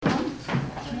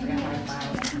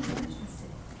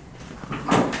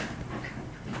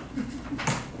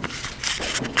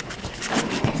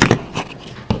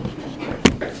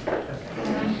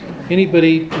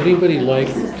Anybody like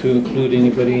to include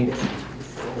anybody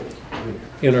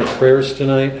in our prayers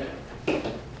tonight?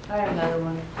 I have another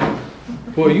one.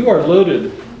 Boy, you are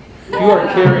loaded. You are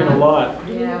carrying a lot.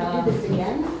 Yeah. Do this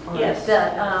again? Yes,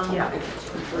 Yeah.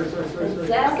 the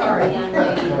death of a young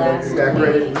lady last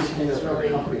week has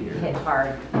really hit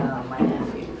hard, my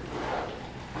nephew.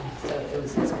 So it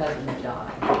was his cousin that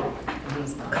died. And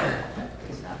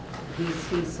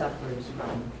he suffers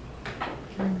from.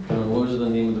 What was the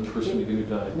name of the person who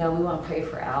died? No, we want to pray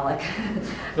for Alec.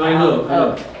 No, I know.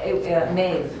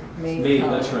 Maeve. Maeve,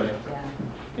 that's right. Yeah,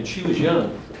 And she was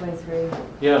young. 23.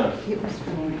 Yeah. He was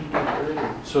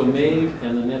from So Maeve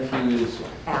and the nephew is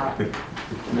Alec.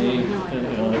 Maeve and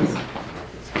Alex.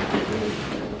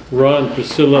 Ron,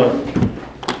 Priscilla.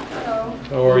 Hello.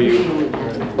 How are you?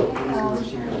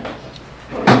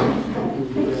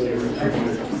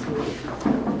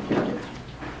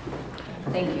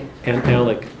 Thank you. And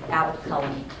Alec. Alec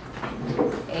Cullen.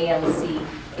 ALC.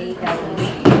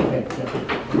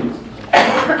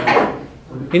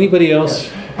 Anybody else?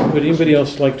 Would anybody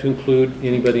else like to include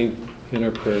anybody in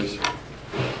our prayers?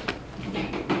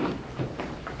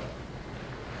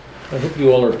 I hope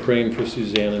you all are praying for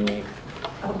Suzanne and me.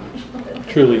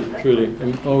 Truly.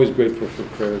 I'm always grateful for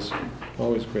prayers.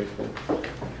 Always grateful.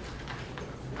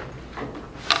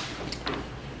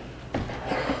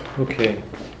 Okay,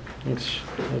 let's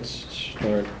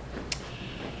start.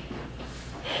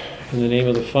 In the name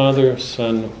of the Father,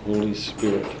 Son, Holy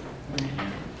Spirit.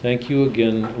 Thank you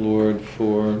again, Lord,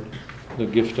 for the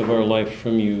gift of our life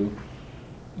from you.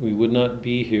 We would not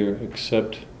be here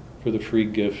except for the free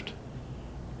gift.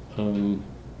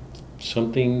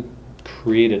 Something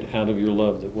created out of your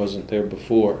love that wasn't there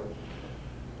before.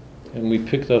 And we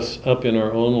picked us up in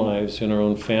our own lives, in our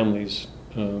own families,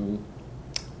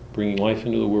 bringing life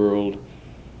into the world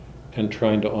and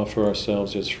trying to offer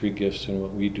ourselves as free gifts in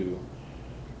what we do.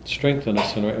 Strengthen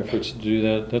us in our efforts to do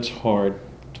that. That's hard,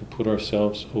 to put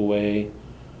ourselves away,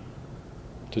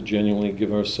 to genuinely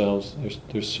give ourselves.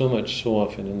 There's so much so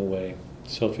often in the way.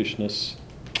 Selfishness,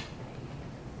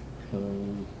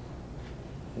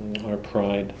 our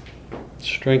pride.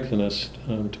 Strengthen us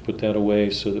to put that away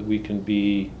so that we can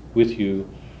be with you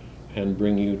and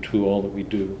bring you to all that we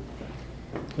do.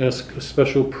 Ask a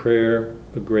special prayer,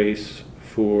 a grace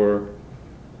for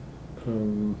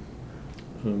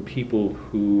people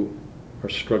who are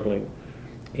struggling.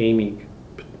 Amy,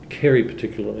 Carrie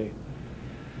particularly.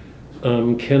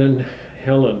 Ken and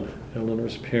Helen,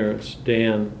 Eleanor's parents.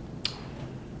 Dan,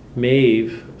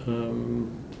 Maeve,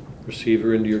 receive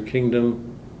her into your kingdom.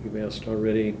 You've asked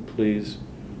already, please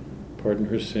pardon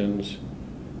her sins.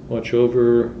 Watch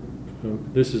over,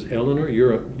 this is Eleanor,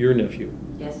 your nephew.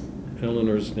 Yes.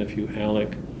 Eleanor's nephew,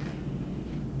 Alec.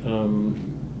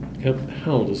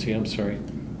 How old is he? I'm sorry.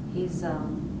 He's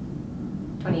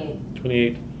 28.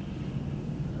 28.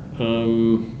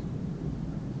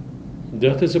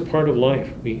 Death is a part of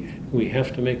life. We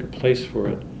have to make a place for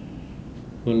it.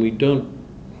 When we don't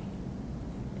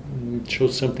show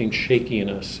something shaky in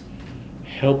us,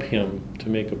 help him to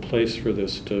make a place for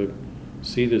this, to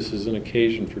see this as an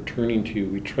occasion for turning to you.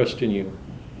 We trust in you.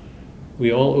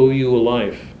 We all owe you a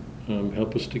life.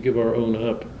 Help us to give our own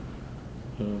up.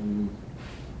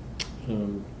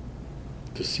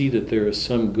 To see that there is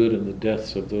some good in the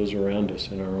deaths of those around us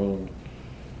and our own.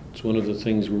 It's one of the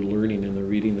things we're learning in the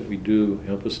reading that we do.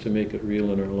 Help us to make it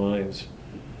real in our lives.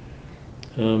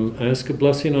 I ask a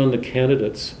blessing on the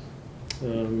candidates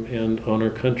and on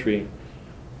our country.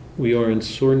 We are in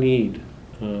sore need.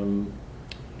 I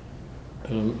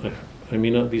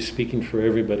may not be speaking for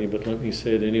everybody, but let me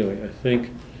say it anyway. I think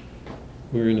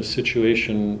we're in a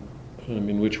situation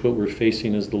in which what we're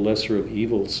facing is the lesser of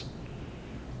evils.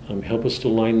 Help us to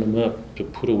line them up, to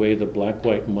put away the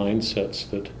black-white mindsets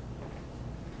that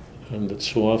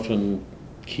so often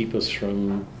keep us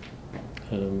from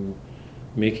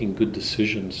making good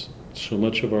decisions. So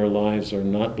much of our lives are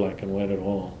not black and white at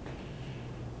all.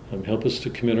 Help us to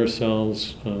commit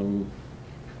ourselves,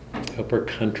 help our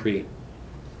country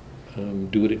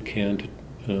do what it can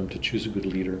to choose a good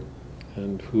leader.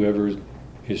 And whoever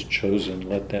is chosen,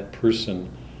 let that person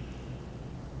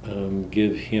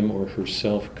give him or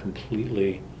herself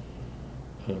completely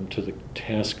to the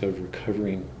task of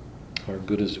recovering our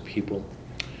good as a people.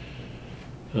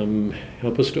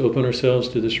 Help us to open ourselves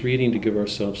to this reading, to give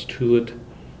ourselves to it,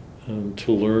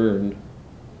 to learn,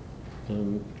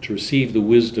 to receive the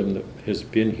wisdom that has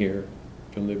been here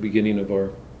from the beginning of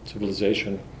our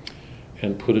civilization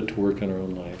and put it to work in our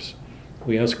own lives.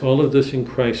 We ask all of this in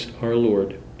Christ our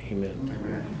Lord. Amen.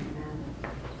 Amen.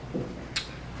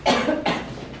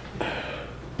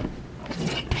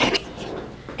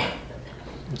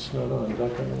 Let's It's not on.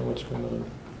 Doc, I don't know what's going on.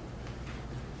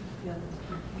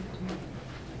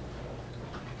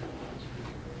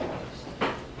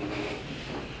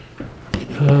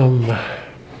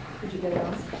 Did you get it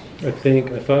on?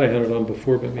 I thought I had it on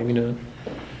before, but maybe not.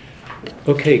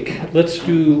 Okay,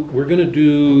 we're going to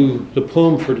do, the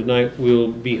poem for tonight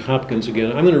will be Hopkins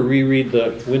again. I'm going to reread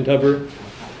the Windhover.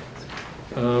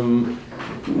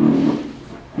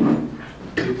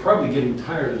 You're probably getting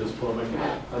tired of this poem.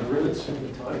 I've read it so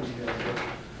many times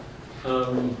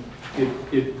now.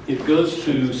 It goes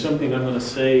to something I'm going to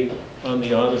say on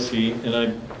the Odyssey,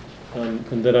 and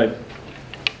that I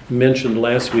mentioned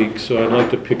last week, so I'd like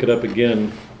to pick it up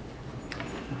again.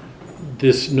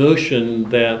 This notion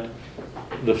that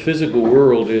the physical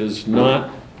world is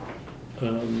not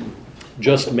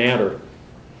just matter,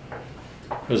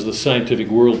 as the scientific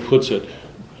world puts it.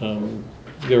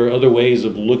 There are other ways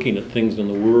of looking at things in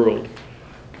the world.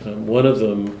 One of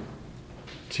them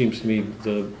seems to me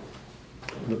the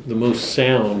most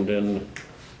sound, and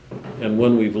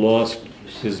one we've lost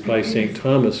is by St.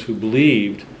 Thomas, who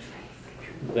believed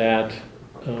that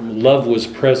love was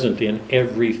present in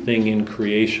everything in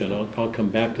creation. I'll come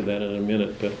back to that in a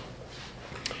minute. But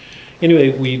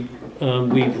anyway, we've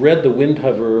read the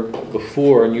Windhover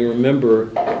before, and you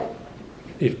remember,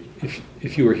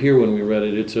 if you were here when we read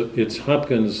it, it's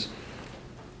Hopkins'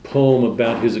 poem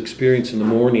about his experience in the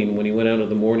morning when he went out in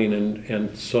the morning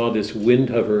and saw this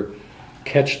Windhover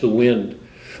catch the wind.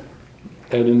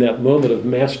 And in that moment of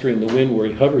mastering the wind, where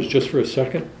he hovers just for a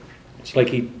second, it's like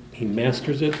he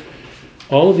masters it.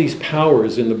 All of these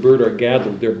powers in the bird are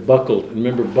gathered. They're buckled. And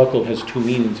remember, buckle has two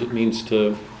meanings. It means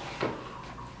to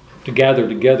gather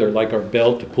together, like our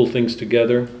belt, to pull things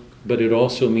together. But it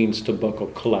also means to buckle,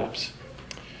 collapse.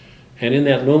 And in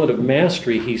that moment of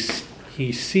mastery, he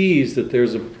sees that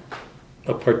there's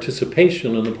a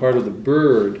participation on the part of the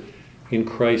bird in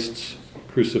Christ's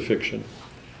crucifixion.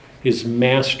 His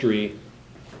mastery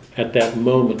at that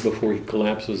moment before he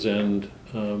collapses, and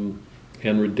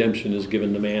redemption is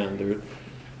given to man.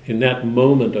 In that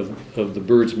moment of the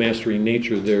bird's mastery in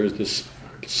nature, there is this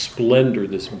splendor,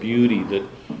 this beauty that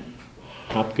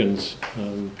Hopkins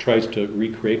tries to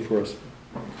recreate for us.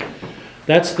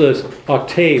 That's the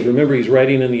octave. Remember, he's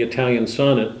writing in the Italian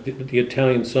sonnet. The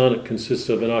Italian sonnet consists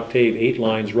of an octave, 8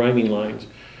 lines, rhyming lines,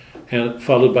 and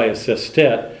followed by a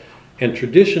sestet. And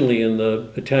traditionally in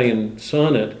the Italian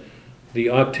sonnet, the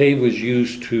octave was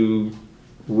used to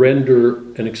render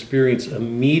an experience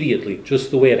immediately, just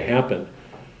the way it happened,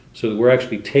 so that we're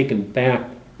actually taken back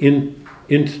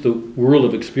into the world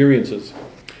of experiences.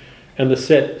 And the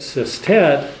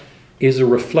sestet is a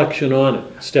reflection on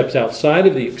it, steps outside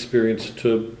of the experience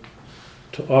to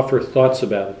offer thoughts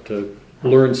about it, to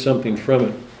learn something from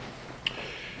it.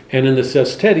 And in the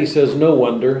sestet, he says, there's no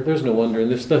wonder in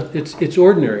this stuff. It's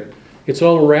ordinary. It's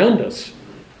all around us.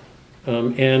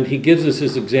 And he gives us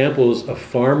his examples: a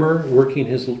farmer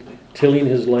tilling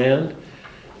his land.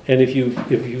 And if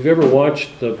you've ever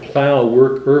watched the plow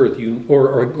work earth,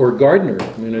 or gardener,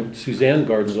 I mean, Suzanne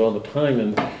gardens all the time,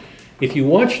 and if you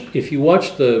watch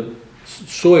the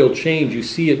soil change, you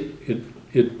see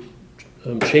it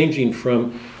changing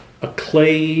from a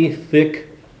clay thick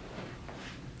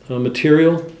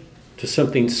material to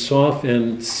something soft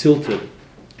and silted,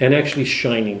 and actually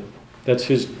shining. That's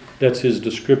his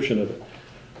description of it.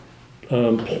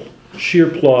 Sheer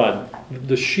plod,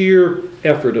 the sheer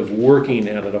effort of working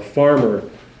at it, a farmer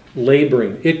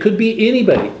laboring. It could be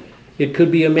anybody. It could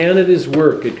be a man at his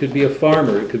work. It could be a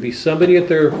farmer. It could be somebody at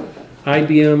their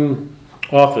IBM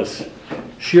office.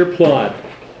 Sheer plod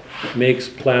makes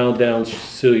plow down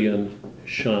Sicilian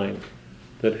shine.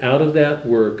 That out of that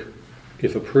work,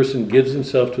 if a person gives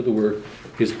himself to the work,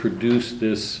 is produced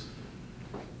this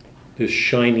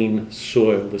shining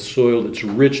soil, the soil that's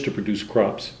rich to produce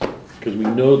crops, because we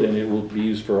know then it will be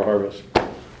used for a harvest.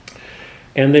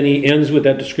 And then he ends with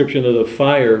that description of the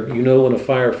fire. You know, when a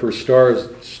fire first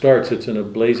starts, it's in a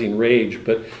blazing rage,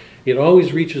 but it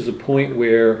always reaches a point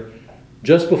where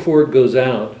just before it goes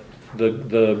out,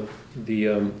 the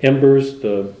embers,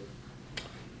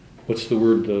 what's the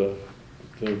word, the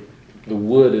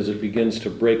wood, as it begins to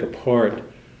break apart,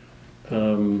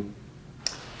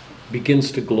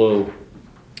 begins to glow.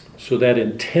 So that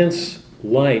intense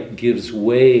light gives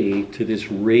way to this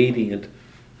radiant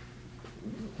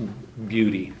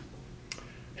beauty.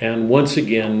 And once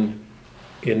again,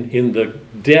 in the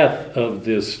death of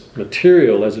this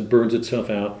material as it burns itself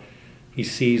out, he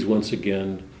sees once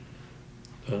again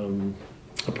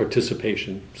a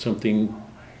participation, something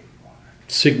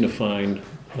signifying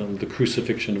the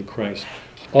crucifixion of Christ.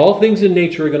 All things in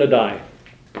nature are going to die.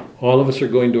 All of us are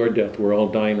going to our death. We're all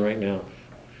dying right now.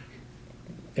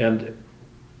 And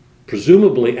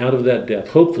presumably out of that death,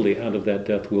 hopefully out of that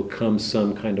death, will come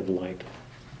some kind of light.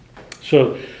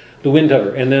 So the wind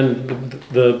hover, and then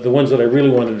the ones that I really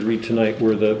wanted to read tonight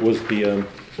was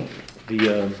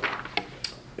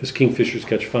as kingfishers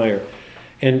catch fire.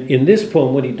 And in this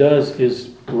poem, what he does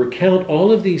is recount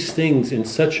all of these things in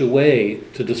such a way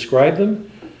to describe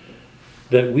them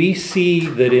that we see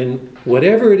that in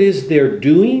whatever it is they're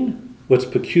doing, what's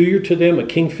peculiar to them, a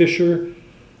kingfisher,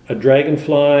 a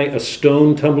dragonfly, a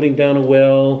stone tumbling down a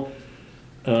well,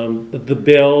 the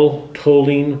bell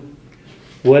tolling,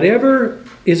 whatever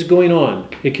is going on,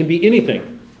 it can be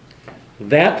anything.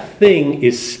 That thing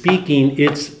is speaking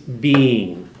its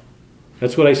being.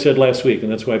 That's what I said last week,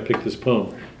 and that's why I picked this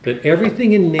poem. That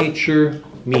everything in nature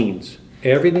means.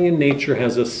 Everything in nature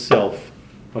has a self.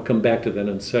 I'll come back to that in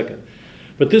a second.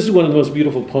 But this is one of the most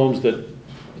beautiful poems that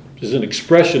is an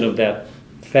expression of that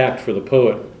fact for the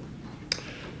poet.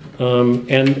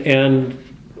 And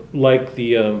like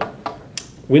the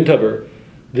Windhover,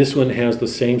 this one has the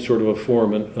same sort of a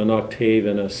form, an octave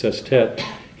and a sestet.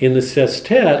 In the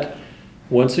sestet,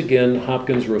 once again,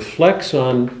 Hopkins reflects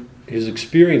on his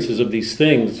experiences of these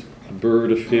things, a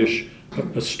bird, a fish,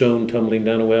 a stone tumbling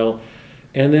down a well,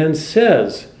 and then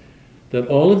says that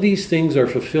all of these things are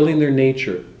fulfilling their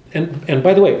nature. And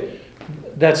by the way,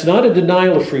 that's not a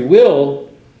denial of free will.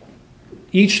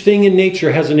 Each thing in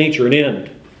nature has a nature, an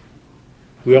end.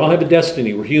 We all have a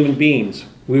destiny. We're human beings.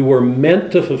 We were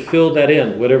meant to fulfill that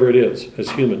end, whatever it is,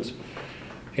 as humans.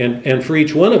 And for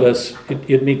each one of us,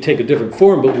 it may take a different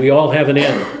form, but we all have an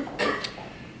end.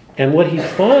 And what he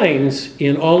finds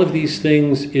in all of these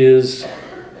things is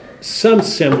some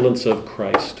semblance of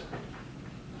Christ.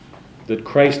 That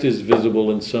Christ is visible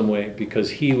in some way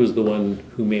because he was the one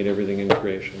who made everything in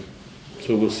creation.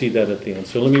 So we'll see that at the end.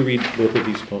 So let me read both of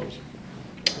these poems.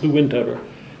 The Windhover,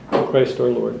 Christ our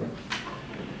Lord.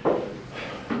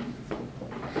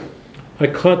 I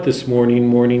caught this morning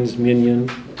morning's minion,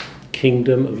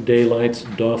 kingdom of daylight's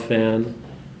dauphin,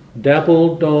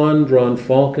 dappled dawn drawn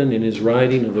falcon in his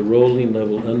riding of the rolling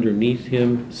level underneath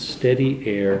him, steady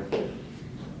air.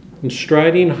 And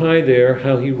striding high there,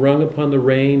 how he rung upon the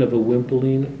rein of a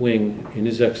wimpling wing in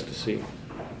his ecstasy.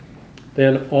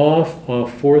 Then off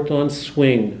forth on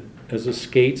swing, as a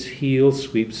skate's heel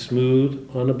sweeps smooth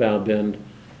on a bow bend.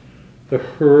 The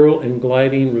hurl and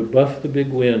gliding rebuff the big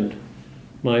wind.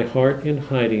 My heart in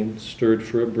hiding stirred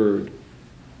for a bird,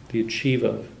 the achieve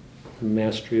of, the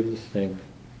mastery of the thing.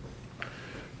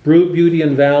 Brute beauty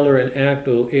and valor and act,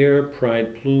 O air,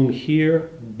 pride plume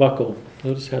here, buckle.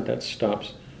 Notice how that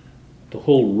stops. The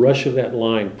whole rush of that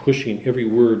line, pushing every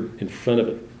word in front of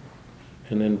it,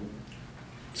 and then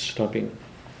stopping.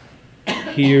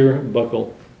 Here,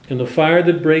 buckle. And the fire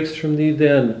that breaks from thee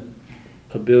then,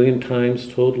 a billion times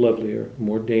told lovelier,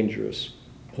 more dangerous,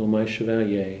 O my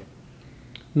chevalier.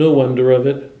 No wonder of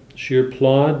it, sheer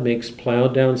plod makes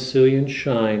plowed down Cillian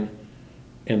shine,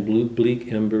 and blue bleak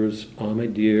embers, ah my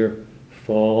dear,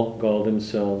 fall, gall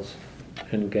themselves,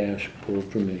 and gash full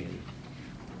vermilion.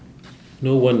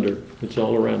 No wonder it's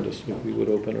all around us if we would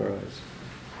open our eyes.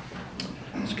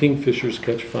 As kingfishers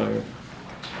catch fire.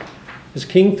 As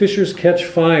kingfishers catch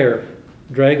fire,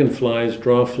 dragonflies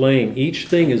draw flame. Each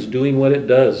thing is doing what it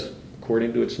does,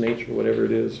 according to its nature, whatever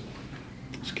it is.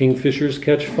 As kingfishers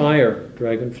catch fire,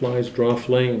 dragonflies draw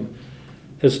flame.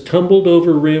 As tumbled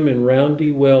over rim in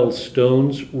roundy wells,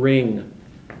 stones ring.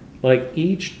 Like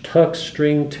each tuck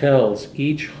string tells,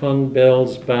 each hung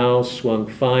bell's bow swung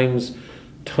finds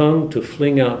tongue to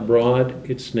fling out broad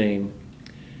its name.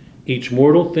 Each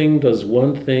mortal thing does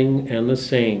one thing and the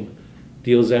same,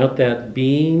 deals out that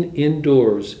being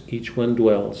indoors each one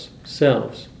dwells,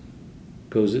 selves,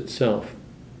 goes itself.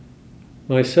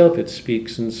 Myself it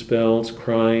speaks and spells,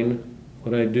 crying,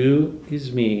 what I do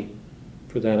is me,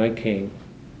 for that I came.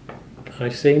 I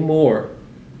say more,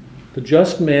 the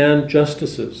just man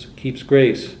justices, keeps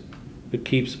grace, but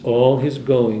keeps all his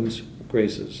goings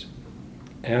graces.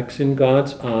 Acts in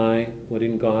God's eye what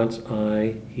in God's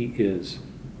eye he is,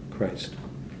 Christ.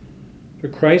 For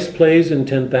Christ plays in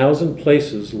 10,000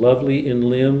 places, lovely in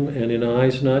limb and in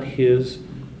eyes not his,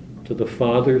 to the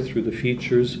Father through the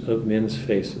features of men's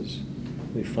faces.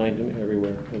 We find him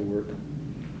everywhere at work.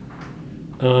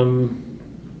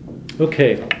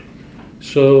 Okay,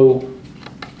 so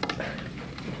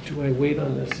do I wait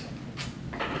on this?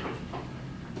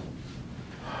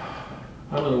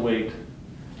 I'm going to wait.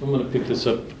 I'm going to pick this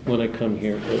up when I come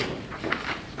here.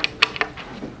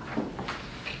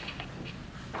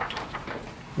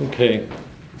 Okay,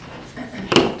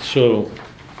 so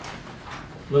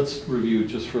let's review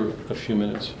just for a few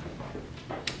minutes.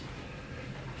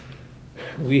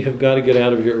 We have got to get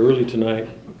out of here early tonight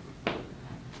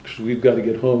we've got to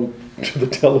get home to the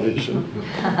television.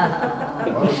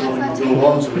 Huh? What's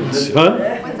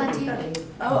on TV?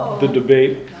 Oh. The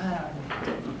debate,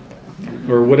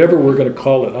 or whatever we're going to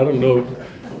call it. I don't know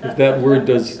if that word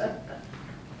does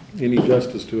any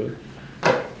justice to it.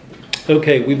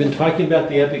 Okay, we've been talking about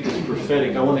the epic as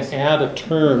prophetic. I want to add a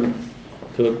term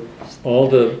to all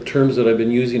the terms that I've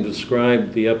been using to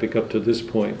describe the epic up to this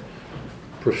point.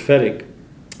 Prophetic.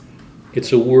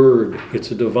 It's a word.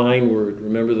 It's a divine word.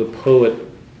 Remember, the poet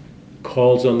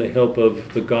calls on the help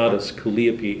of the goddess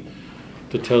Calliope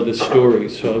to tell this story.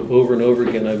 So over and over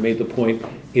again, I've made the point,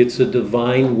 it's a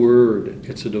divine word.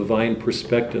 It's a divine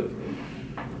perspective.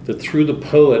 That through the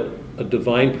poet, a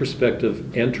divine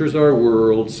perspective enters our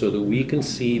world so that we can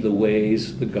see the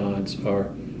ways the gods are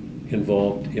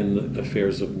involved in the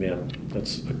affairs of men.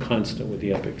 That's a constant with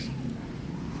the epics.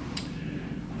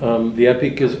 The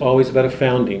epic is always about a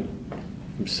founding.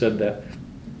 We've said that.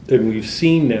 And we've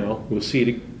seen now, we'll see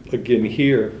it again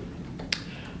here,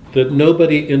 that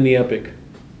nobody in the epic,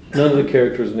 none of the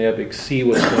characters in the epic see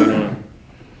what's going on.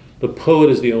 The poet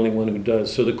is the only one who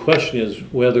does. So the question is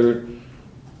whether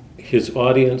his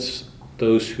audience,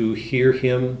 those who hear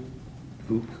him,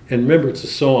 and remember it's a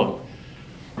song,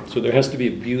 so there has to be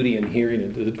a beauty in hearing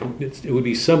it. It would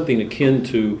be something akin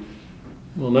to,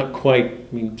 well, not quite,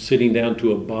 sitting down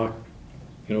to a Bach,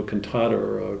 cantata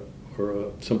or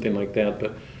something like that,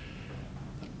 but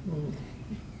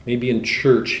maybe in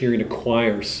church, hearing a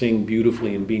choir sing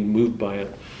beautifully and being moved by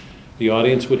it. The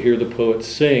audience would hear the poet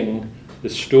sing the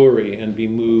story and be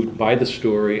moved by the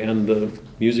story and the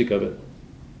music of it.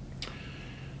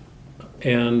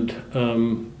 And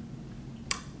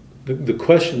the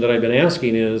question that I've been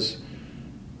asking is,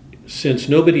 since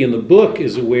nobody in the book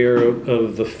is aware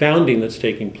of the founding that's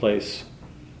taking place,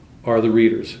 are the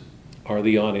readers, are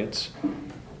the audience?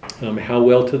 How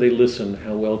well do they listen?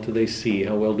 How well do they see?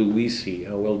 How well do we see?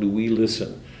 How well do we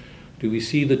listen? Do we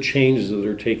see the changes that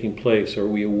are taking place? Are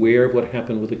we aware of what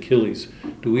happened with Achilles?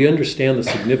 Do we understand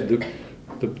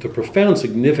the profound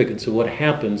significance of what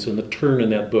happens in the turn in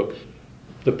that book?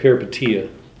 The peripeteia,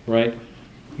 right?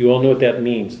 You all know what that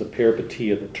means, the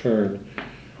peripeteia, the turn,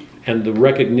 and the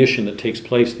recognition that takes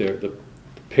place there. The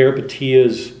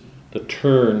peripeteias, the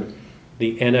turn,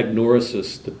 the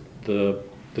anagnorisis,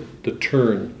 the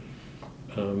turn.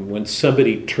 When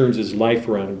somebody turns his life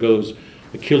around and goes,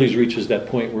 Achilles reaches that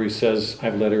point where he says,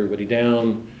 I've let everybody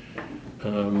down,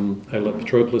 I let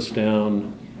Patroclus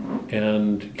down,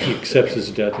 and he accepts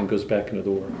his death and goes back into the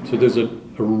war. So there's a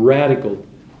radical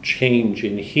change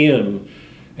in him,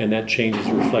 and that change is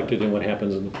reflected in what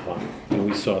happens in the plot, and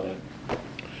we saw that.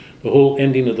 The whole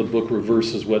ending of the book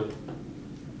reverses what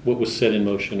was set in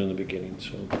motion in the beginning.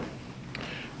 So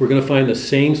we're going to find the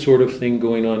same sort of thing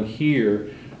going on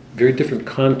here, very different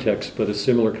context, but a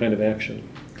similar kind of action.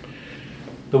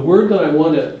 The word that I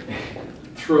want to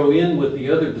throw in with the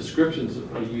other descriptions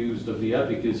that I used of the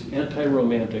epic is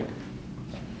anti-romantic.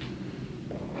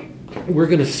 We're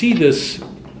going to see this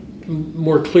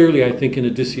more clearly, I think, in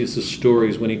Odysseus'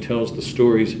 stories when he tells the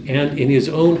stories, and in his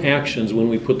own actions when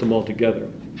we put them all together.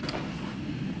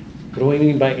 What do I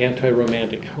mean by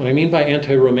anti-romantic? What I mean by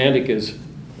anti-romantic is,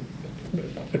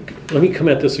 let me come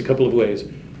at this a couple of ways.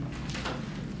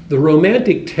 The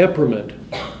romantic temperament,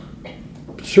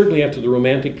 certainly after the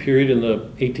romantic period in the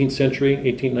 18th century,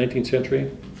 18th, 19th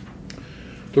century,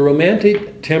 the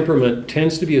romantic temperament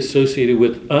tends to be associated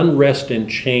with unrest and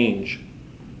change,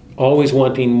 always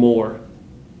wanting more.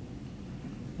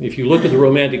 If you look at the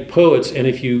romantic poets, and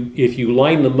if you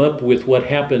line them up with what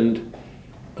happened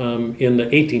in the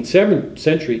 18th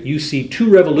century, you see two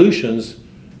revolutions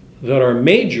that are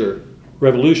major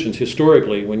revolutions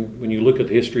historically when you look at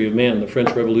the history of man, the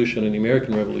French Revolution and the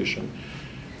American Revolution.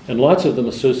 And lots of them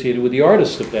associated with the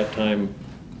artists of that time,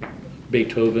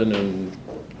 Beethoven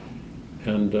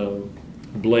and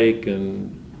Blake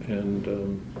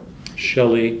and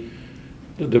Shelley.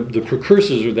 The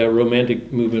precursors of that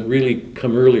romantic movement really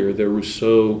come earlier. They're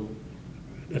Rousseau,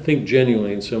 I think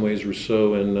genuinely in some ways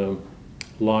Rousseau and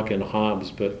Locke and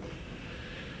Hobbes, but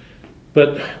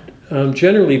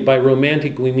generally by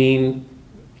romantic we mean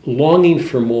longing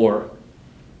for more,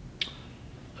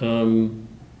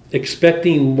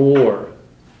 expecting more,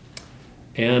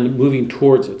 and moving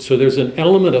towards it. So there's an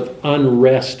element of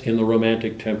unrest in the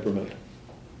romantic temperament.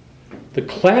 The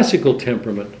classical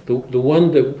temperament, the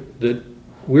one that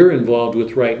we're involved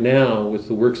with right now with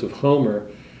the works of Homer,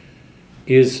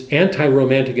 is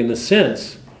anti-romantic in the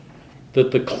sense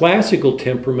that the classical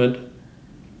temperament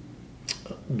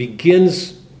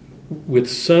begins with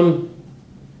some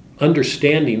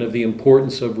understanding of the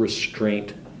importance of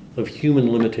restraint, of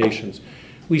human limitations.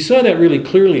 We saw that really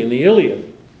clearly in the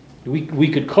Iliad. We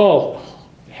could call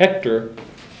Hector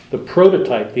the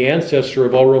prototype, the ancestor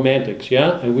of all romantics.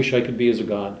 Yeah, I wish I could be as a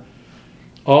god.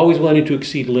 Always wanting to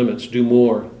exceed limits, do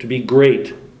more, to be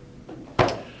great.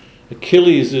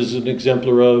 Achilles is an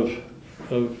exemplar of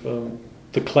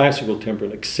the classical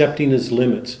temperament, accepting his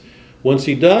limits. Once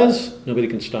he does, nobody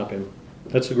can stop him.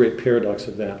 That's the great paradox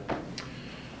of that.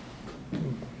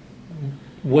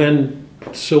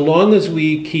 So long as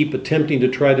we keep attempting to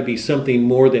try to be something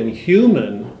more than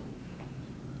human,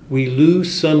 we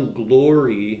lose some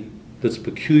glory that's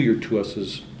peculiar to us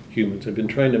as humans. I've been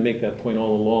trying to make that point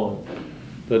all along.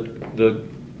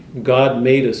 That God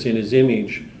made us in his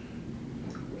image.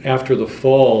 After the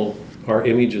fall, our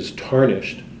image is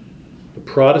tarnished. The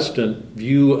Protestant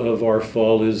view of our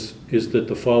fall is that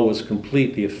the fall was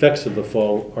complete. The effects of the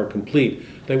fall are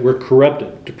complete. That we're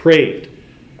corrupted, depraved.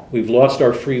 We've lost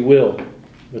our free will.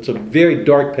 It's a very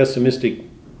dark, pessimistic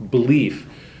belief,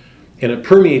 and it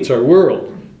permeates our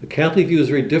world. The Catholic view is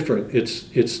very different.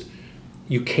 It's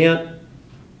you can't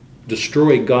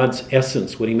destroy God's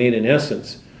essence, what he made in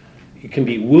essence. It can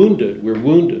be wounded. We're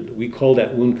wounded. We call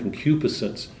that wound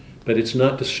concupiscence, but it's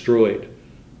not destroyed.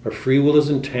 Our free will is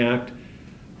intact.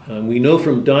 We know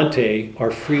from Dante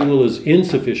our free will is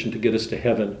insufficient to get us to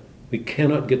heaven. We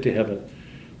cannot get to heaven.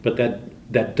 But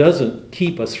that doesn't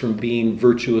keep us from being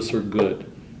virtuous or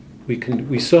good.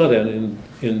 We saw that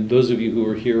in those of you who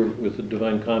were here with the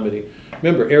Divine Comedy.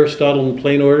 Remember, Aristotle and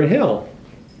Plato are in hell.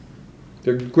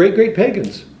 They're great, great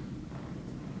pagans.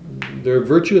 They're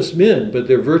virtuous men, but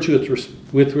they're virtuous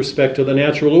with respect to the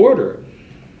natural order.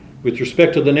 With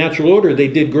respect to the natural order, they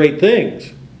did great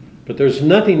things. But there's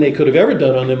nothing they could have ever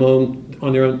done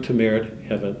on their own to merit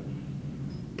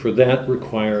heaven. For that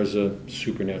requires a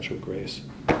supernatural grace.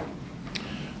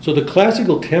 So the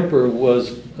classical temper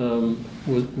was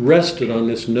rested on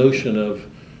this notion of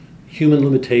human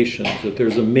limitations, that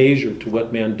there's a measure to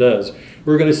what man does.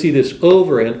 We're going to see this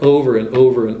over and over and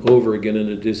over and over again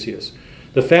in Odysseus.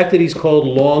 The fact that he's called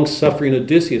long-suffering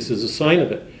Odysseus is a sign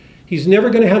of it. He's never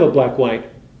going to have a black-white.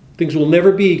 Things will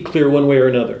never be clear one way or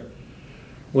another.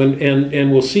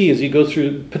 And we'll see as he goes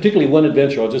through, particularly one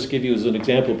adventure, I'll just give you as an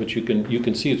example, but you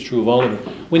can see it's true of all of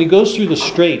them. When he goes through the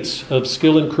straits of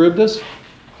Scylla and Charybdis,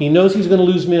 he knows he's going to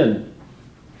lose men.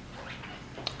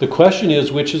 The question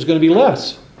is, which is going to be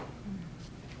less?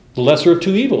 The lesser of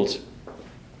two evils.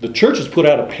 The church has put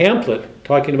out a pamphlet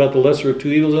talking about the lesser of two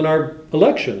evils in our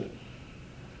election.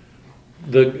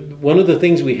 One of the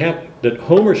things that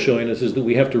Homer's showing us is that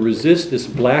we have to resist this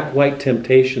black-white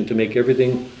temptation to make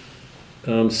everything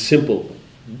simple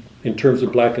in terms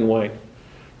of black and white.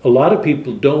 A lot of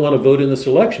people don't want to vote in this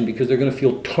election because they're going to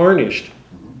feel tarnished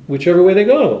whichever way they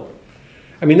go.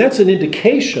 I mean, that's an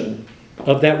indication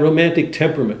of that romantic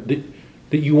temperament,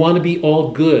 that you want to be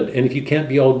all good, and if you can't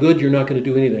be all good, you're not going to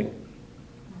do anything.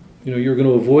 You're going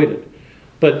to avoid it.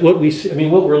 But what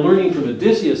we're learning from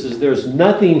Odysseus is there's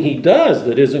nothing he does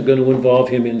that isn't going to involve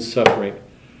him in suffering.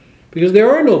 Because there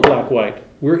are no black-white.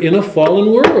 We're in a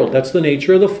fallen world. That's the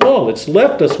nature of the fall. It's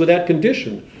left us with that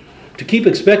condition. To keep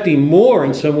expecting more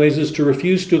in some ways is to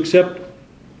refuse to accept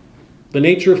the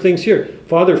nature of things here.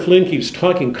 Father Flynn keeps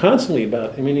talking constantly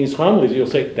about, in his homilies, he'll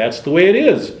say, that's the way it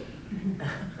is.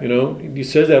 He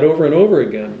says that over and over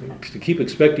again. To keep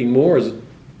expecting more is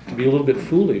to be a little bit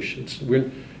foolish.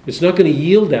 It's not going to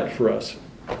yield that for us.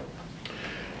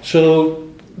 So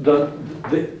the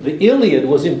Iliad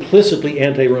was implicitly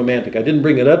anti-romantic. I didn't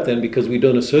bring it up then because we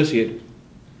don't associate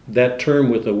that term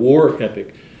with a war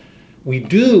epic. We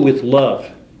do with love.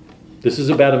 This is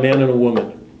about a man and a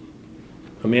woman.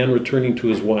 A man returning to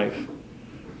his wife.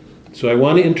 So I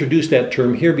want to introduce that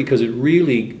term here because it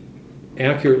really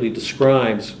accurately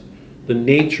describes the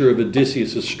nature of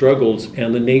Odysseus' struggles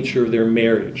and the nature of their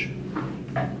marriage.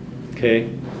 Okay?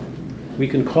 We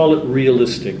can call it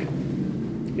realistic,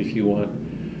 if you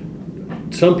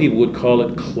want. Some people would call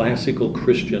it classical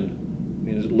Christian,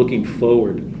 looking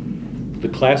forward. The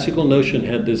classical notion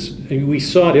had this, and we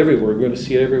saw it everywhere, we're going to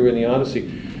see it everywhere in the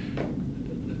Odyssey,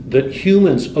 that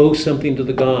humans owe something to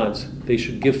the gods. They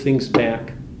should give things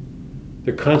back.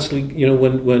 They're constantly,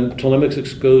 when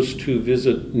Telemachus goes to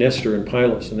visit Nestor and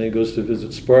Pylos, and then he goes to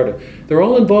visit Sparta, they're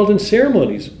all involved in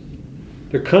ceremonies.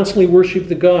 They're constantly worshiping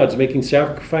the gods, making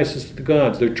sacrifices to the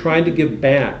gods. They're trying to give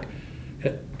back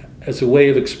as a way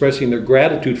of expressing their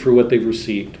gratitude for what they've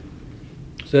received.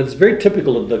 So that's very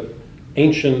typical of the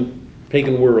ancient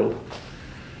pagan world.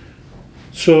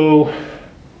 So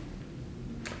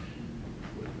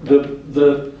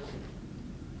the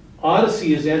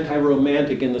Odyssey is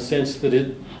anti-romantic in the sense that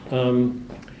it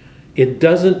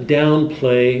doesn't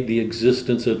downplay the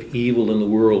existence of evil in the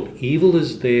world. Evil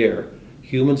is there.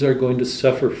 Humans are going to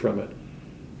suffer from it.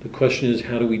 The question is,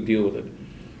 how do we deal with it?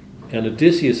 And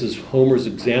Odysseus is Homer's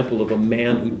example of a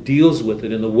man who deals with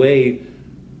it in the way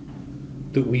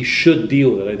that we should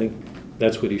deal with it. I think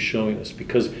that's what he's showing us.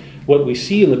 Because what we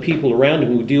see in the people around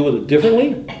him who deal with it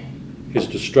differently is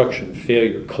destruction,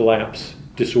 failure, collapse,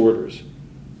 disorders.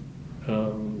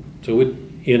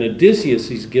 In Odysseus,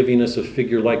 he's giving us a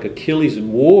figure like Achilles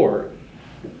in war.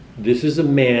 This is a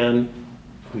man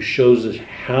who shows us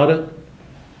how to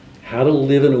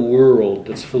live in a world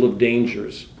that's full of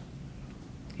dangers.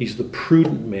 He's the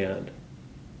prudent man,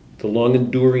 the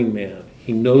long-enduring man.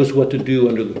 He knows what to do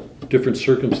under the different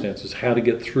circumstances, how to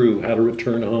get through, how to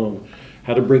return home,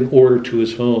 how to bring order to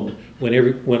his home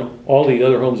when all the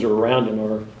other homes are around him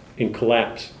are in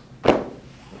collapse. The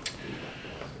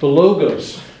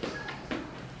Logos.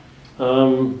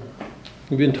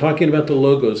 We've been talking about the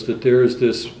Logos, that there is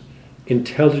this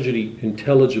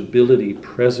intelligibility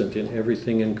present in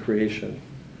everything in creation.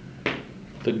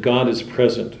 That God is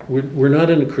present. We're not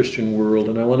in a Christian world,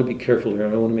 and I want to be careful here. I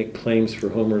don't want to make claims for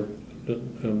Homer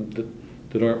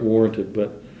that aren't warranted,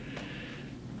 but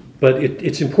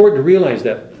it's important to realize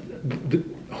that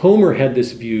Homer had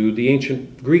this view, the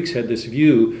ancient Greeks had this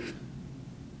view,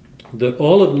 that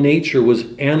all of nature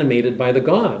was animated by the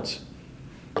gods.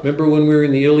 Remember when we were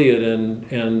in the Iliad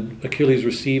and Achilles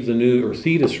received the news, or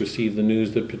Thetis received the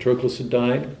news that Patroclus had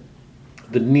died?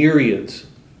 The Nereids,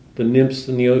 the nymphs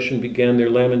in the ocean, began their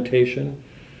lamentation.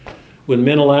 When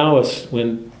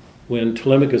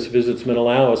Telemachus visits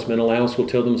Menelaus will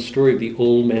tell them the story of the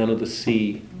old man of the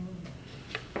sea.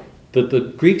 That the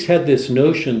Greeks had this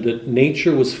notion that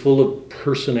nature was full of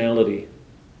personality.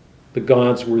 The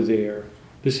gods were there.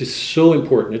 This is so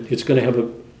important. It's going to have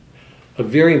a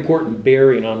very important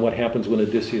bearing on what happens when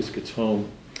Odysseus gets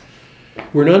home.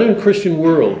 We're not in a Christian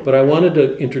world, but I wanted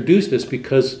to introduce this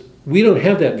because we don't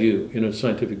have that view in a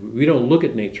scientific view. We don't look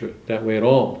at nature that way at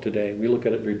all today. We look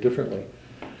at it very differently.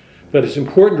 But it's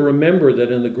important to remember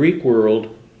that in the Greek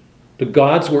world, the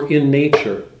gods were in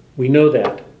nature. We know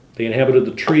that. They inhabited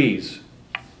the trees,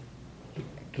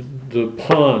 the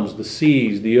ponds, the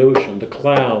seas, the ocean, the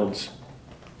clouds,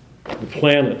 the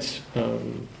planets.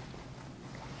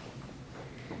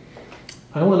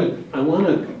 I want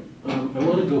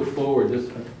to go forward.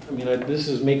 This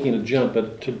is making a jump,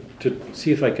 but to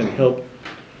see if I can help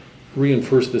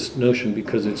reinforce this notion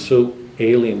because it's so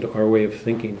alien to our way of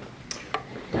thinking.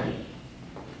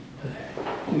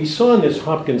 We saw in this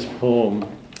Hopkins poem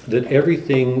that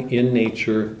everything in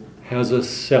nature has a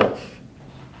self.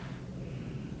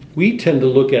 We tend to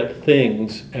look at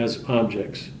things as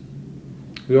objects.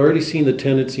 We've already seen the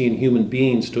tendency in human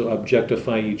beings to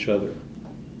objectify each other.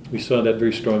 We saw that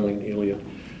very strongly in the Iliad.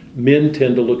 Men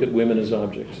tend to look at women as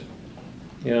objects.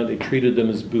 They treated them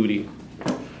as booty.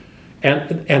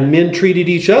 And men treated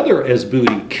each other as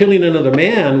booty. Killing another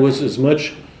man was as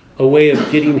much a way of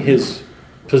getting his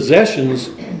possessions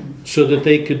so that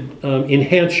they could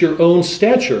enhance your own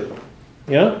stature.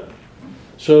 Yeah?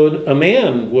 So a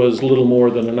man was little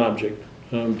more than an object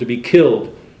to be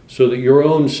killed so that your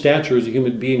own stature as a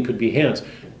human being could be enhanced.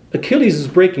 Achilles is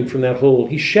breaking from that whole,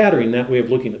 he's shattering that way of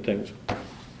looking at things.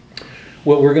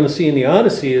 What we're going to see in the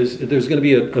Odyssey is there's going to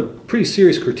be a pretty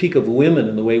serious critique of women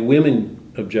and the way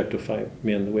women objectify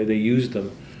men, the way they use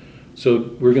them.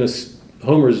 So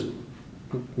Homer's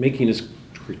making his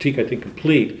critique, I think,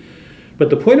 complete. But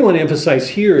the point I want to emphasize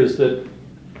here is that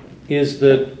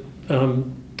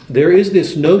there is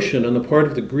this notion on the part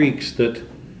of the Greeks that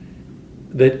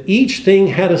each thing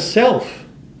had a self,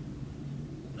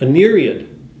 a Nereid,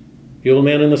 the old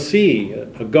man in the sea,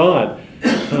 a god.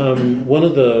 One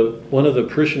of the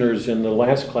parishioners in the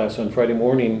last class on Friday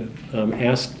morning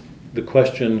asked the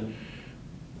question,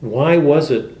 why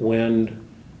was it when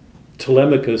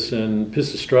Telemachus and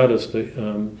Pisistratus,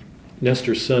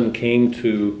 Nestor's son, came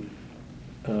to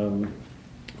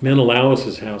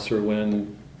Menelaus' house, or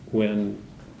when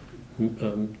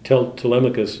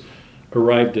Telemachus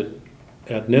arrived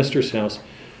at Nestor's house,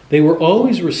 they were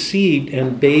always received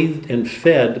and bathed and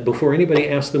fed before anybody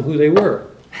asked them who they were.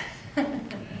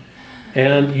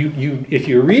 And you, if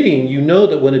you're reading, you know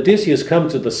that when Odysseus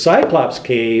comes to the Cyclops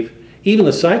cave, even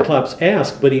the Cyclops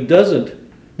ask, but he doesn't.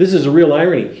 This is a real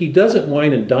irony. He doesn't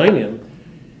wine and dine him.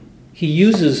 He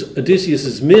uses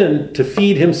Odysseus' men to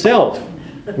feed himself.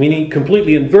 I mean, he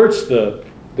completely inverts the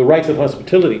rights of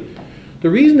hospitality. The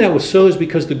reason that was so is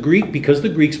because the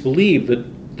Greeks believed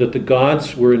that the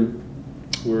gods were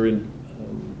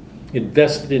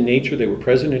invested in nature. They were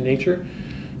present in nature.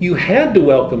 You had to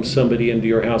welcome somebody into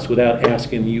your house without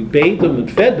asking. You bathed them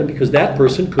and fed them because that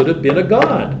person could have been a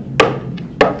god.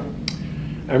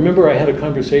 I remember I had a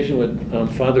conversation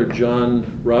with Father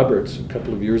John Roberts a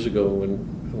couple of years ago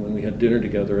when we had dinner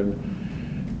together,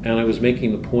 and I was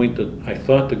making the point that I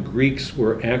thought the Greeks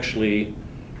were actually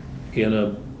in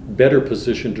a better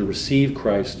position to receive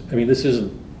Christ. I mean, this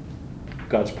isn't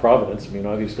God's providence. I mean,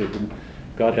 obviously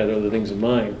God had other things in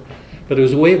mind. But it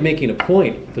was a way of making a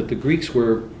point that the Greeks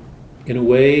were, in a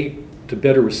way, to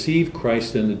better receive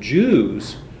Christ than the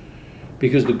Jews,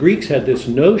 because the Greeks had this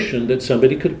notion that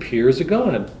somebody could appear as a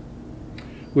god.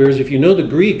 Whereas if you know the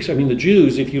Greeks, I mean the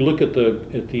Jews, if you look at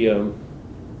the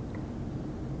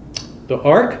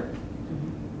ark,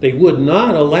 they would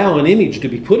not allow an image to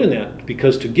be put in that,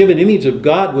 because to give an image of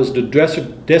God was to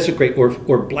desecrate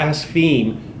or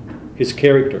blaspheme his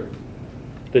character.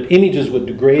 That images would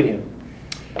degrade him.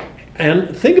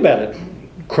 And think about it.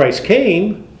 Christ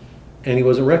came and he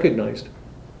wasn't recognized.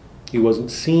 He wasn't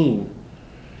seen.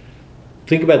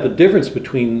 Think about the difference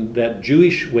between that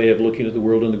Jewish way of looking at the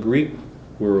world and the Greek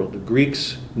world. The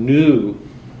Greeks knew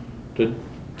that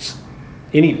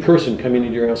any person coming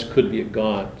into your house could be a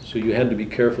god, so you had to be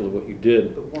careful of what you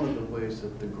did. But one of the ways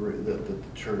that the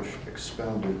church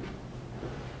expounded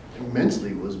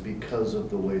immensely was because of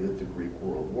the way that the Greek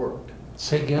world worked.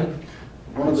 Say again?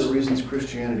 One of the reasons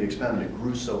Christianity expanded, it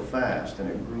grew so fast and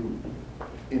it grew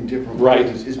in different Right.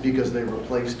 ways, is because they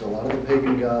replaced a lot of the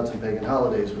pagan gods and pagan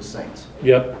holidays with saints.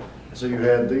 Yep. So you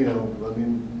had, you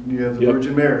have the Yep.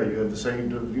 Virgin Mary, you have the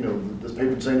saint of, the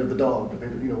patron saint of the dog, the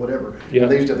patron, whatever. Yep.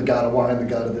 They used to have the god of wine, the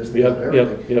god of this, the Yep, god of yep,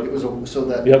 everything. yep. It was so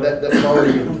that Yep. that was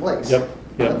already in place. Yep,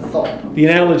 yep. That thought. The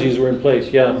analogies were in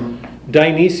place, yeah. Mm-hmm.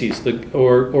 Dionysius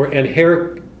and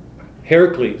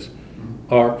Heracles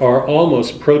are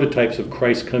almost prototypes of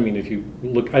Christ coming. If you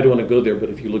look, I don't want to go there, but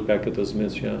if you look back at those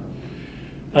myths, yeah.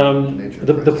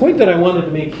 The point that I wanted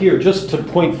to make here, just to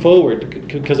point forward,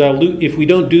 because if we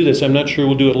don't do this, I'm not sure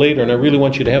we'll do it later, and I really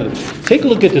want you to have it. Take a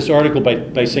look at this article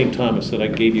by St. Thomas that I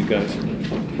gave you guys.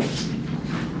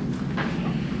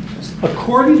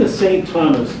 According to St.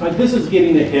 Thomas, this is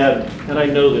getting ahead, and I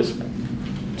know this,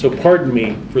 so pardon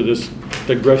me for this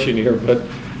digression here, but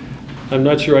I'm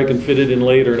not sure I can fit it in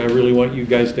later, and I really want you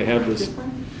guys to have this.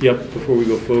 Yep, before we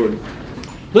go forward.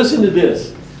 Listen to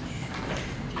this.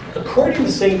 According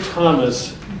to St.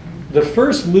 Thomas, the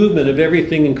first movement of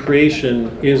everything in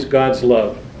creation is God's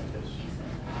love.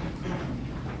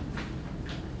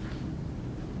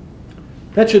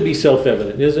 That should be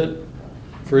self-evident, isn't it?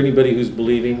 For anybody who's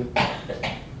believing.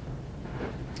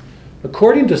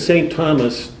 According to St.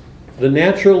 Thomas, the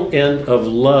natural end of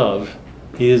love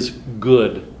is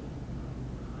good.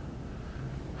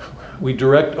 We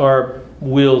direct our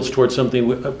wills towards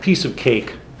something, a piece of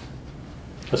cake,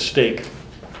 a steak,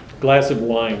 a glass of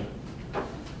wine,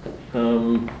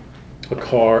 a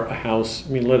car, a house.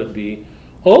 I mean, let it be.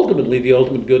 Ultimately, the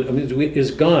ultimate good is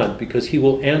God, because he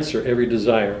will answer every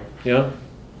desire. Yeah?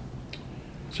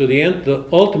 So the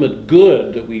ultimate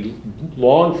good that we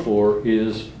long for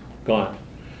is God.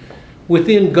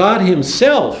 Within God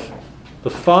himself, the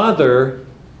Father,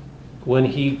 when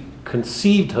he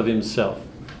conceived of himself,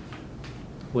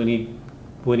 when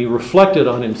he reflected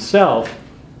on himself,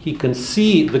 he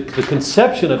conceived, the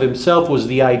conception of himself was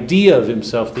the idea of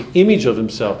himself, the image of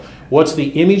himself. What's the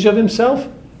image of himself?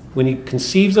 When he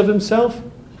conceives of himself?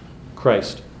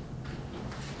 Christ.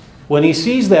 When he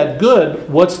sees that good,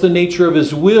 what's the nature of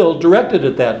his will directed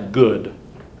at that good?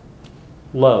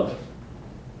 Love.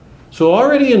 So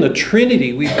already in the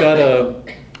Trinity, we've got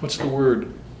what's the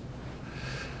word?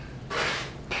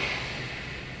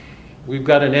 We've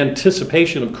got an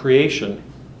anticipation of creation.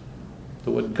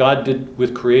 That what God did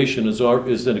with creation is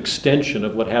an extension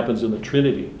of what happens in the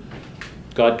Trinity.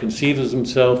 God conceives of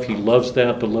himself, he loves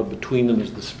that, the love between them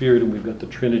is the Spirit, and we've got the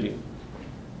Trinity.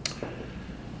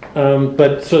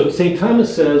 But so St.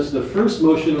 Thomas says the first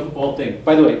motion of all things.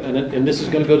 By the way, and this is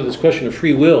going to go to this question of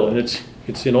free will, and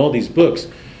it's in all these books.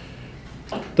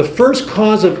 The first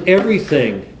cause of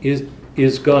everything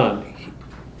is God.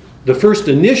 The first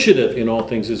initiative in all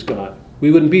things is God.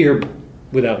 We wouldn't be here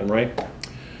without him, right?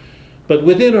 But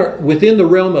within the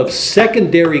realm of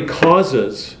secondary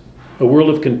causes, a world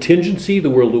of contingency, the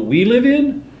world that we live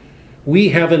in, we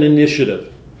have an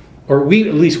initiative. Or at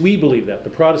least we believe that. The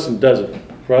Protestant doesn't.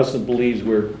 The Protestant believes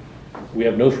we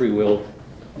have no free will,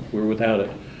 we're without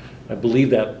it. I believe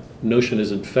that notion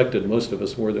has infected most of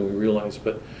us more than we realize.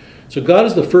 So God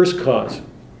is the first cause.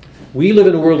 We live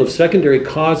in a world of secondary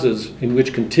causes in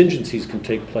which contingencies can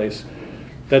take place.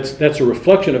 That's a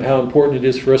reflection of how important it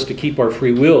is for us to keep our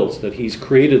free wills, that he's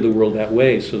created the world that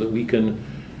way so that we can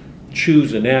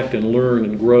choose and act and learn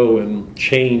and grow and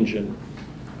change.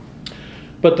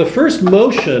 But the first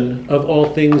motion of all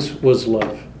things was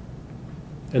love.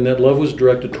 and that love was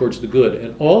directed towards the good.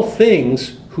 And all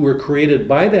things who were created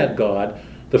by that God,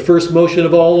 the first motion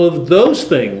of all of those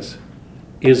things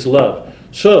is love.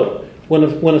 So, when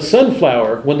the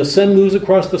sun moves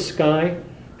across the sky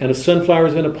and a sunflower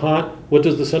is in a pot, what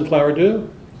does the sunflower do?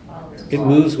 It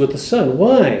moves with the sun.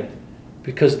 Why?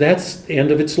 Because that's the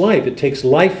end of its life. It takes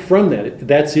life from that.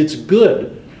 That's its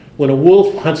good. When a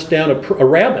wolf hunts down a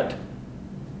rabbit,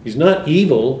 he's not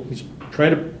evil. He's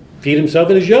trying to feed himself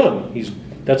and his young.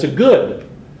 That's a good.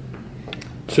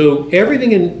 So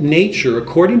everything in nature,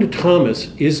 according to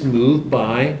Thomas, is moved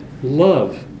by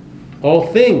love. All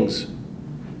things.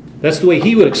 That's the way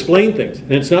he would explain things.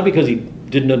 And it's not because he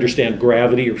didn't understand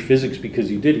gravity or physics, because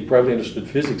he did. He probably understood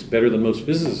physics better than most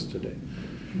physicists today.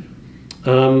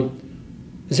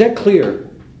 Is that clear?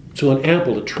 So an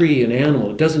apple, a tree, an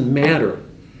animal, it doesn't matter.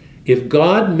 If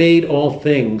God made all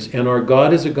things and our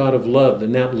God is a God of love,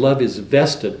 then that love is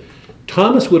vested.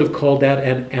 Thomas would have called that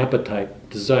an appetite,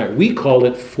 desire. We call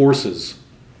it forces.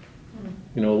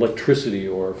 Electricity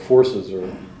or forces,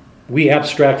 or we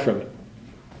abstract from it.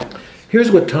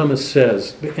 Here's what Thomas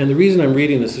says, and the reason I'm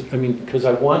reading this is, because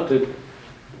I want to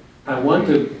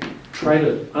try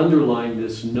to underline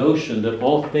this notion that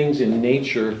all things in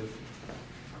nature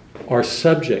are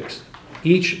subjects.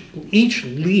 Each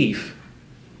leaf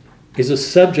is a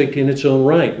subject in its own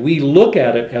right. We look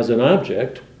at it as an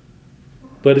object,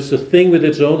 but it's a thing with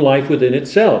its own life within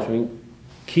itself.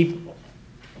 Keep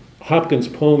Hopkins'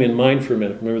 poem in mind for a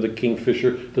minute. Remember the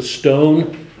kingfisher, the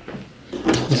stone.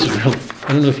 This is real.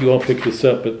 I don't know if you all picked this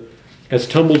up, but as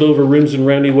tumbled over rims and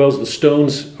roundy wells, the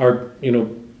stones are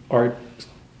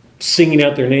singing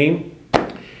out their name.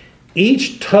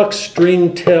 Each tuck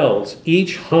string tells,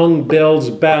 each hung bell's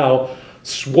bow,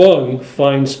 swung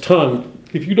finds tongue.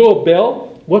 If you know a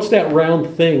bell, what's that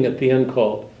round thing at the end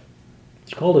called?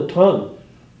 It's called a tongue.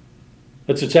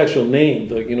 That's its actual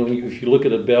name. If you look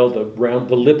at a bell, the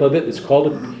lip of it is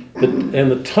called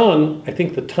and the tongue. I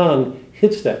think the tongue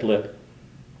hits that lip.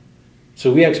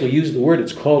 So we actually use the word.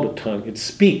 It's called a tongue. It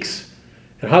speaks.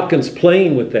 And Hopkins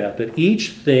playing with that each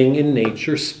thing in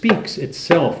nature speaks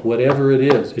itself, whatever it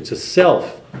is. It's a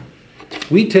self.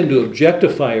 We tend to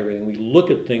objectify everything. We look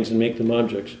at things and make them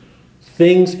objects.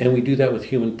 Things, and we do that with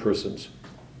human persons.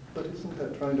 But isn't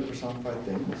that trying to personify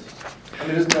things?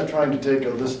 Isn't that trying to take,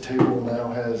 this table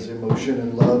now has emotion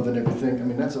and love and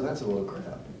everything? That's a load of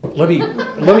crap. Let me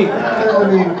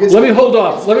hold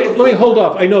off. Let me hold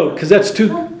off. I know, because that's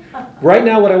too... Right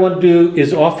now what I want to do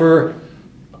is offer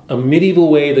a medieval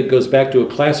way that goes back to a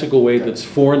classical way that's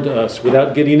foreign to us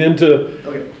without getting into...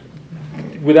 Okay.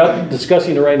 Without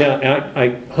discussing it right now.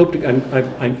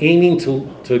 I'm aiming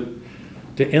to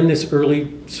end this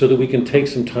early so that we can take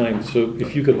some time. So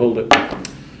if you could hold it.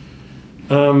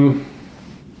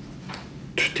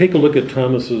 Take a look at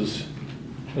Thomas's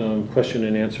question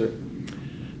and answer.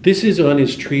 This is on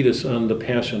his treatise on the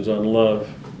passions, on love,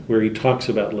 where he talks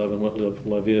about love and what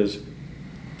love is.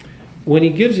 When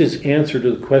he gives his answer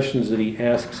to the questions that he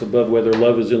asks above whether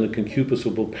love is in the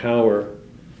concupiscible power,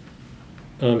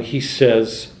 he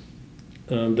says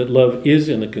that love is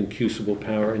in the concupiscible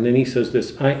power. And then he says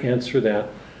this, I answer that.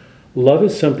 Love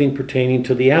is something pertaining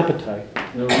to the appetite.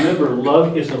 Now remember,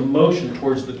 love is emotion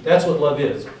towards that's what love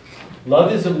is.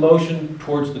 Love is emotion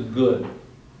towards the good.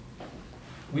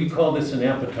 We call this an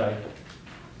appetite.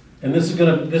 And this is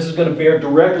going to bear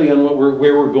directly on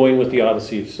where we're going with the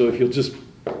Odyssey. So if you'll just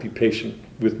be patient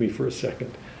with me for a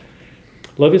second.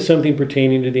 Love is something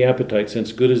pertaining to the appetite,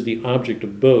 since good is the object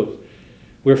of both.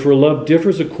 Wherefore love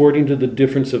differs according to the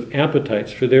difference of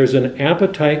appetites. For there is an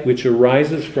appetite which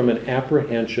arises from an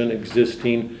apprehension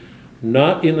existing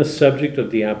not in the subject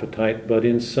of the appetite, but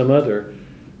in some other.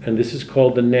 And this is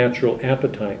called the natural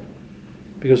appetite.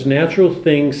 Because natural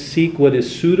things seek what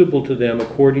is suitable to them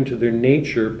according to their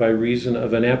nature by reason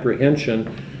of an apprehension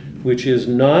which is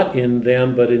not in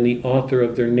them but in the author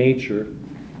of their nature.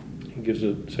 He gives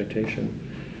a citation.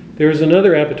 There is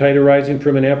another appetite arising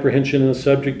from an apprehension in the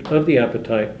subject of the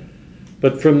appetite,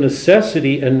 but from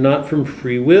necessity and not from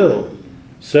free will.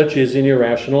 Such is in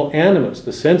irrational animus,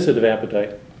 the sensitive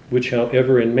appetite, which,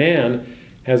 however, in man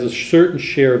has a certain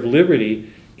share of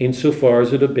liberty insofar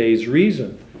as it obeys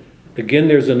reason. Again,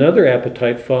 there's another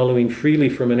appetite following freely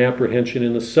from an apprehension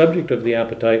in the subject of the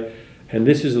appetite, and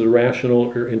this is the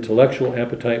rational or intellectual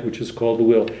appetite, which is called the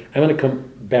will. I'm going to come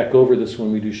back over this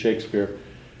when we do Shakespeare.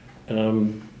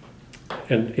 And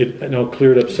I'll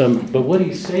clear it up some. But what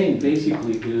he's saying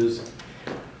basically is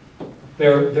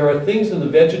there are things in the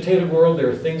vegetative world, there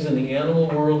are things in the animal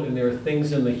world, and there are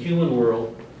things in the human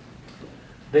world.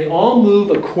 They all move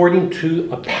according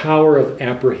to a power of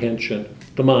apprehension,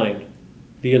 the mind,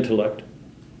 the intellect.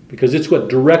 because it's what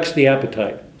directs the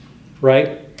appetite,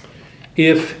 right?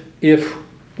 If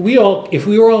we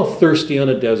were all thirsty on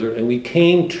a desert and we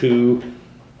came to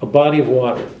a body of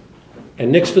water,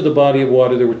 and next to the body of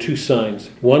water there were two signs.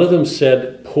 One of them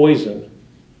said poison.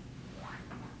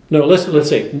 No, let's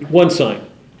say one sign.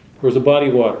 There was a body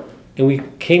of water, and we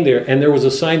came there, and there was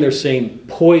a sign there saying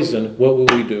poison. What would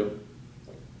we do?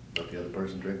 Let the other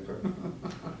person drink first.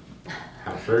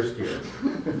 How thirsty is.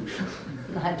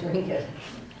 Not drink it.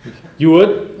 You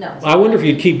would? No. I wonder if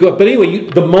you'd keep going. But anyway,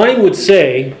 the mind would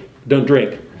say, don't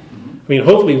drink. I mean,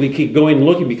 hopefully we keep going and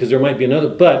looking because there might be another.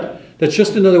 But that's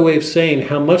just another way of saying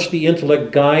how much the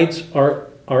intellect guides our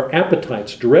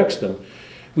appetites, directs them.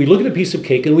 We look at a piece of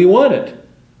cake and we want it.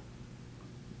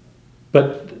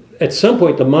 But at some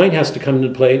point, the mind has to come into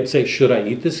play and say, should I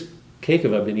eat this cake?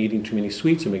 Have I been eating too many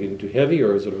sweets? Am I getting too heavy?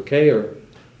 Or is it okay? Or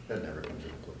That never comes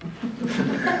into play.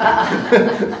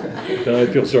 no, I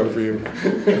feel sorry for you.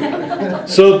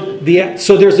 So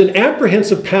there's an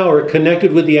apprehensive power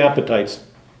connected with the appetites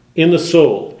in the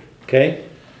soul. Okay?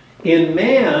 In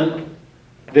man,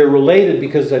 they're related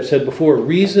because, as I've said before,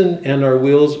 reason and our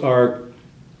wills are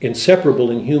inseparable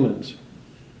in humans.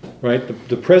 Right?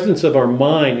 The presence of our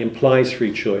mind implies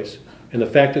free choice. And the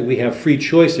fact that we have free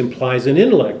choice implies an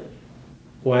intellect.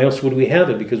 Why else would we have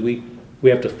it? Because we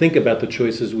have to think about the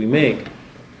choices we make.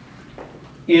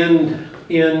 In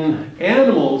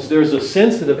animals, there's a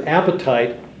sensitive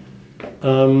appetite,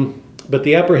 but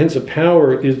the apprehensive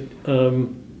power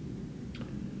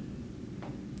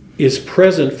is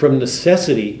present from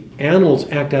necessity. Animals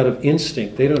act out of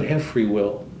instinct. They don't have free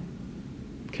will.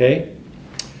 Okay?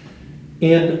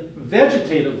 In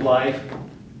vegetative life,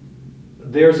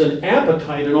 there's an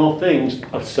appetite in all things.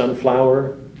 A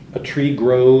sunflower, a tree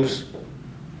grows,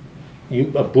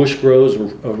 a bush grows,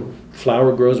 or a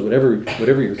flower grows, whatever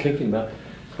you're thinking about.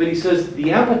 But he says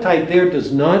the appetite there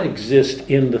does not exist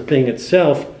in the thing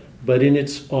itself, but in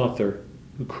its author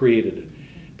who created it.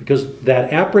 Because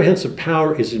that apprehensive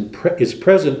power is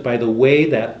present by the way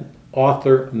that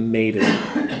author made it.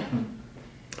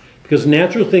 Because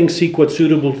natural things seek what's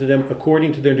suitable to them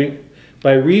according to their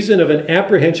by reason of an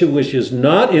apprehension which is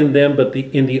not in them, but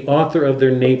in the author of their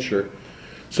nature.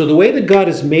 So the way that God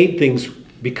has made things,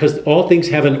 because all things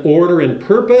have an order and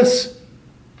purpose,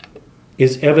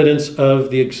 is evidence of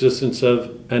the existence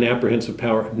of an apprehensive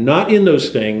power. Not in those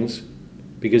things,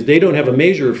 because they don't have a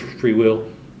measure of free will,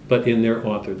 but in their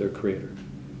author, their creator.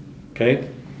 Okay?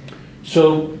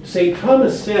 So St.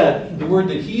 Thomas said, the word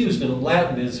that he used in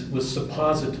Latin was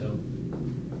suppositum.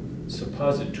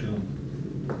 Suppositum.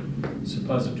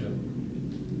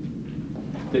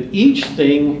 That each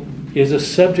thing is a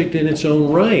subject in its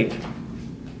own right.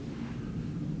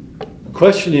 The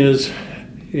question is,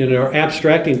 in our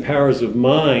abstracting powers of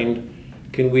mind,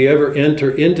 can we ever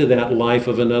enter into that life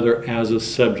of another as a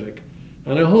subject?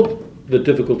 And I hope the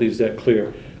difficulty is that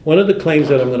clear. One of the claims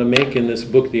that I'm going to make in this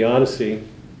book, the Odyssey,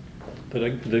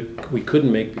 that we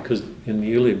couldn't make because in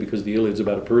the Iliad, because the Iliad is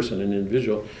about a person, an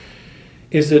individual,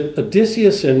 is that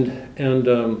Odysseus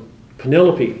and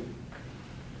Penelope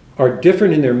are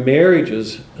different in their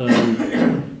marriages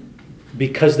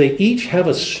because they each have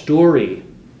a story.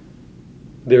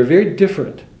 They're very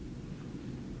different.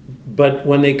 But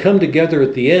when they come together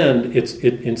at the end,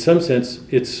 in some sense,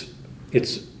 it's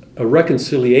a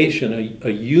reconciliation, a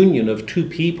union of two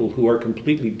people who are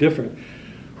completely different.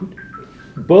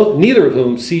 Neither of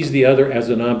whom sees the other as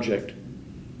an object.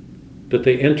 That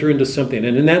they enter into something,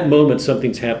 and in that moment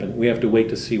something's happened. We have to wait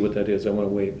to see what that is. I want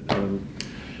to wait.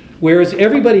 Whereas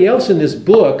everybody else in this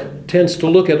book tends to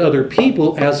look at other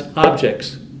people as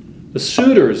objects. The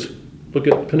suitors look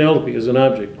at Penelope as an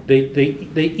object.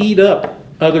 They eat up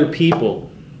other people.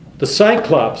 The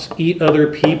Cyclops eat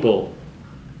other people.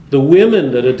 The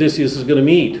women that Odysseus is going to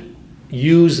meet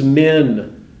use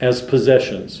men as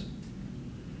possessions.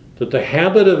 That the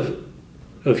habit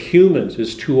of humans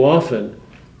is too often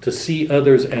to see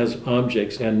others as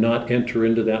objects and not enter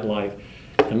into that life.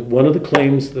 And one of the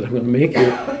claims that I'm going to make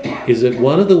here is that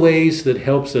one of the ways that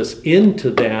helps us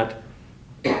into that,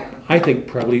 I think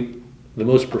probably the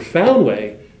most profound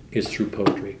way, is through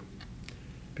poetry.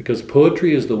 Because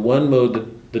poetry is the one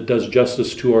mode that does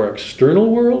justice to our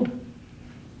external world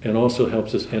and also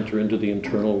helps us enter into the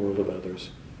internal world of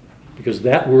others. Because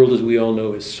that world, as we all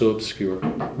know, is so obscure.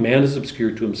 Man is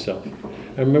obscure to himself.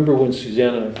 I remember when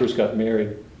Susanna and I first got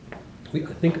married, I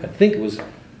think it was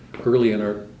early in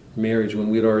our marriage when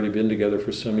we had already been together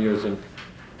for some years,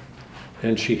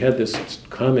 and she had this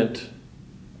comment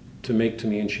to make to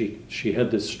me, and she had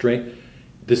this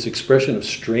expression of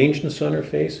strangeness on her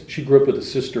face. She grew up with a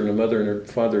sister and a mother, and her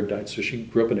father died, so she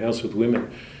grew up in a house with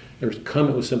women. Her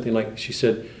comment was something like, she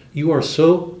said, you are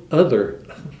so other.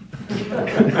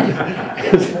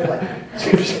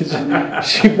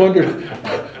 She wondered,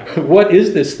 what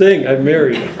is this thing I've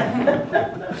married?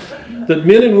 That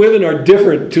men and women are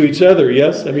different to each other,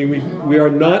 yes? I mean, we are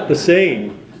not the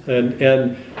same.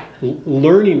 And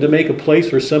learning to make a place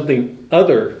for something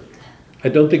other, I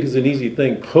don't think is an easy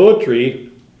thing.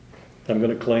 Poetry, I'm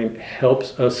going to claim,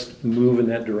 helps us move in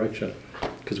that direction,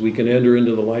 because we can enter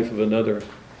into the life of another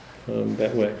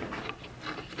that way.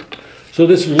 So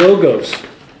this logos,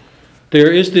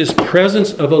 there is this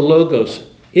presence of a logos.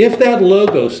 If that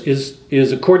logos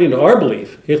is according to our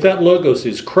belief, if that logos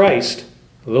is Christ,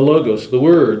 the logos, the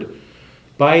Word,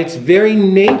 by its very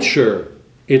nature,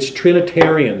 it's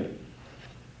Trinitarian.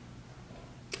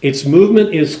 Its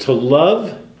movement is to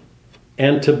love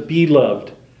and to be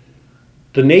loved.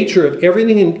 The nature of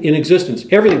everything in existence,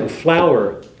 everything, a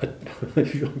flower,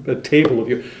 a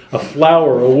table, a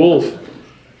flower, a wolf,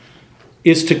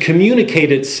 is to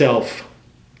communicate itself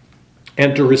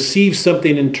and to receive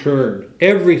something in turn.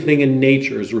 Everything in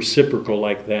nature is reciprocal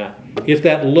like that. If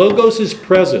that logos is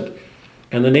present,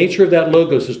 and the nature of that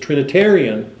logos is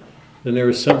Trinitarian, then there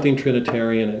is something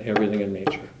Trinitarian in everything in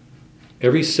nature.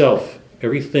 Every self,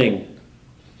 everything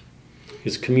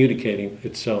is communicating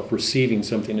itself, receiving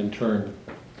something in turn.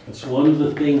 That's one of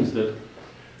the things that...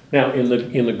 Now, in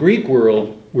the Greek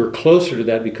world, we're closer to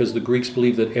that because the Greeks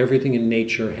believed that everything in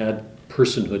nature had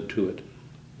personhood to it.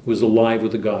 It was alive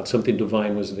with the God. Something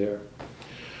divine was there.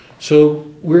 So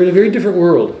we're in a very different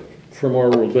world from our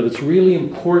world, but it's really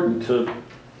important to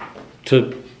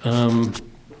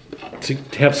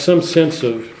have some sense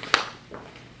of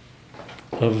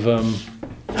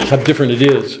how different it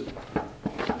is.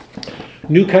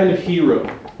 New kind of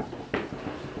hero.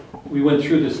 We went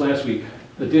through this last week.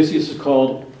 Odysseus is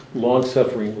called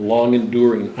long-suffering,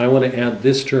 long-enduring. I want to add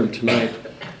this term tonight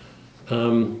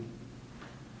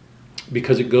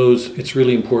because it's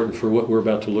really important for what we're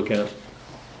about to look at.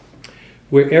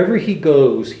 Wherever he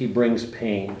goes, he brings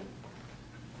pain.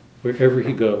 Wherever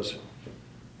he goes,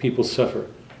 people suffer.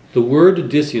 The word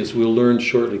Odysseus we'll learn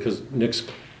shortly, because next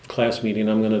class meeting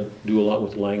I'm going to do a lot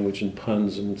with language and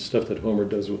puns and stuff that Homer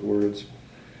does with words.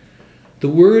 The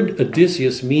word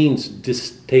Odysseus means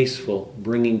distasteful,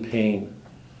 bringing pain.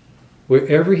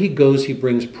 Wherever he goes, he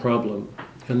brings problem.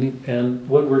 And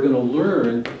what we're going to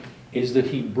learn is that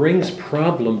he brings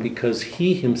problem because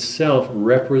he himself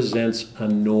represents a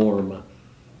norm.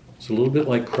 It's a little bit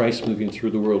like Christ moving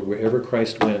through the world. Wherever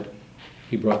Christ went,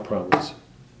 he brought problems.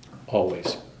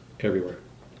 Always. Everywhere.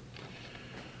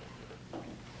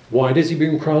 Why does he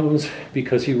bring problems?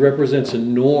 Because he represents a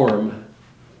norm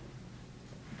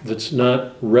that's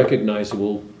not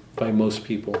recognizable by most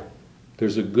people.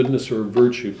 There's a goodness or a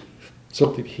virtue,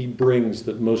 something he brings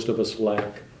that most of us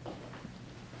lack.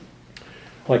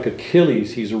 Like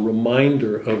Achilles, he's a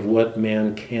reminder of what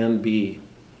man can be.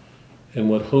 And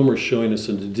what Homer's showing us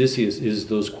in Odysseus is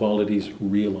those qualities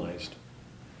realized.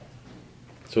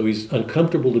 So he's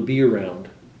uncomfortable to be around.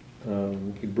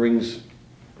 He brings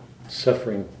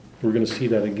suffering. We're going to see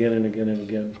that again and again and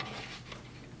again.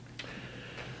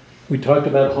 We talked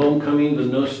about homecoming, the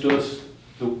nostos.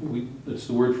 It's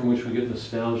the word from which we get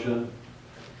nostalgia.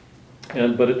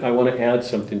 But I want to add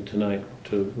something tonight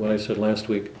to what I said last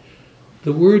week.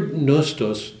 The word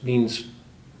nostos means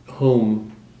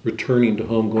home, returning to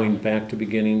home, going back to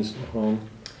beginnings, home.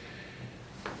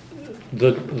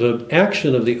 The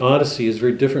action of the Odyssey is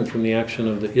very different from the action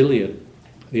of the Iliad.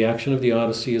 The action of the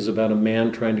Odyssey is about a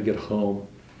man trying to get home.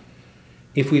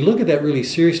 If we look at that really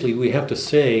seriously, we have to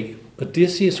say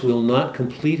Odysseus will not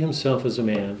complete himself as a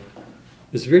man.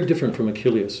 It's very different from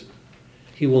Achilles.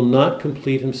 He will not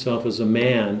complete himself as a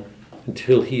man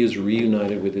until he is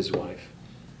reunited with his wife.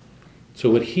 So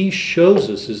what he shows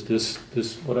us is this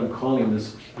what I'm calling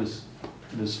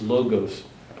this logos.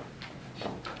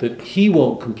 That he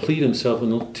won't complete himself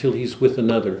until he's with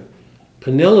another.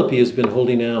 Penelope has been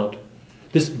holding out.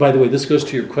 This, by the way, this goes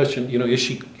to your question. Is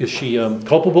she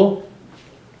culpable?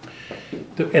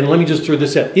 And let me just throw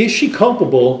this out. Is she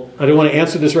culpable? I don't want to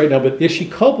answer this right now, but is she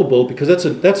culpable? Because that's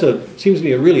seems to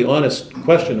be a really honest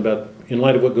question about in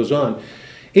light of what goes on.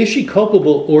 Is she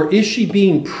culpable, or is she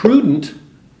being prudent,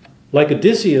 like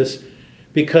Odysseus,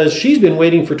 because she's been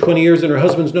waiting for 20 years and her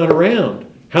husband's not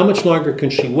around? How much longer can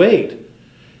she wait?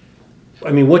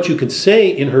 I mean, what you could say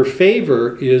in her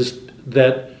favor is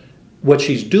that what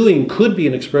she's doing could be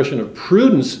an expression of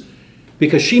prudence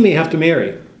because she may have to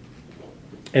marry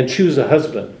and choose a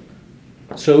husband.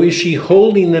 So is she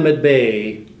holding them at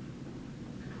bay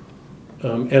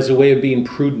as a way of being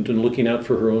prudent and looking out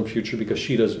for her own future because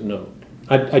she doesn't know?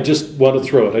 I just want to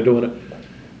throw it. I don't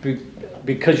want to...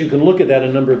 because you can look at that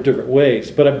a number of different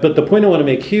ways. But the point I want to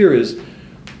make here is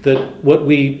that what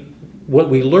we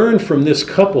learn from this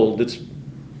couple that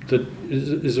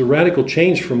is a radical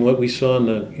change from what we saw in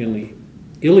the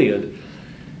Iliad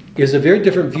is a very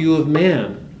different view of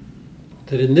man.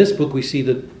 That in this book we see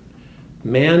that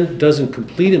man doesn't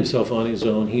complete himself on his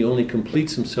own, he only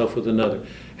completes himself with another.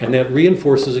 And that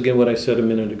reinforces again what I said a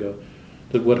minute ago,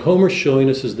 that what Homer's showing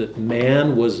us is that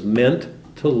man was meant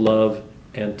to love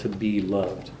and to be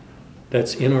loved.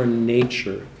 That's in our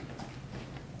nature,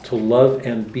 to love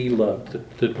and be loved.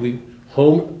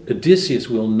 Odysseus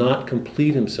will not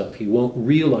complete himself. He won't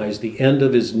realize the end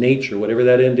of his nature, whatever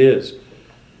that end is,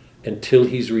 until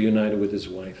he's reunited with his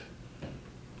wife.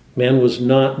 Man was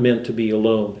not meant to be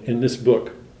alone in this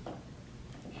book.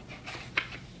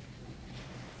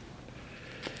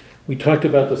 We talked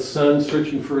about the son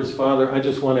searching for his father. I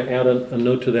just want to add a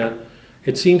note to that.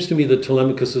 It seems to me that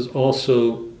Telemachus is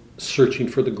also searching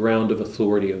for the ground of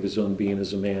authority of his own being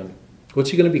as a man. What's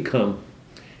he going to become?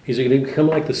 Is he going to become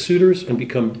like the suitors and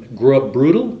grow up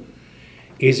brutal?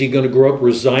 Is he going to grow up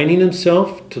resigning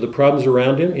himself to the problems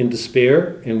around him in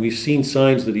despair? And we've seen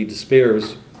signs that he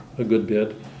despairs a good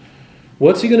bit.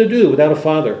 What's he going to do without a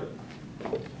father?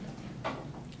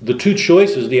 The two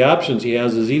choices, the options he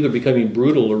has, is either becoming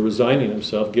brutal or resigning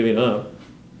himself, giving up.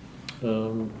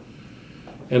 And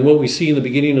what we see in the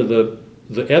beginning of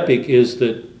the epic is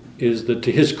that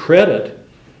to his credit,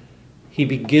 he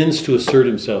begins to assert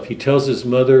himself. He tells his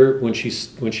mother when she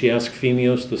asked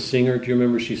Phemios, the singer, do you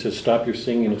remember? She says, "Stop your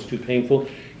singing, it's too painful."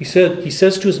 He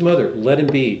says to his mother, "Let him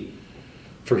be."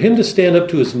 For him to stand up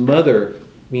to his mother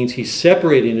means he's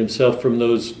separating himself from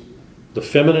the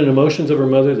feminine emotions of her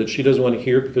mother that she doesn't want to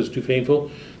hear because it's too painful.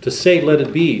 To say, "Let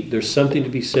it be," there's something to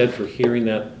be said for hearing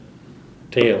that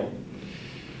tale.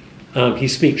 He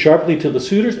speaks sharply to the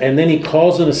suitors, and then he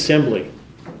calls an assembly.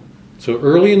 So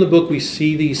early in the book, we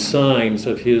see these signs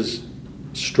of his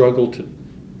struggle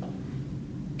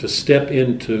to step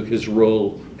into his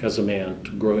role as a man,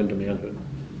 to grow into manhood.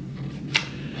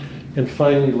 And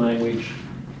finally, language.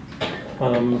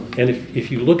 And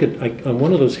if you look at on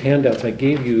one of those handouts I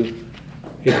gave you,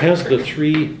 it has the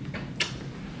three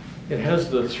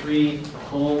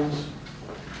homes.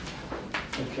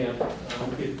 I can't.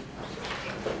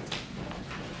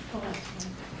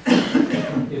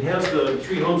 It has the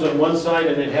three homes on one side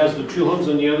and it has the two homes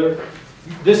on the other.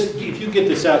 If you get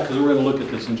this out, because we're going to look at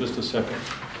this in just a second.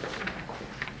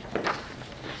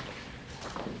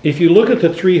 If you look at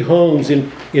the three homes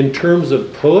in terms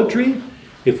of poetry,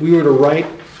 if we were to write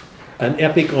an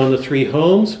epic on the three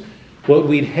homes, what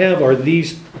we'd have are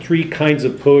these three kinds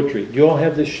of poetry. Do you all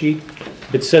have this sheet?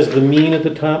 It says the mean at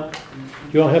the top.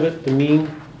 Do you all have it? The mean?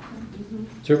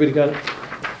 Has everybody got it?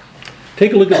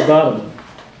 Take a look at the bottom.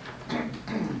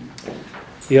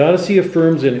 The Odyssey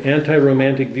affirms an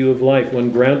anti-romantic view of life,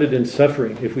 one grounded in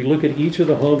suffering. If we look at each of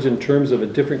the homes in terms of a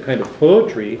different kind of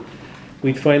poetry,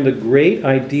 we'd find the great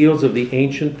ideals of the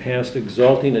ancient past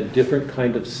exalting a different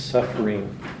kind of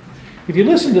suffering. If you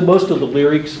listen to most of the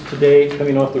lyrics today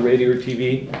coming off the radio or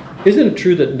TV, isn't it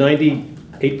true that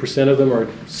 98% of them are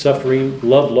suffering,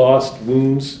 love lost,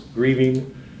 wounds,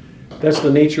 grieving? That's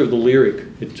the nature of the lyric.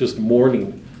 It's just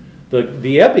mourning.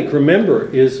 The epic, remember,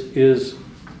 is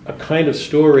a kind of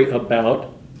story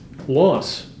about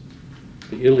loss.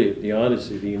 The Iliad, the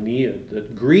Odyssey, the Aeneid,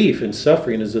 that grief and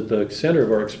suffering is at the center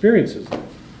of our experiences.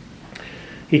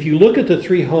 If you look at the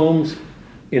three homes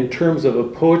in terms of a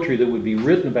poetry that would be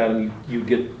written about them, you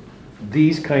get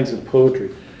these kinds of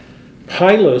poetry.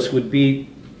 Pylos would be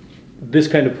this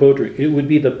kind of poetry. It would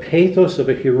be the pathos of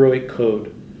a heroic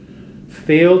code.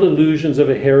 Failed illusions of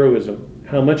a heroism.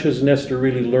 How much has Nestor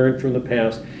really learned from the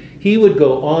past? He would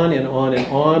go on and on and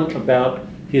on about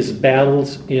his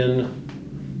battles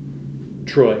in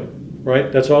Troy,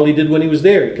 right? That's all he did when he was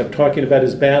there. He kept talking about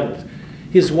his battles.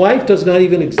 His wife does not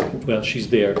even, well, she's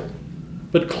there.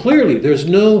 But clearly there's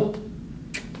no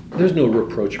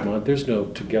rapprochement. There's no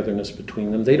togetherness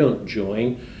between them. They don't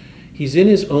join. He's in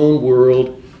his own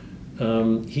world.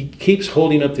 He keeps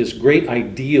holding up this great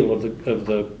ideal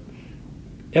of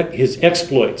his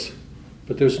exploits.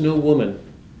 But there's no woman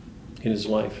in his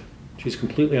life. She's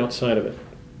completely outside of it.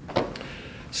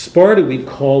 Sparta we'd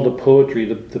call the poetry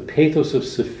the pathos of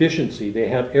sufficiency. They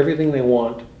have everything they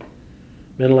want.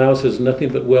 Menelaus has nothing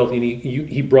but wealth. And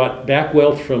he brought back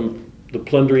wealth from the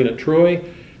plundering at Troy,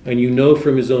 and you know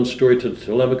from his own story to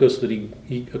Telemachus that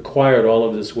he acquired all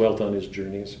of this wealth on his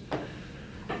journeys.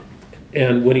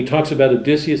 And when he talks about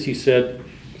Odysseus, he said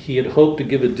he had hoped to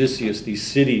give Odysseus these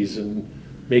cities and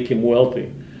make him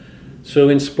wealthy. So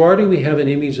in Sparta, we have an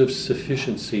image of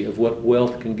sufficiency, of what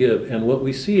wealth can give. And what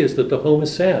we see is that the home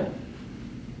is sad.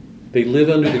 They live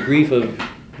under the grief of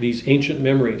these ancient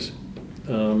memories.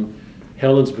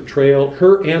 Helen's betrayal,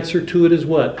 her answer to it is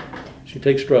what? She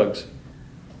takes drugs.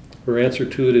 Her answer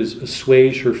to it is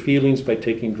assuage her feelings by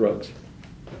taking drugs.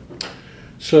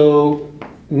 So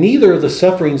neither of the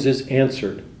sufferings is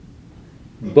answered.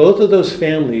 Both of those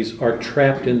families are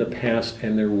trapped in the past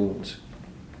and their wounds,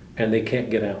 and they can't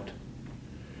get out.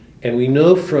 And we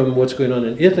know from what's going on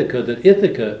in Ithaca that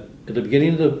Ithaca, at the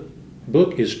beginning of the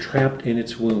book, is trapped in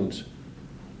its wounds.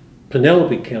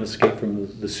 Penelope can't escape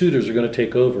from the suitors are going to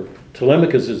take over.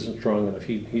 Telemachus isn't strong enough.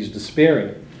 He's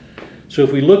despairing. So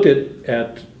if we looked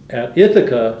at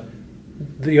Ithaca,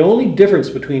 the only difference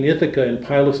between Ithaca and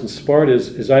Pylos and Sparta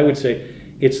is I would say,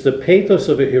 it's the pathos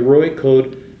of a heroic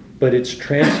code, but it's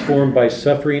transformed by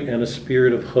suffering and a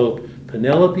spirit of hope.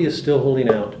 Penelope is still holding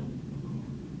out.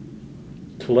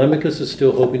 Telemachus is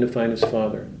still hoping to find his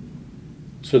father.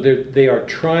 So they are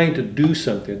trying to do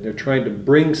something. They're trying to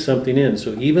bring something in.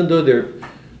 So even though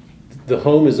the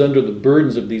home is under the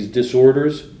burdens of these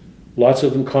disorders, lots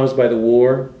of them caused by the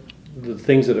war, the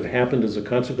things that have happened as a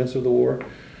consequence of the war,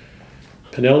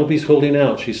 Penelope's holding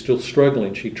out. She's still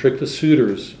struggling. She tricked the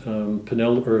suitors.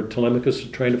 Telemachus is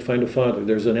trying to find a father.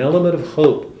 There's an element of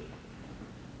hope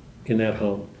in that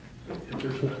home.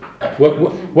 What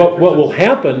will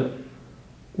happen,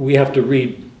 we have to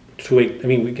read to wait. I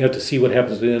mean, we have to see what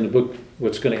happens at the end of the book,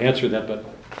 what's going to answer that. But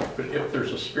if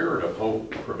there's a spirit of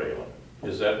hope prevailing,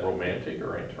 is that romantic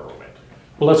or anti-romantic?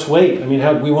 well, let's wait. I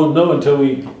mean, we won't know until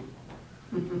we,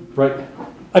 right?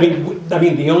 I mean,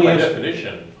 the only By answer.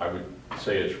 Definition, I would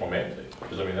say it's romantic,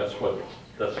 because I mean that's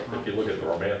if you look at the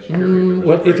romance period,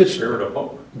 well, there's a if great it's- spirit of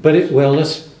hope But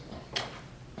let's.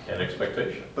 and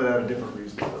expectation. But out of different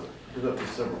reasons, though. There's up to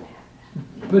several.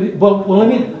 Let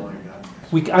me.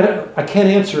 I can't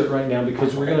answer it right now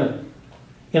because we're gonna.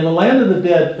 In the land of the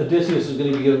dead, Odysseus is going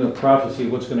to be given a prophecy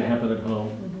of what's going to happen at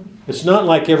home. It's not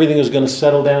like everything is going to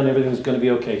settle down, everything's going to be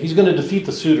okay. He's going to defeat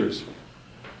the suitors.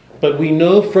 But we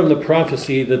know from the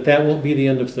prophecy that won't be the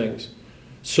end of things.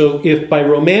 So if by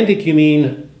romantic you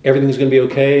mean everything's going to be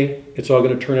okay, it's all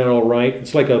going to turn out all right,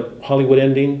 it's like a Hollywood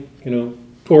ending,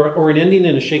 or an ending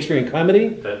in a Shakespearean comedy.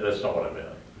 That's not what I meant.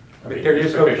 I But mean, they're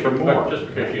just hoping for more. Just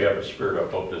because you have a spirit of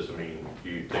hope doesn't mean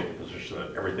you take the position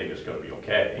that everything is going to be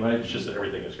okay. Right. It's just that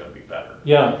everything is going to be better.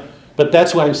 Yeah, but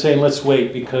that's why I'm saying let's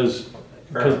wait because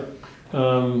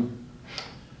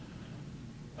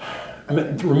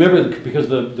remember, because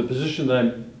the position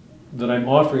that I'm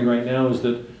offering right now is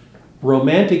that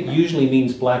romantic usually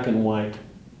means black and white,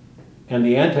 and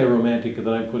the anti-romantic that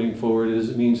I'm putting forward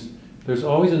it means there's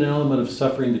always an element of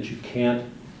suffering that you can't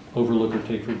overlook or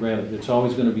take for granted. It's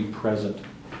always going to be present.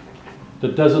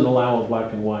 That doesn't allow a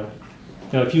black and white.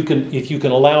 Now, if you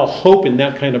can allow hope in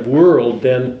that kind of world,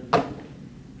 then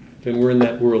we're in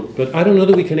that world. But I don't know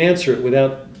that we can answer it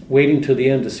without waiting till the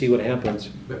end to see what happens.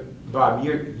 But Bob,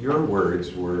 your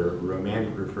words were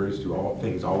romantic refers to all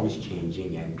things always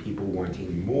changing and people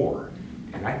wanting more.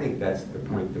 And I think that's the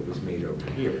point that was made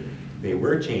over here. They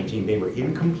were changing, they were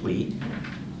incomplete,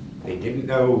 they didn't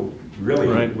know really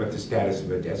Right. what the status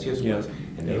of Odysseus Yeah. was,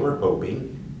 and they were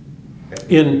hoping that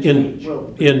In change.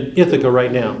 Ithaca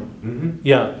right now. Mhm.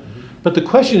 Yeah. But the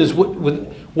question is,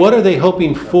 what are they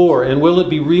hoping for? And will it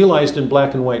be realized in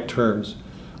black and white terms?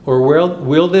 Or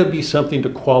will there be something to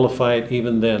qualify it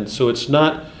even then? So it's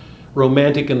not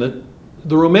romantic in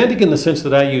the romantic in the sense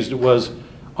that I used it was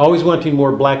always wanting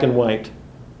more black and white.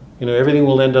 Everything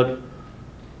will end up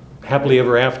happily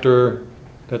ever after,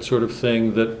 that sort of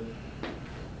thing. That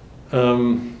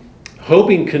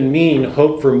hoping can mean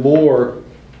hope for more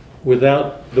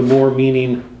without the more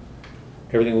meaning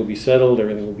everything will be settled,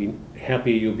 everything will be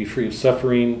happy, you'll be free of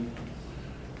suffering.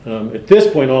 At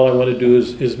this point, all I want to do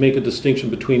is make a distinction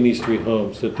between these three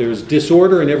homes, that there's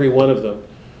disorder in every one of them,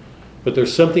 but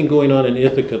there's something going on in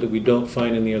Ithaca that we don't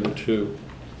find in the other two.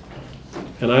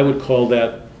 And I would call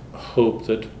that hope,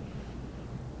 that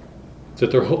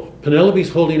Penelope's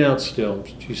holding out still.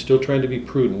 She's still trying to be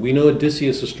prudent. We know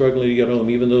Odysseus is struggling to get home,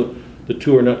 even though the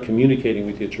two are not communicating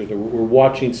with each other. We're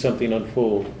watching something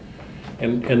unfold.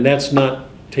 And that's not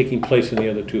taking place in the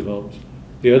other two homes.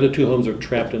 The other two homes are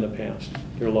trapped in the past.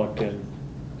 They're locked in.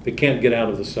 They can't get out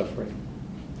of the suffering.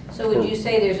 So would you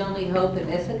say there's only hope in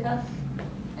Ithaca,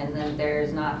 and then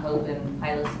there's not hope in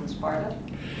Pylos and Sparta?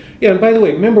 Yeah, and by the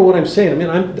way, remember what I'm saying. I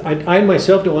mean, I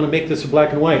myself don't want to make this a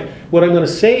black and white. What I'm going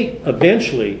to say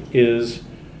eventually is,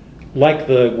 like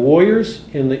the warriors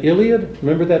in the Iliad,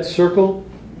 remember that circle?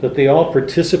 That they all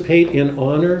participate in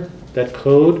honor, that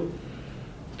code?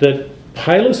 That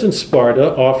Pylos and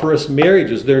Sparta offer us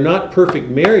marriages. They're not perfect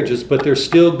marriages, but they're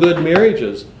still good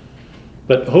marriages.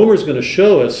 But Homer's going to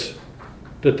show us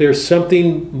that there's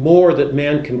something more that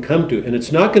man can come to. And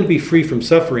it's not going to be free from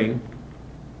suffering,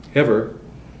 ever,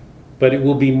 but it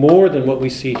will be more than what we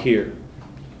see here.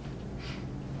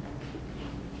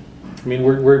 I mean,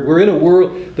 we're in a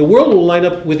world, the world will line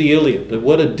up with the Iliad. That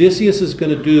what Odysseus is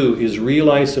going to do is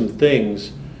realize some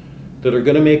things that are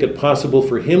going to make it possible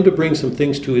for him to bring some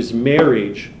things to his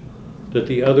marriage that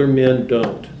the other men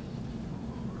don't.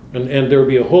 And there will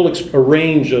be a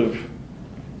range of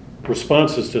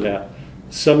responses to that.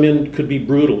 Some men could be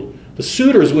brutal. The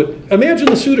suitors would, imagine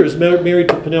the suitors married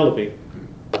to Penelope.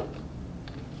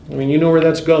 I mean, you know where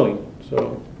that's going.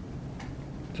 So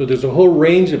there's a whole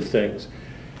range of things.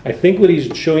 I think what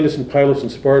he's showing us in Pylos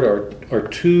and Sparta are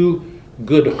two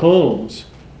good homes.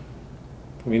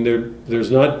 I mean,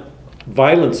 there's not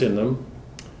violence in them,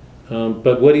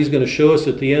 but what he's going to show us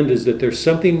at the end is that there's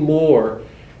something more.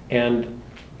 And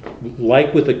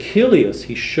like with Achilles,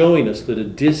 he's showing us that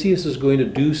Odysseus is going to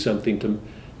do something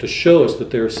to show us that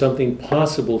there is something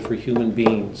possible for human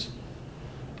beings.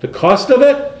 The cost of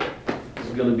it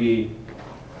is going to be,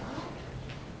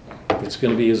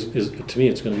 to me,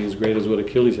 it's going to be as great as what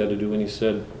Achilles had to do when he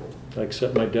said, I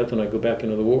accept my death and I go back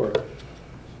into the war.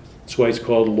 That's why it's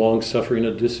called long-suffering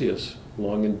Odysseus,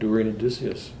 long-enduring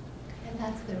Odysseus. And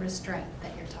that's the restraint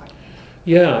that you're talking about.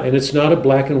 Yeah, and it's not a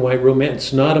black and white romance.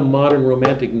 It's not a modern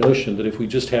romantic notion that if we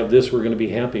just have this, we're going to be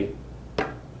happy.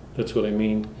 That's what I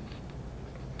mean.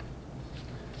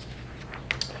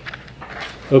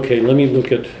 Okay,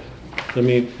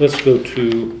 let's go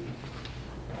to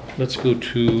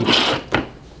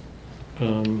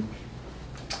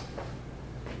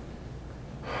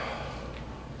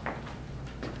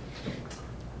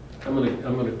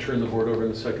I'm going to turn the board over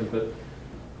in a second, but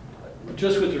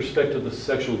just with respect to the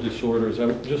sexual disorders,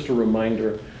 just a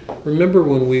reminder. Remember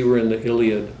when we were in the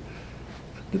Iliad?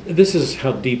 This is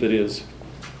how deep it is,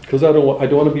 because I don't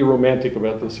want to be romantic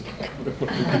about this.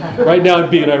 Right now I'm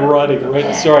being ironic.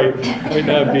 Right? Sorry. Right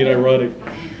now I'm being ironic.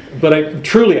 But I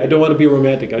don't want to be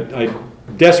romantic. I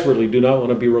desperately do not want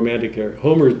to be romantic here.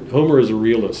 Homer is a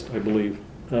realist, I believe.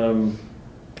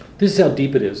 This is how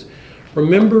deep it is.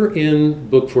 Remember in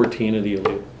Book 14 of the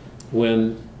Iliad,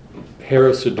 when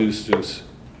Hera seduced Zeus.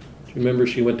 Do you remember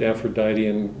she went to Aphrodite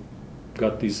and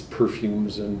got these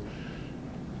perfumes and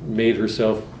made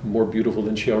herself more beautiful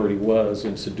than she already was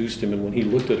and seduced him, and when he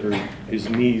looked at her, his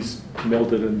knees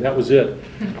melted, and that was it.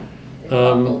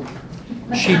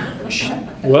 She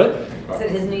what?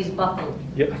 Said his knees buckled.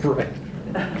 Yeah, right.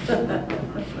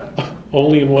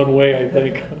 Only in one way, I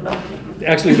think.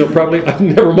 Actually, no, probably.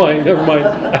 Never mind.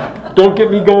 Don't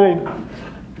get me going.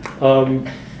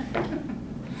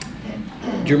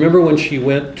 Do you remember when she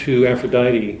went to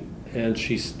Aphrodite and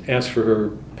she asked for her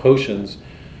potions?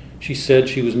 She said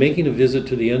she was making a visit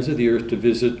to the ends of the earth to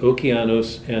visit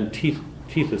Okeanos and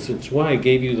Tethys. It's why I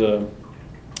gave you the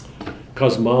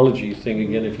cosmology thing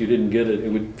again. If you didn't get it,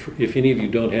 if any of you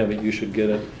don't have it, you should get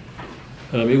it.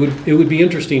 It would be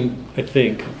interesting, I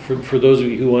think, for those of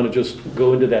you who want to just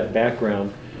go into that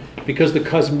background, because the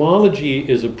cosmology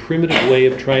is a primitive way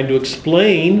of trying to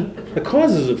explain the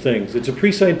causes of things. It's a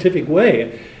pre-scientific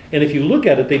way, and if you look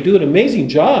at it, they do an amazing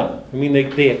job. I mean,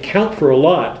 they account for a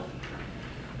lot.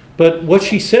 But what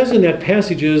she says in that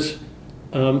passage is,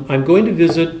 I'm going to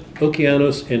visit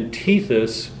Okeanos and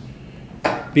Tethys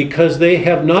because they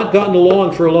have not gotten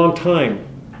along for a long time.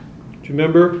 Do you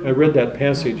remember? I read that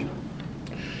passage.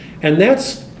 And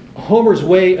that's Homer's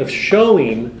way of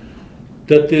showing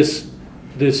that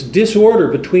this disorder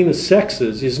between the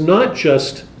sexes is not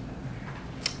just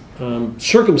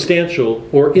circumstantial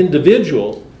or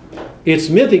individual. It's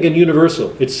mythic and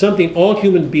universal. It's something all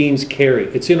human beings carry.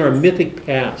 It's in our mythic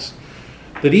past.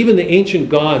 That even the ancient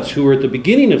gods who were at the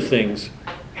beginning of things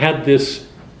had this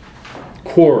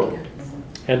quarrel.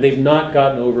 And they've not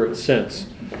gotten over it since.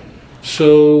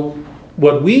 So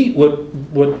what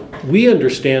we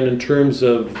understand in terms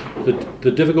of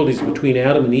the difficulties between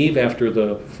Adam and Eve after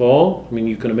the fall, I mean,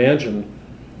 you can imagine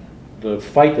the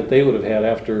fight that they would have had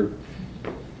after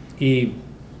Eve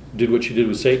did what she did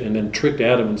with Satan and then tricked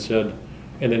Adam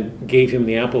and then gave him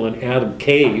the apple and Adam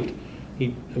caved.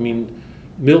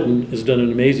 Milton has done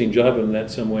an amazing job in that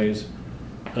some ways.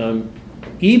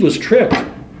 Eve was tricked.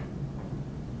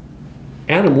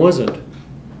 Adam wasn't.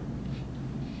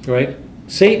 Right?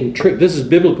 Satan tricked, this is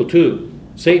biblical too.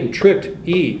 Satan tricked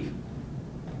Eve.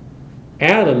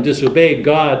 Adam disobeyed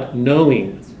God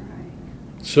knowing.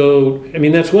 So,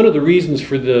 that's one of the reasons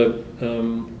for the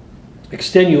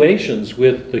extenuations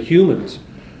with the humans.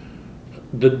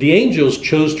 The angels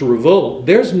chose to revolt.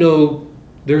 There's no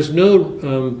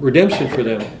redemption for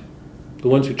them. The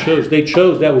ones who chose, they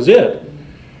chose, that was it.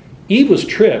 Eve was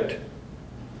tricked.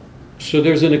 So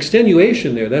there's an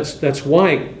extenuation there. That's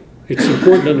why it's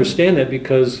important to understand that,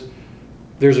 because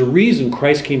there's a reason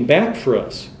Christ came back for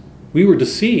us. We were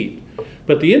deceived.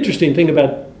 But the interesting thing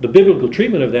about the biblical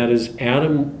treatment of that is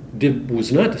Adam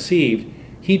was not deceived.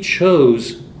 He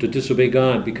chose to disobey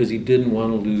God because he didn't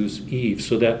want to lose Eve.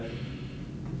 So that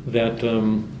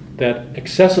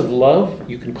excessive love,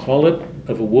 you can call it,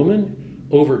 of a woman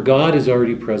over God is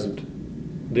already present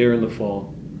there in the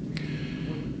fall.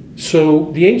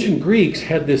 So the ancient Greeks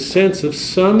had this sense of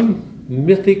some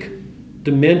mythic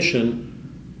dimension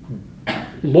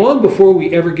long before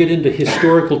we ever get into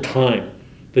historical time,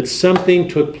 that something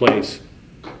took place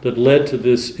that led to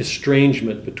this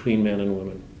estrangement between man and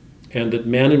woman, and that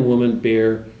man and woman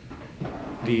bear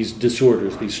these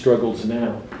disorders, these struggles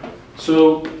now.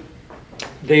 So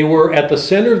they were at the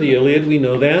center of the Iliad, we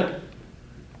know that.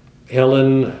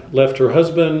 Helen left her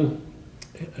husband,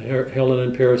 Helen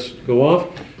and Paris go off.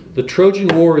 The Trojan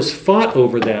War is fought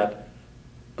over that,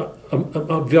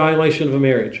 a violation of a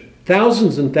marriage.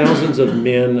 Thousands and thousands of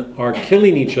men are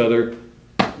killing each other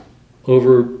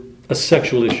over a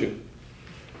sexual issue.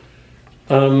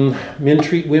 Men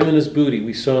treat women as booty.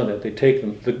 We saw that. They take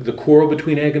them. The quarrel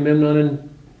between Agamemnon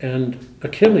and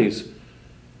Achilles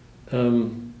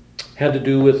had to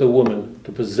do with a woman,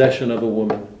 the possession of a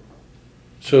woman.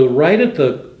 So right at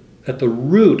the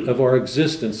root of our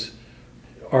existence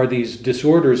are these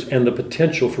disorders and the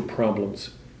potential for problems.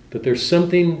 That there's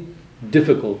something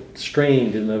difficult,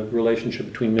 strained in the relationship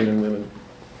between men and women.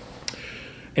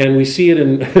 And we see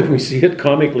it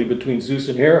comically between Zeus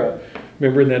and Hera.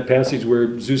 Remember in that passage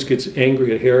where Zeus gets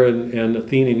angry at Hera and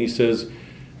Athena, and he says,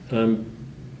 how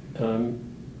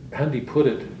did he put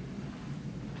it?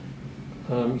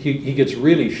 He gets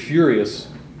really furious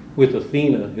with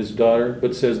Athena, his daughter,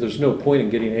 but says there's no point in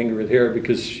getting angry with Hera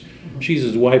because she's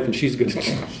his wife and she's going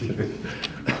to...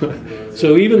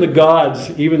 So even the gods,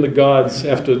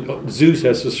 after Zeus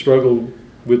has to struggle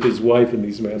with his wife in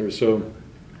these matters. So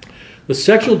the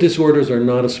sexual disorders are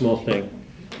not a small thing,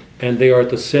 and they are at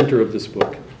the center of this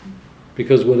book,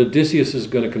 because what Odysseus is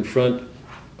going to confront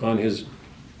on his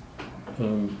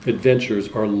adventures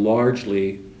are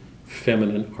largely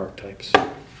feminine archetypes.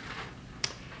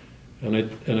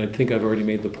 And I think I've already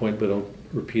made the point, but I'll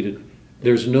repeat it.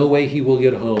 There's no way he will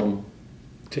get home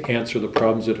to answer the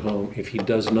problems at home if he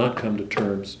does not come to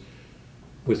terms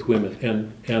with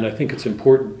women. And I think it's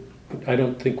important. I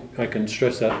don't think I can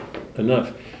stress that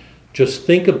enough. Just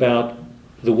think about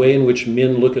the way in which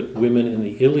men look at women in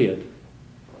the Iliad.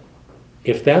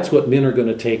 If that's what men are going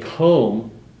to take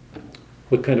home,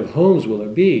 what kind of homes will there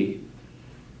be?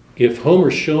 If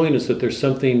Homer's showing us that there's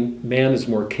something man is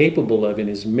more capable of in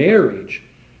his marriage,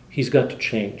 he's got to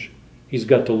change. He's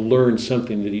got to learn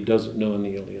something that he doesn't know in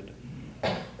the Iliad.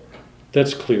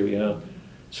 That's clear, yeah.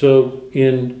 So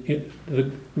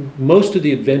most of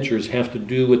the adventures have to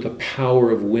do with the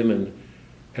power of women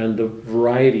and the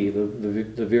variety,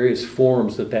 the various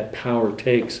forms that power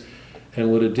takes, and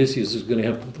what Odysseus is going to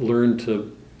have to learn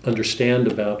to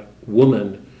understand about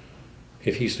woman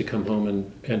if he's to come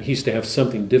home and he's to have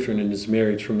something different in his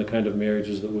marriage from the kind of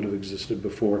marriages that would have existed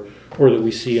before, or that we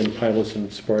see in Pylos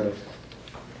and Sparta.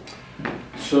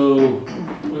 So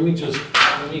let me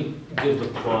give the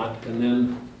plot, and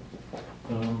then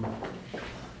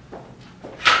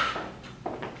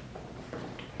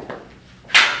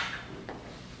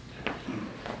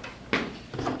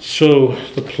so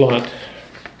the plot.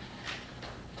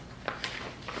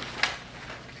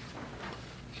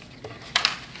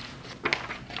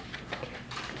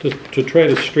 To try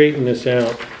to straighten this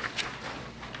out,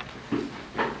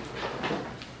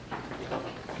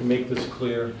 to make this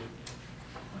clear,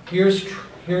 here's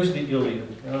the Iliad.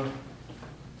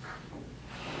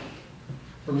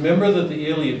 Remember that the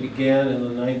Iliad began in the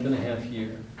 9th and a half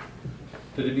year.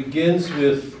 That it begins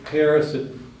with Paris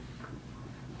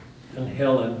and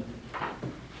Helen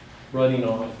running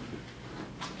off.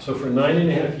 So for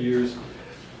 9.5 years,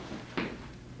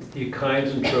 the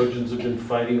Achaeans and Trojans have been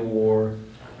fighting a war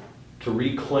to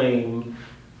reclaim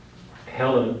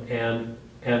Helen and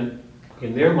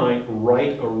in their mind,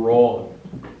 right a wrong.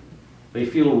 They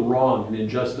feel wrong, an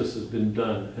injustice has been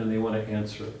done, and they want to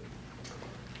answer it.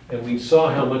 And we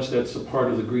saw how much that's a part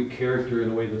of the Greek character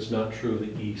in a way that's not true of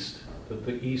the East, that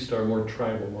the East are more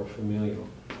tribal, more familial.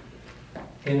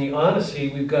 In the Odyssey,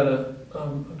 we've got a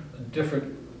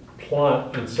different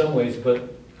plot in some ways,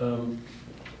 but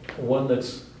one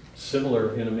that's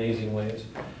similar in amazing ways.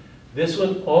 This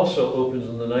one also opens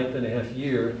in the 9th and a half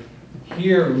year.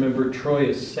 Here, remember, Troy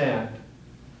is sacked.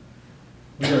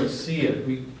 We don't see it.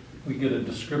 We get a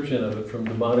description of it from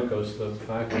Demodocus, the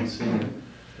Phaeacian singer.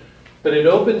 But it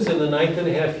opens in the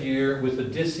 9.5 year with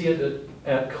Odyssey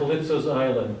at Calypso's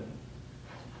island,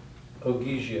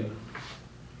 Ogygia.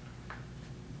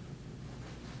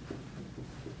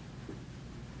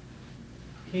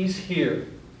 He's here.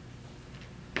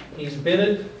 He's been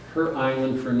at her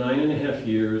island for 9.5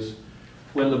 years.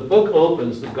 When the book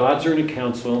opens, the gods are in a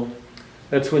council.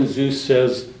 That's when Zeus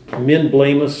says, men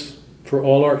blame us for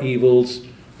all our evils,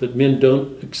 that men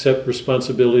don't accept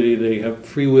responsibility, they have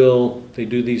free will, they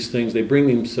do these things, they bring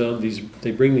these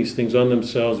things on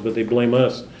themselves, but they blame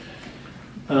us.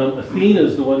 Athena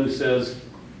is the one who says,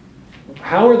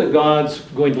 how are the gods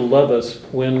going to love us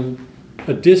when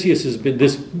Odysseus has been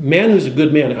this man who's a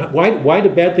good man? Why do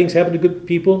bad things happen to good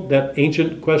people? That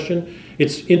ancient question.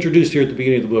 It's introduced here at the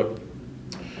beginning of the book.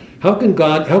 How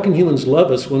can humans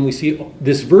love us when we see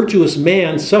this virtuous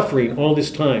man suffering all this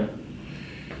time?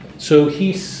 So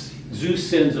Zeus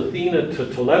sends Athena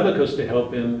to Telemachus to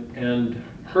help him, and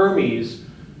Hermes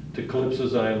to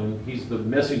Calypso's island. He's the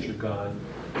messenger god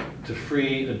to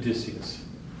free Odysseus.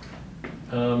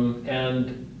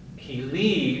 And he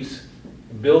leaves,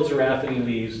 builds a raft and he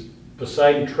leaves.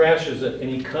 Poseidon trashes it, and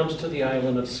he comes to the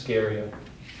island of Scheria.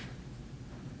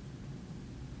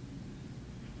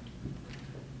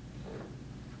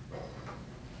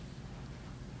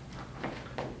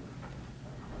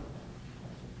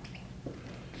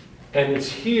 And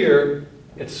it's here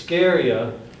at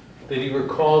Scheria that he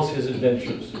recalls his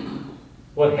adventures.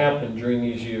 What happened during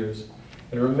these years.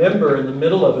 And remember, in the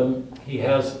middle of them, he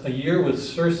has a year with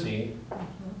Circe.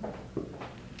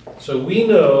 So we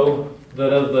know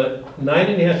that of the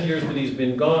 9.5 years that he's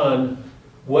been gone,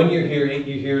 1 year here, 8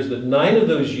 years, that 9 of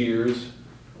those years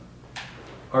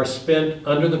are spent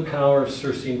under the power of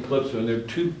Circe and Calypso. And they're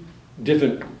two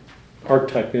different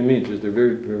archetype images. They're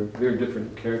very, very, very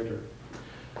different character.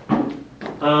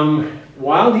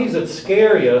 While he's at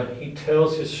Scheria, he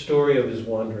tells his story of his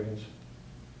wanderings.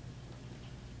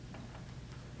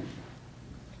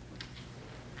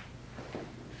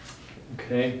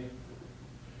 Okay?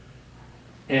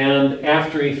 And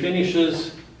after he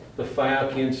finishes, the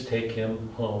Phaeacians take him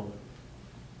home.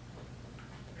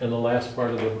 And the last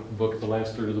part of the book, the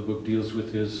last third of the book, deals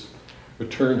with his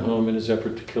return home and his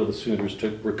effort to kill the suitors,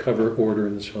 to recover order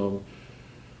in his home.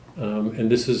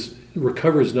 And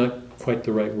recover is not quite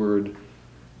the right word.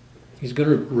 He's going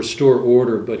to restore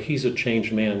order, but he's a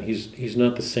changed man. He's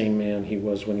not the same man he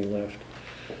was when he left.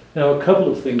 Now, a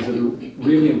couple of things that are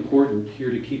really important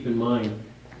here to keep in mind.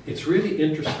 It's really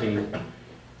interesting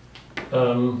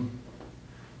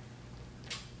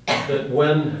that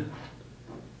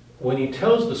when he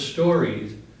tells the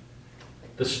stories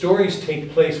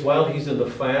take place while he's in the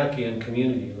Phaeacian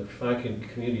community. In the Phaeacian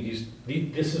community,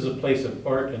 this is a place of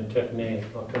art and technique.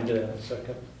 I'll come to that in a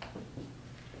second.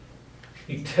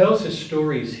 He tells his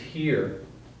stories here.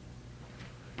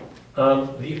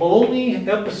 The only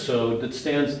episode that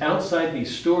stands outside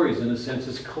these stories, in a sense,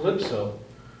 is Calypso.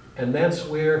 And that's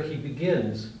where he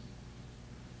begins.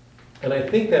 And I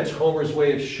think that's Homer's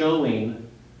way of showing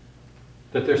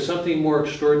that there's something more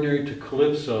extraordinary to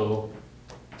Calypso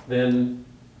than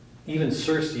even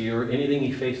Circe or anything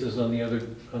he faces on the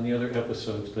other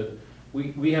episodes. That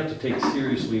we have to take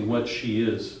seriously what she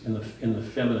is in the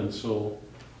feminine soul.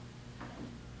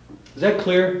 Is that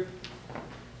clear?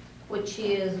 What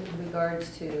she is in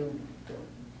regards to...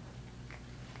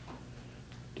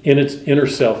 In its inner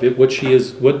self, what she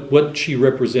is, what she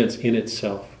represents in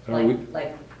itself.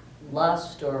 Like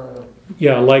lust or...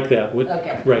 Yeah, like that.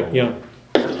 Okay. Right, yeah.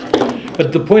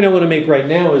 But the point I want to make right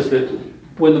now is that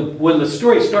when the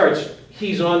story starts,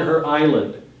 he's on her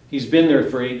island. He's been there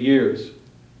for 8 years.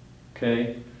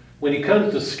 Okay? When he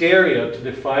comes to Scheria, to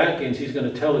the Phaeacians, he's going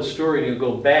to tell his story and he'll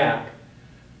go back.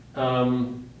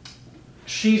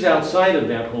 She's outside of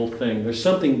that whole thing. There's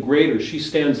something greater. She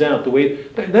stands out. The way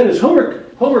that is, Homer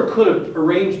could have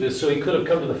arranged this so he could have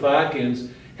come to the Phaeacians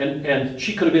and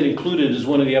she could have been included as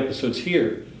one of the episodes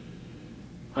here.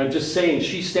 I'm just saying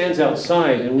she stands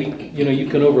outside, and you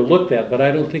can overlook that, but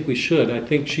I don't think we should. I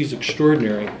think she's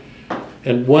extraordinary.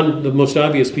 And the most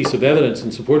obvious piece of evidence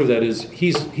in support of that is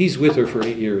he's with her for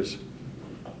 8 years.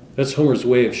 That's Homer's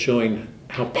way of showing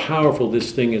how powerful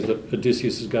this thing is that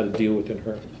Odysseus has got to deal with in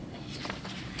her.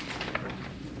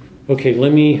 Okay,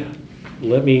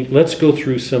 let's go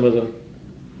through some of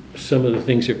the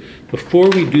things here. Before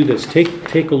we do this,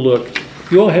 take a look.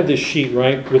 You all have this sheet,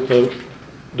 right, with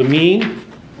the mean.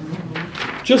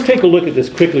 Just take a look at this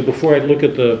quickly before I look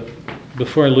at the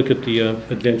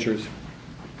adventures.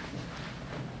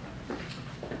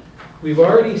 We've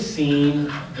already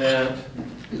seen that.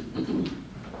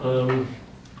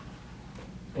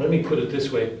 Let me put it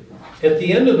this way: at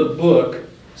the end of the book,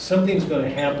 something's going to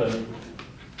happen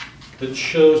that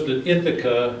shows that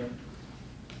Ithaca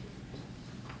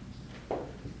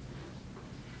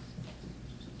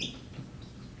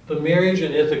the marriage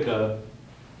in Ithaca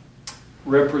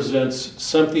represents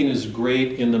something as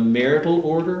great in the marital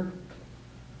order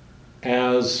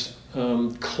as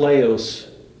kleos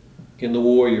in the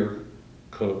warrior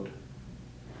code.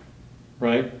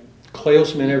 Right?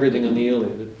 Kleos meant everything in the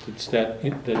Iliad. It's that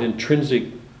intrinsic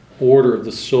order of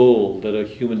the soul that a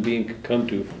human being could come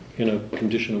to in a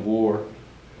condition of war.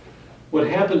 What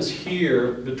happens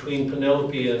here between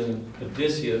Penelope and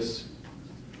Odysseus,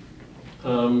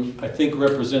 I think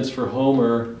represents for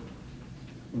Homer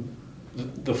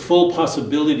the full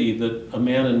possibility that a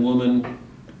man and woman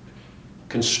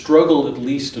can struggle at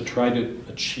least to try to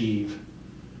achieve.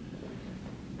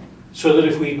 So that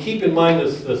if we keep in mind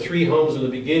the three homes in the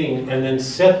beginning and then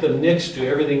set them next to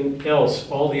everything else,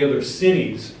 all the other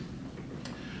cities,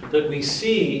 that we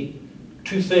see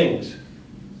two things.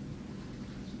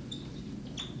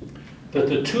 That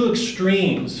the two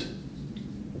extremes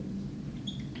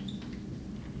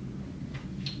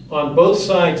on both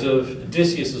sides of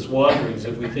Odysseus' wanderings,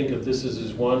 if we think of this as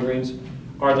his wanderings,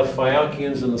 are the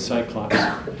Phaeacians and the Cyclops.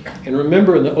 And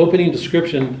remember, in the opening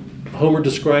description, Homer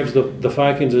describes the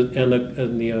Phaeacians and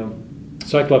the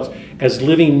Cyclops as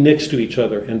living next to each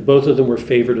other, and both of them were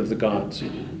favored of the gods.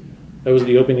 That was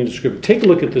the opening description. Take a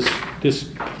look at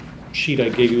this sheet I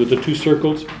gave you with the two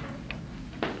circles.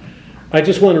 I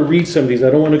just want to read some of these. I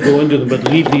don't want to go into them, but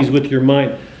leave these with your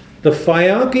mind. The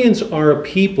Phaeacians are a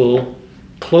people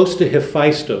close to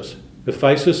Hephaestus.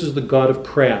 Hephaestus is the god of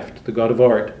craft, the god of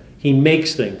art. He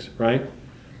makes things, right?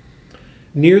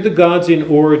 Near the gods in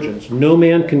origins, no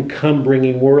man can come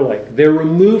bringing warlike. They're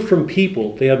removed from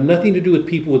people. They have nothing to do with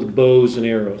people with bows and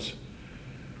arrows.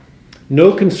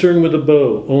 No concern with a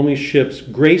bow, only ships.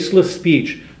 Graceless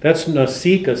speech. That's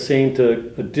Nausicaa saying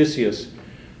to Odysseus,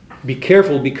 be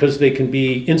careful because they can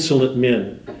be insolent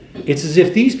men. It's as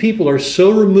if these people are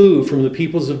so removed from the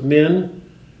peoples of men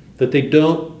that they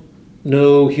don't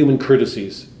know human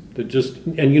courtesies.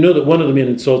 And you know that one of the men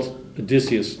insults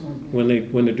Odysseus when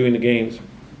they're doing the games.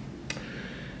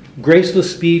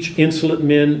 Graceless speech, insolent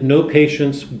men, no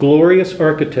patience, glorious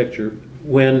architecture.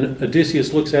 When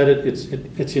Odysseus looks at it,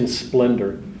 it's in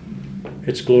splendor.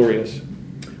 It's glorious.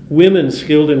 Women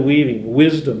skilled in weaving,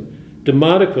 wisdom.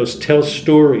 Demodocus tells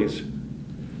stories.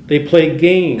 They play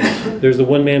games. There's the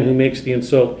one man who makes the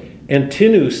insult.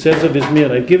 Antinous says of his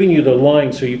men, I've given you the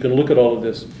line so you can look at all of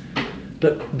this.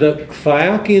 The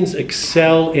Phaeacians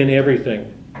excel in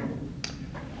everything.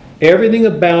 Everything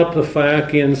about the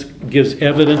Phaeacians gives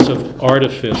evidence of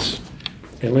artifice.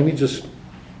 And let me just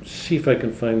see if I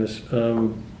can find this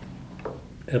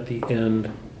at the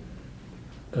end.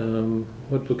 I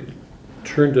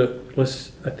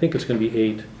think it's going to be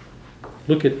 8.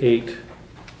 Look at 8.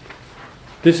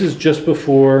 This is just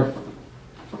before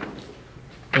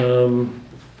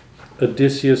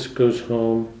Odysseus goes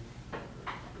home,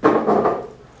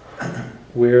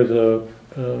 where the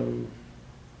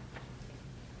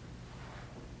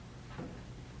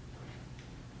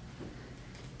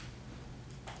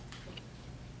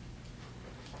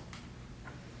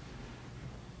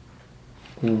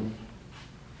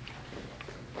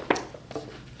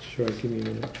Sure, give me a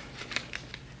minute.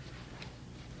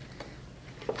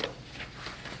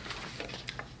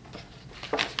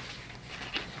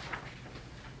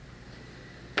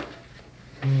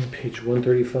 Page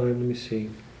 135, let me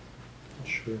see. Not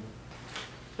sure.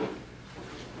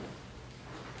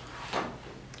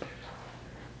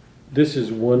 This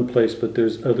is one place, but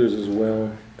there's others as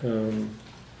well.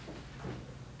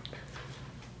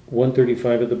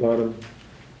 135 at the bottom.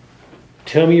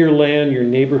 Tell me your land, your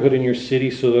neighborhood, and your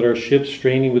city, so that our ships,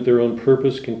 straining with their own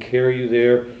purpose, can carry you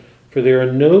there. For there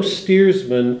are no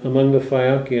steersmen among the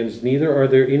Phaeacians, neither are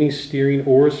there any steering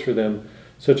oars for them,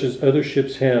 such as other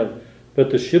ships have. But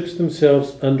the ships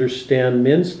themselves understand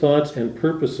men's thoughts and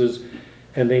purposes,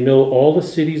 and they know all the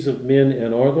cities of men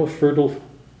and all the fertile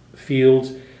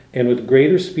fields, and with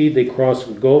greater speed they cross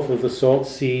the gulf of the salt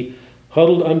sea,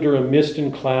 huddled under a mist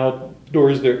and cloud, nor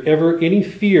is there ever any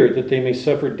fear that they may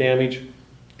suffer damage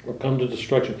or come to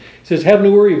destruction. He says, have no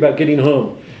worry about getting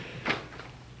home.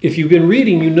 If you've been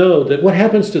reading, you know that what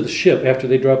happens to the ship after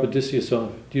they drop Odysseus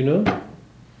off? Do you know?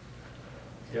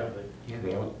 Yeah,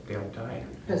 They don't die.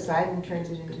 Poseidon turns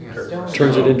it into a stone.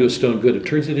 Turns it into a stone. Good. It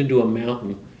turns it into a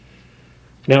mountain.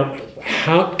 Now,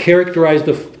 how characterize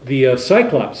the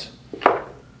Cyclops?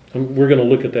 We're going to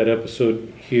look at that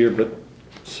episode here, but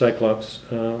Cyclops,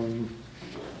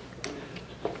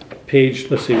 page,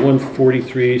 let's see,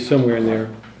 143, somewhere in there.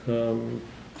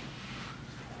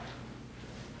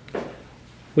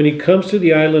 When he comes to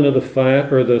the island of the fire,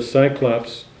 or the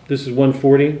Cyclops, this is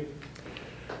 140.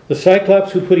 The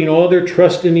Cyclops who putting all their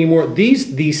trust in the immortal.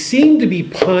 These seem to be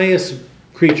pious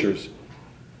creatures.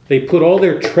 They put all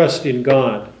their trust in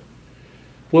God.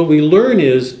 What we learn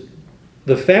is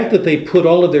the fact that they put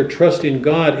all of their trust in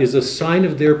God is a sign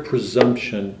of their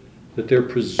presumption, that they're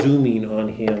presuming on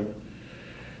Him.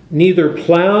 Neither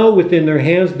plow within their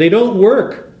hands. They don't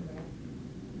work.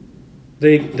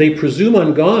 They presume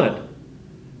on God.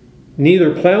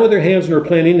 Neither plow with their hands nor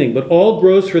plant anything, but all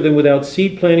grows for them without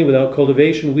seed planting, without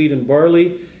cultivation, wheat and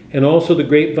barley, and also the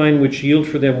grapevine which yield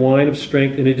for them wine of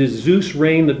strength, and it is Zeus'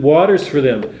 rain that waters for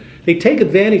them. They take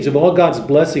advantage of all God's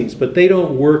blessings, but they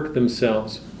don't work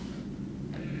themselves.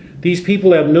 These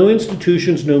people have no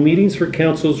institutions, no meetings for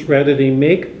councils, rather they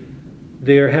make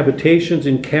their habitations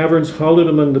in caverns hollowed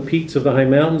among the peaks of the high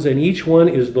mountains, and each one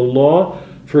is the law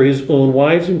for his own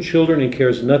wives and children and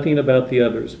cares nothing about the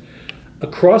others.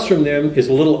 Across from them is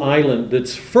a little island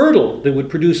that's fertile, that would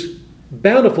produce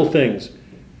bountiful things,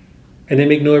 and they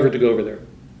make no effort to go over there.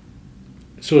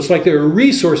 So it's like there are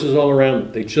resources all around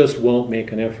them. They just won't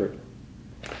make an effort.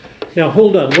 Now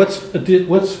hold on,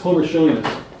 what's Homer showing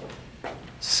us?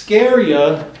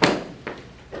 Scheria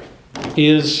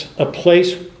is a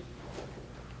place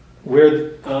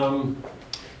where,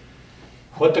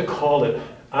 what to call it?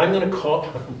 I'm going to call,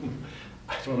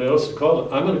 I don't know what else to call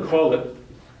it. I'm going to call it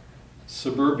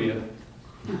suburbia.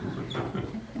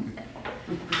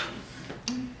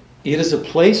 It is a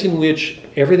place in which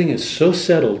everything is so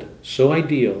settled, so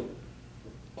ideal,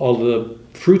 all the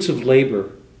fruits of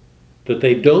labor, that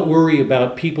they don't worry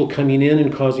about people coming in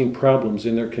and causing problems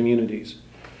in their communities.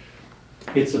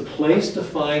 It's a place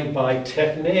defined by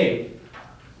techne,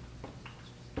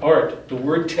 art. The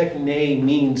word techne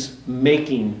means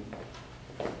making.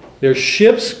 Their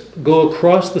ships go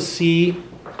across the sea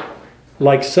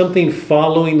like something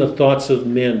following the thoughts of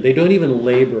men. They don't even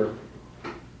labor.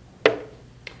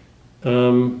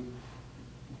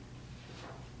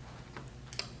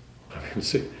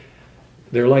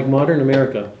 They're like modern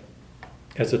America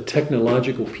as a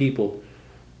technological people.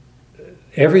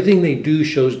 Everything they do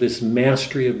shows this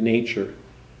mastery of nature.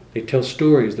 They tell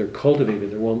stories, they're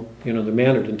cultivated, they're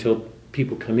mannered until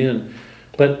people come in.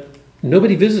 But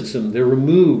nobody visits them, they're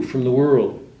removed from the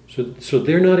world. So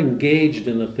they're not engaged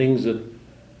in the things that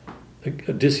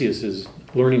Odysseus is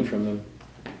learning from them.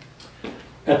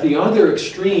 At the other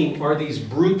extreme are these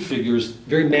brute figures,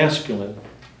 very masculine.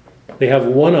 They have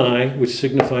one eye, which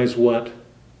signifies what?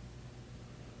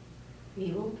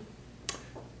 Evil?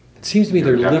 It seems to me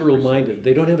they're literal-minded.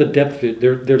 They don't have a depth.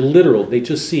 They're literal. They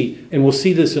just see. And we'll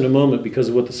see this in a moment because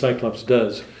of what the Cyclops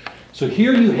does. So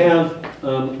here you have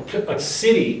a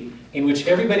city in which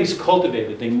everybody's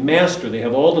cultivated. They master. They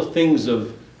have all the things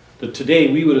that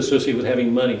today we would associate with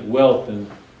having money, wealth and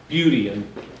beauty and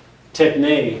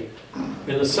techne.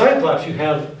 In the Cyclops you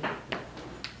have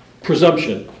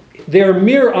presumption. They're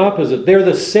mere opposite. They're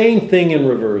the same thing in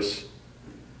reverse.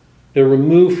 They're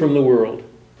removed from the world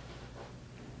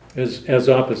as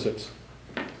opposites.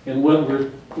 And what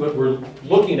we're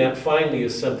looking at finally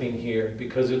is something here,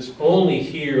 because it's only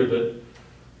here that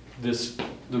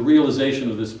the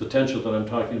realization of this potential that I'm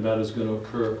talking about is going to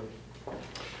occur.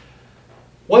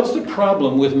 What's the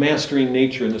problem with mastering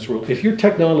nature in this world? If your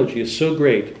technology is so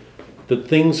great that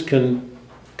things can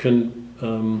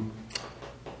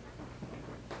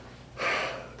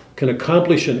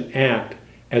accomplish an act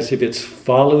as if it's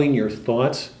following your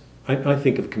thoughts, I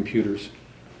think of computers.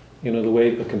 The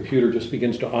way a computer just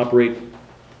begins to operate,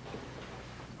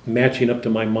 matching up to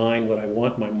my mind, what I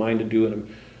want my mind to do,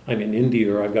 and I'm in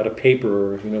India, or I've got a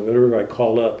paper, or whatever I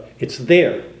call up. It's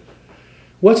there.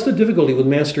 What's the difficulty with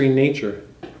mastering nature?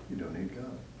 You don't need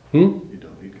God. You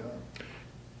don't need God.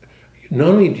 Not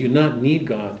only do you not need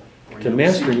God to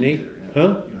master nature, You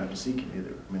don't have to seek Him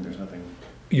either. There's nothing.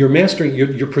 You're mastering.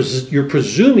 You're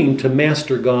presuming to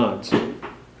master gods,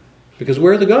 because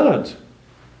where are the gods?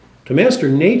 To master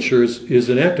nature is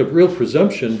an act of real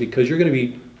presumption, because you're going to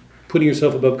be putting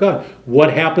yourself above God.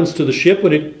 What happens to the ship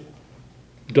when it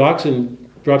docks and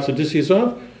drops Odysseus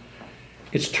off?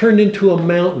 It's turned into a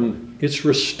mountain. It's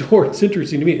restored. It's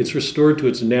interesting to me. It's restored to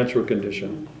its natural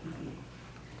condition.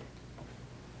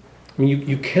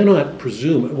 You cannot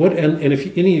presume. And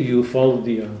if any of you have followed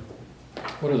the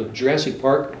Jurassic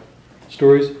Park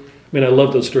stories? I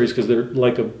love those stories because they're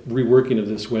like a reworking of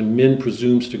this, when men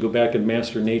presumes to go back and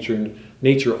master nature, and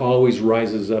nature always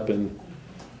rises up and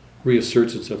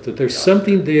reasserts itself. That there's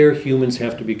something there humans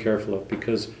have to be careful of,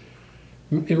 because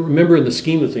remember, in the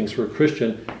scheme of things for a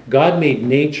Christian, God made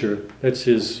nature.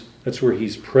 That's where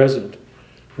He's present.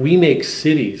 We make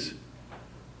cities.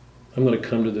 I'm going to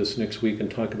come to this next week and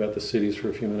talk about the cities for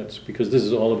a few minutes, because this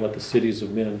is all about the cities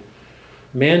of men.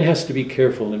 Man has to be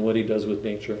careful in what he does with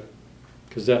nature,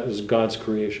 because that was God's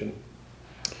creation.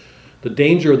 The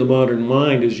danger of the modern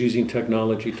mind is using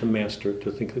technology to master it,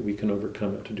 to think that we can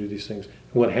overcome it, to do these things. And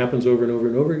what happens over and over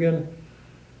and over again?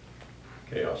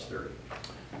 Chaos theory.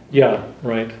 Yeah,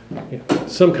 right. Yeah.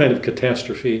 Some kind of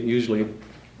catastrophe, usually.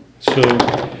 So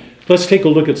let's take a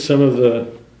look at some of the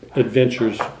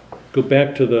adventures. Go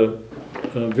back to the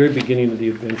very beginning of the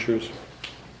adventures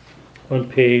on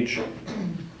page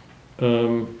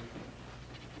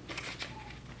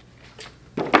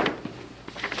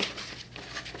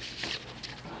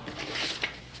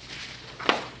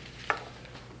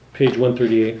page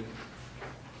 138.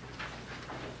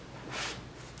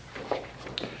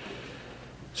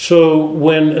 So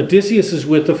when Odysseus is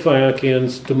with the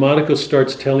Phaeacians, Demodocus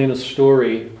starts telling a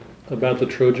story about the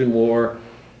Trojan War.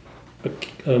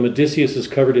 Odysseus is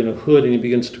covered in a hood and he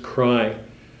begins to cry.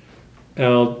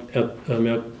 Alcinous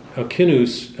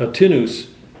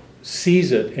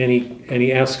sees it and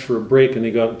he asks for a break, and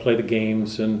they go out and play the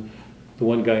games, and the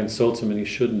one guy insults him and he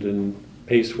shouldn't and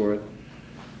pays for it.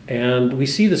 And we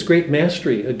see this great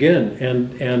mastery again,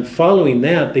 and following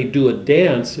that they do a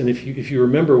dance. And if you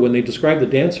remember, when they describe the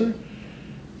dancer,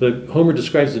 Homer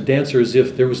describes the dancer as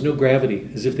if there was no gravity,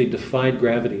 as if they defied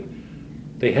gravity.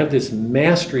 They have this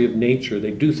mastery of nature.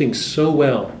 They do things so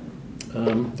well.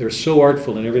 They're so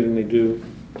artful in everything they do.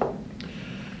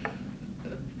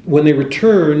 When they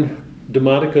return,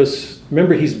 Demodocus,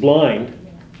 remember he's blind,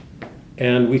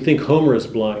 and we think Homer is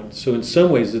blind. So in some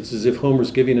ways it's as if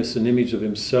Homer's giving us an image of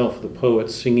himself, the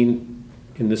poet, singing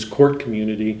in this court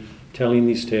community, telling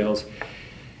these tales.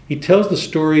 He tells the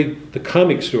story, the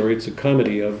comic story, it's a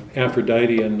comedy, of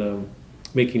Aphrodite and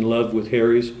making love with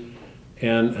Ares,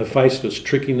 and Hephaestus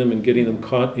tricking them and getting them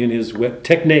caught in his web.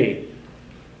 Techne.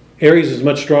 Ares is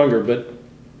much stronger, but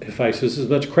Hephaestus is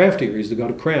much craftier. He's the god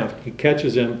of craft. He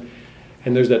catches him,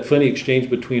 and there's that funny exchange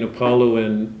between Apollo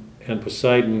and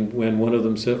Poseidon when one of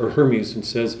them says, or Hermes, and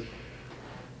says,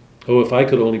 "Oh, if I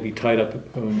could only be tied up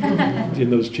in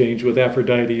those chains with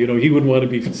Aphrodite, he wouldn't want to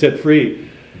be set free."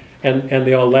 And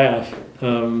they all laugh.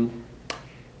 And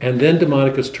then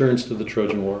Demodocus turns to the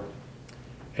Trojan War,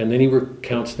 and then he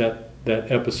recounts that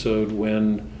episode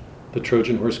when the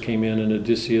Trojan horse came in and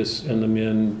Odysseus and the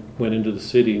men went into the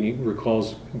city, and he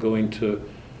recalls going to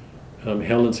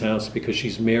Helen's house because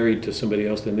she's married to somebody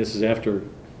else, and this is after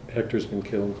Hector's been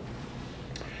killed.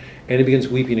 And he begins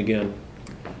weeping again.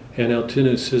 And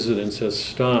Alcinous sees it and says,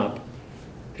 "Stop."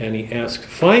 And he asks,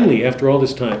 finally, after all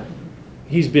this time,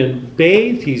 he's been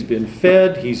bathed, he's been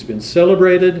fed, he's been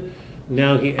celebrated,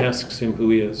 now he asks him who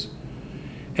he is.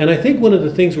 And I think one of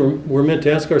the things we're meant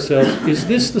to ask ourselves, is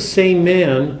this the same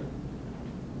man?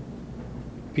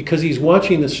 Because he's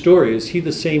watching the story, is he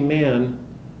the same man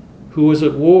who was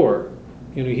at war?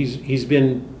 He's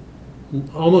been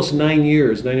almost 9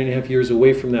 years, 9.5 years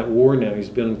away from that war now. He's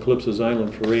been on Calypso's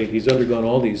island for 8. He's undergone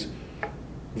all these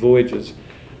voyages.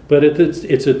 But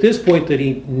it's at this point that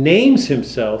he names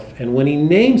himself, and when he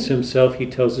names himself, he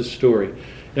tells his story.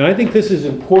 Now, I think this is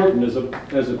important as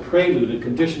a prelude, a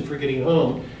condition for getting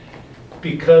home,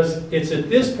 because it's at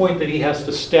this point that he has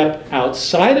to step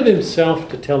outside of himself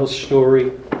to tell a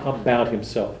story about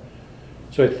himself.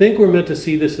 So I think we're meant to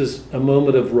see this as a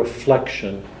moment of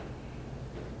reflection,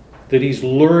 that he's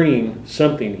learning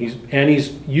something,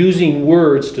 he's using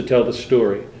words to tell the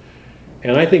story.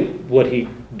 And I think what he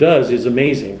does is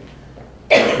amazing.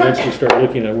 Once we start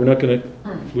looking at it,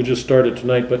 we'll just start it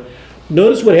tonight, but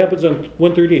notice what happens on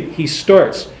 138. He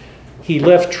starts. He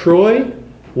left Troy.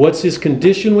 What's his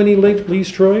condition when he leaves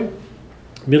Troy?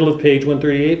 Middle of page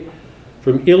 138.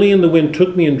 From Ilion the wind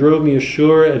took me and drove me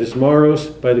ashore at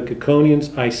Ismaros by the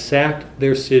Ciconians. I sacked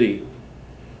their city.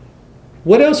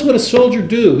 What else would a soldier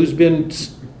do who's been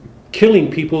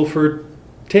killing people for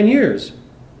 10 years?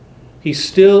 He's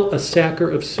still a sacker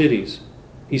of cities.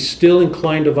 He's still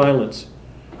inclined to violence.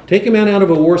 Take a man out of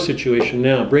a war situation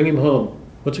now. Bring him home.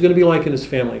 What's it going to be like in his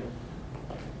family?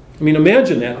 I mean,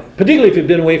 imagine that, particularly if you've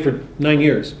been away for 9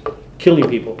 years, killing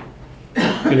people.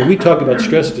 We talk about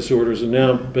stress disorders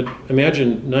but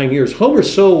imagine 9 years.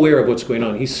 Homer's so aware of what's going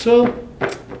on. He's so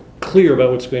clear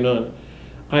about what's going on.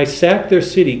 I sacked their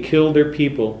city, killed their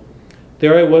people.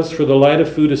 There I was for the light of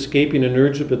food escaping and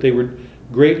urged, but they were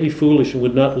greatly foolish and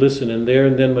would not listen, and there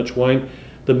and then much wine.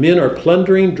 The men are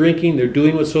plundering, drinking, they're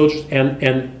doing what soldiers,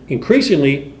 and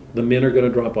increasingly the men are going to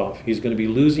drop off. He's going to be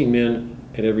losing men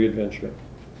at every adventure.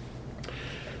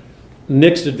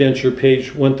 Next adventure,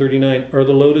 page 139, are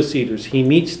the lotus eaters. He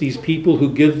meets these people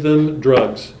who give them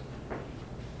drugs.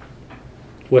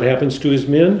 What happens to his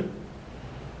men?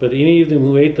 But any of them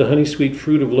who ate the honey-sweet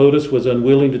fruit of lotus was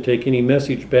unwilling to take any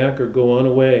message back or go on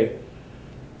away.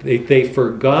 They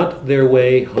forgot their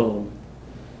way home.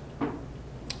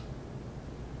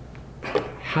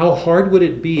 How hard would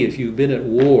it be if you've been at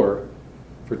war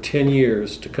for 10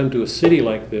 years to come to a city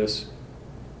like this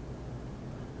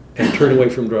and turn away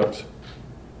from drugs?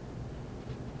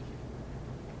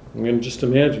 I mean, just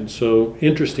imagine. So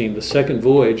interesting, the second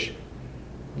voyage,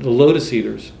 the lotus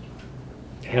eaters,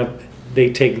 they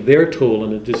take their toll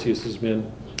on Odysseus' men.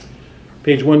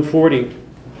 Page 140.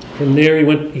 From there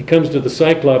he comes to the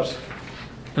Cyclops.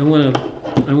 I want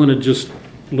to just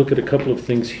look at a couple of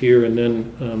things here and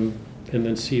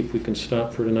then see if we can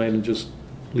stop for tonight and just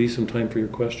leave some time for your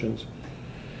questions.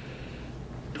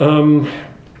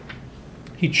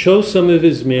 He chose some of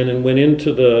his men and went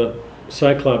into the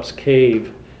Cyclops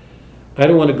cave. I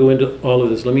don't want to go into all of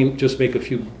this. Let me just make a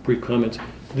few brief comments.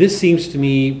 This seems to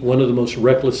me one of the most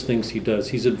reckless things he does.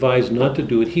 He's advised not to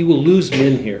do it. He will lose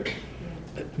men here.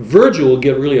 Virgil will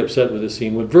get really upset with this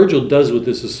scene. What Virgil does with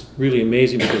this is really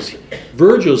amazing, because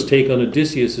Virgil's take on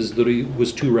Odysseus is that he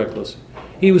was too reckless.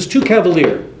 He was too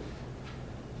cavalier,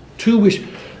 too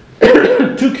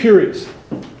curious,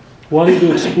 wanting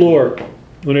to explore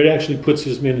when it actually puts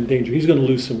his men in danger. He's going to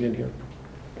lose some men here.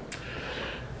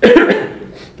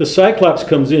 The Cyclops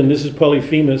comes in. This is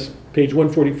Polyphemus, page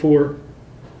 144.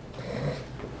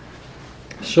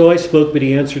 So I spoke, but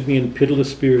he answered me in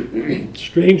pitiless spirit.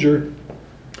 Stranger,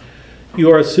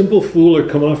 you are a simple fool, or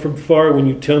come off from far when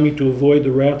you tell me to avoid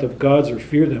the wrath of gods or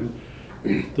fear them.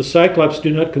 The Cyclops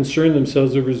do not concern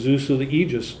themselves over Zeus or the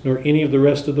Aegis, nor any of the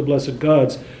rest of the blessed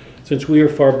gods, since we are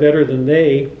far better than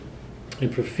they,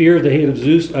 and for fear of the hate of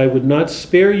Zeus, I would not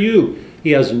spare you.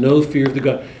 He has no fear of the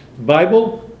God.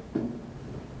 Bible,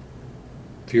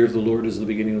 fear of the Lord is the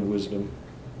beginning of wisdom.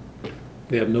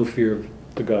 They have no fear of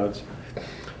the gods.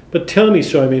 But tell me,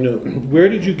 so I may know, where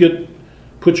did you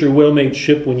put your well-made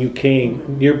ship when you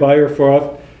came? Nearby or far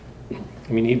off?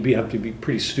 I mean, he'd have to be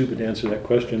pretty stupid to answer that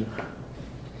question.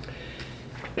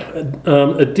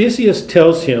 Odysseus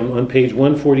tells him on page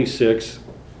 146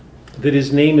 that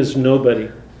his name is nobody.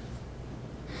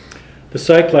 The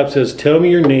Cyclops says, tell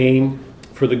me your name,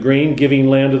 for the grain-giving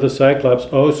land of the Cyclops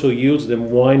also yields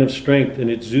them wine of strength, and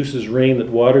it's Zeus's rain that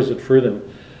waters it for them.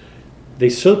 They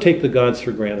so take the gods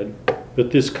for granted,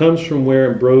 but this comes from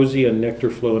where ambrosia and nectar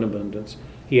flow in abundance.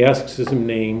 He asks his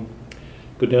name.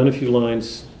 Go down a few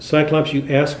lines. Cyclops, you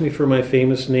ask me for my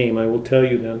famous name. I will tell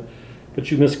you then. But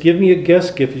you must give me a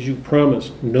guest gift as you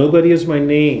promised. Nobody is my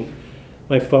name.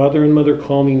 My father and mother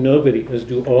call me nobody, as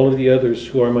do all of the others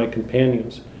who are my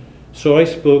companions. So I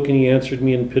spoke, and he answered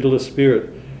me in pitiless spirit.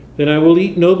 Then I will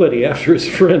eat nobody after his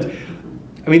friends.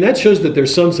 I mean, that shows that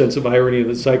there's some sense of irony in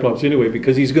the Cyclops anyway,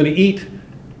 because he's going to eat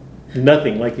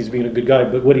nothing like he's being a good guy,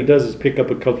 but what he does is pick up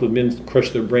a couple of men,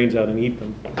 crush their brains out, and eat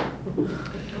them.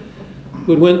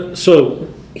 So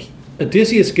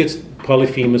Odysseus gets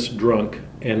Polyphemus drunk,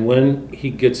 and when he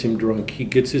gets him drunk, he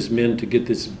gets his men to get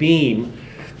this beam,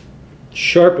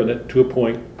 sharpen it to a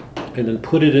point, and then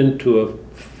put it into a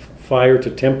fire to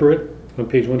temper it, on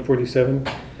page 147.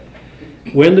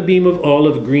 When the beam of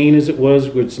olive, green as it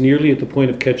was nearly at the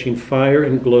point of catching fire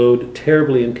and glowed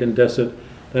terribly incandescent,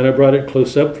 then I brought it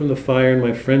close up from the fire, and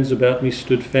my friends about me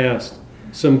stood fast.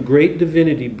 Some great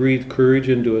divinity breathed courage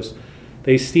into us.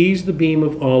 They seized the beam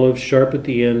of olive, sharp at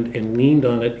the end, and leaned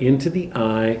on it into the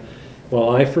eye,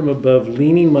 while I from above,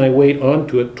 leaning my weight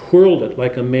onto it, twirled it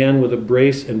like a man with a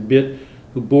brace and bit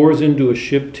who bores into a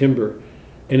ship timber.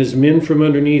 And his men from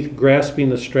underneath, grasping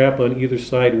the strap on either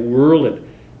side, whirl it,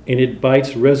 and it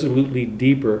bites resolutely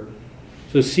deeper.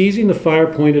 So seizing the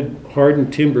fire-pointed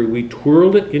hardened timber, we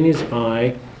twirled it in his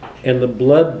eye, and the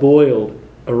blood boiled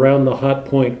around the hot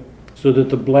point, so that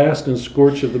the blast and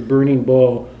scorch of the burning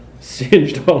ball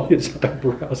singed all his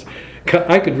eyebrows.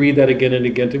 I could read that again and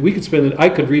again. I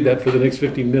could read that for the next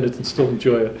 15 minutes and still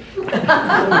enjoy it.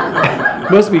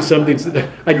 Must be something.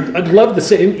 I'd love to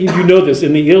say, you know this,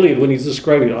 in the Iliad when he's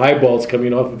describing eyeballs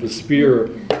coming off of a spear.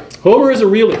 Homer is a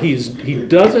realist. He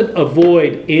doesn't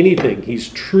avoid anything. He's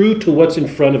true to what's in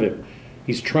front of him.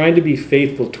 He's trying to be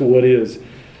faithful to what is.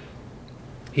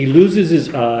 He loses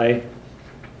his eye,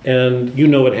 and you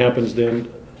know what happens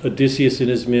then. Odysseus and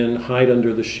his men hide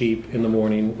under the sheep in the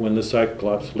morning when the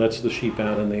Cyclops lets the sheep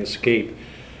out and they escape.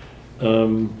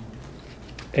 And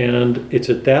it's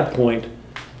at that point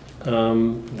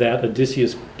that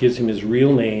Odysseus gives him his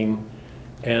real name,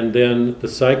 and then the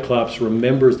Cyclops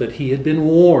remembers that he had been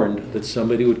warned that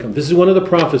somebody would come. This is one of the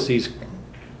prophecies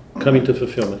coming to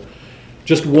fulfillment.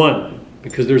 Just one,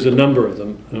 because there's a number of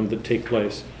them that take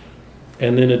place.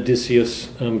 And then Odysseus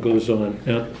goes on.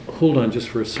 Now, hold on just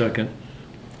for a second.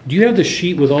 Do you have the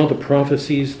sheet with all the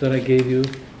prophecies that I gave you?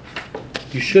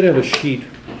 You should have a sheet.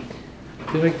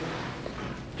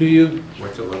 Do you?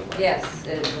 What's it look like? Yes,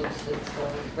 it's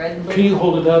red and blue. Can you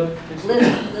hold it up?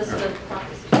 List of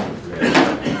prophecies.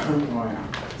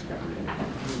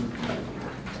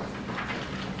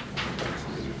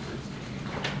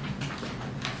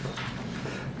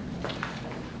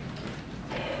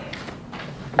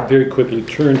 Very quickly,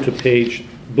 turn to page,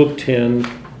 book 10,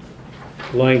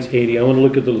 lines 80. I want to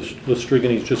look at the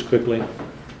Lystrigenes just quickly.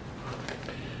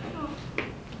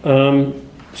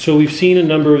 So we've seen a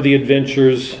number of the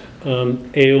adventures.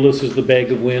 Aeolus is the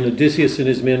bag of wind. Odysseus and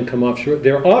his men come offshore.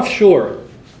 They're offshore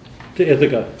to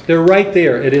Ithaca. They're right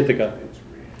there at Ithaca.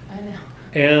 I know.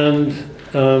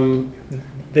 And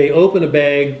they open a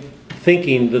bag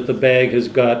thinking that the bag has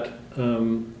got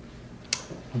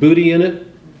booty in it.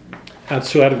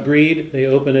 So out of greed, they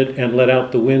open it and let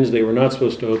out the winds. They were not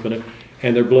supposed to open it,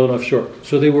 and they're blown offshore.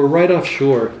 So they were right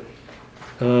offshore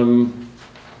and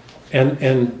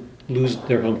lose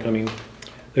their homecoming.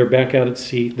 They're back out at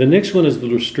sea. The next one is the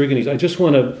Lystrigenes. I just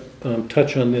want to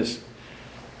touch on this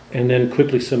and then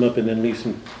quickly sum up and then leave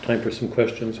some time for some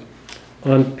questions.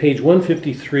 On page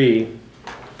 153,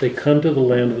 they come to the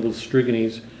land of the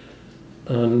Lystrigenes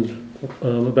on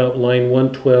about line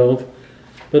 112.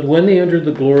 But when they entered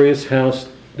the glorious house,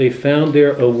 they found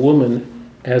there a woman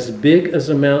as big as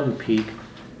a mountain peak,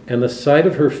 and the sight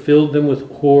of her filled them with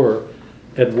horror.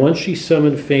 At once she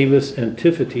summoned famous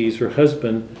Antiphates, her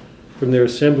husband, from their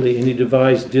assembly, and he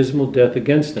devised dismal death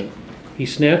against them. He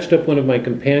snatched up one of my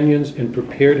companions and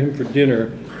prepared him for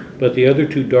dinner, but the other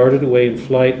two darted away in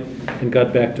flight and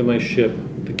got back to my ship.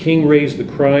 The king raised the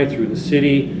cry through the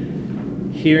city.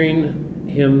 Hearing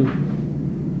him,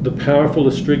 the powerful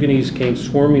Lystrigenes came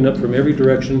swarming up from every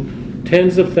direction,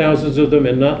 tens of thousands of them,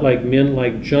 and not like men,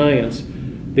 like giants.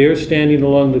 There, standing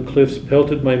along the cliffs,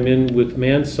 pelted my men with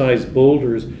man-sized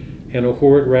boulders, and a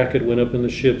horrid racket went up in the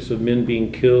ships of men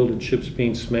being killed and ships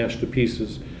being smashed to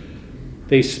pieces.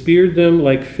 They speared them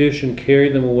like fish and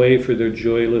carried them away for their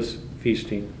joyless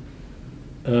feasting.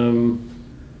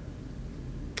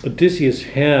 Odysseus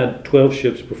had 12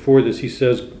 ships before this. He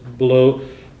says below,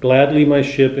 "Gladly my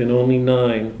ship and only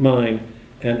mine,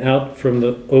 and out from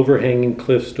the overhanging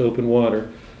cliffs to open water."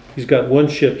 He's got one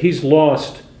ship. He's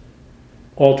lost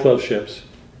all 12 ships,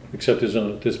 except his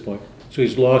own at this point. So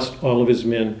he's lost all of his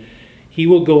men. He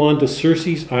will go on to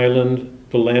Circe's island,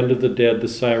 the land of the dead, the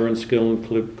Siren, Scylla,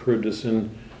 and Charybdis, and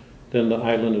then the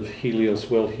island of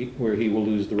Helios, where he will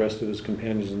lose the rest of his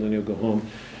companions, and then he'll go home.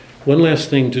 One last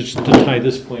thing just to tie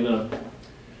this point up.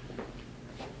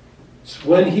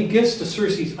 When he gets to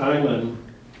Circe's island,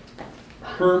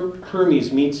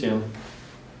 Hermes meets him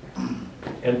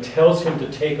and tells him to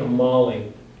take a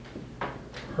molly.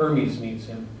 Hermes meets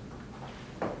him.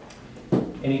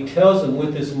 And he tells him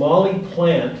with this molly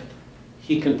plant,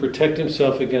 he can protect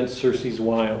himself against Circe's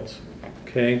wiles.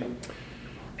 Okay?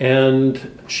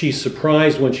 And she's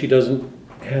surprised when she doesn't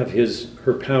have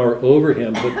her power over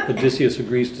him, but Odysseus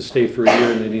agrees to stay for a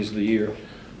year, and then he's the year.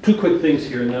 Two quick things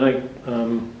here, and then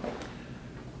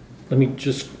let me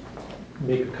just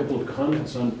make a couple of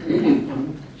comments on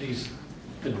these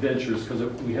adventures, because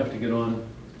we have to get on.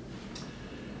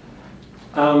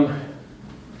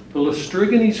 The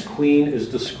Lystrigenes queen is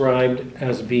described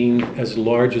as being as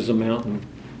large as a mountain.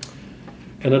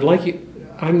 And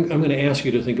I'm going to ask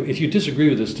you to think, if you disagree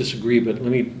with this, disagree, but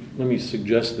let me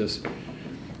suggest this.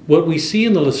 What we see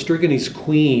in the Lystrigenes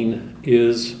queen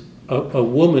is a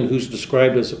woman who's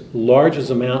described as large as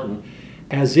a mountain,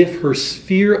 as if her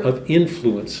sphere of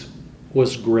influence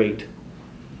was great.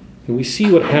 And we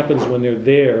see what happens when they're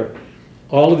there.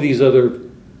 All of these other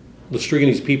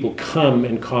Lystrigenes people come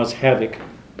and cause havoc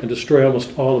and destroy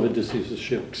almost all of Odysseus'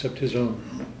 ship, except his own.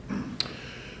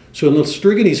 So in the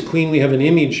Lystrigenes queen, we have an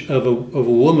image of a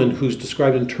woman who's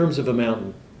described in terms of a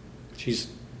mountain.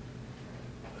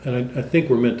 And I think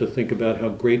we're meant to think about how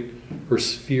great her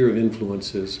sphere of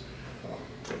influence is.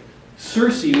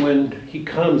 Circe, when he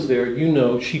comes there,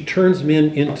 she turns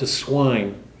men into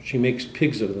swine. She makes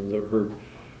pigs of them.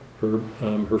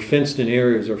 Her fenced-in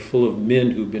areas are full of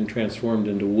men who've been transformed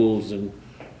into wolves and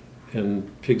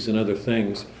pigs and other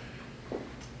things.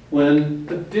 When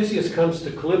Odysseus comes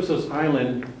to Calypso's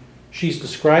island, she's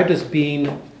described as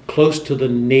being close to the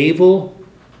navel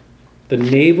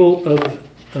of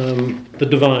the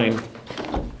divine,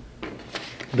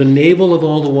 the navel of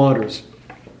all the waters.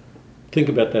 Think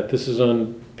about that. This is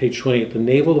on page 28, the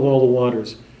navel of all the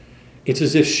waters. It's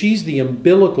as if she's the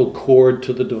umbilical cord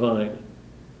to the divine.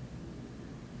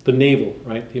 The navel,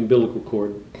 right? The umbilical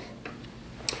cord.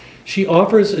 She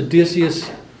offers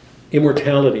Odysseus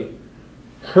immortality.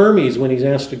 Hermes, when he's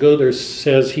asked to go there,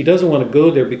 says he doesn't want to go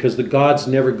there because the gods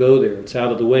never go there. It's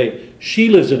out of the way. She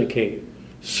lives in a cave.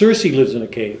 Circe lives in a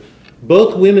cave.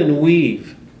 Both women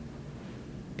weave.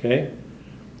 Okay?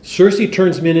 Circe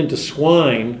turns men into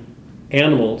swine,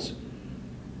 animals.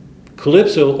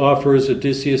 Calypso offers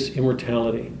Odysseus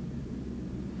immortality.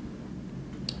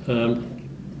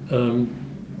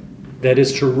 That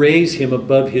is to raise him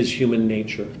above his human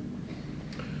nature.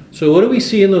 So what do we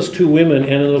see in those two women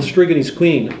and in the Strigones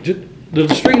queen? The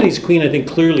Strigones queen, I think,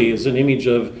 clearly is an image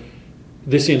of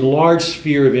this enlarged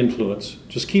sphere of influence.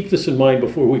 Just keep this in mind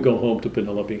before we go home to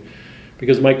Penelope.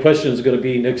 Because my question is going to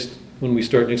be when we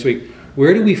start next week,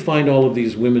 where do we find all of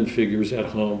these women figures at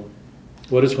home?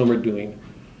 What is Homer doing?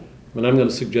 And I'm going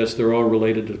to suggest they're all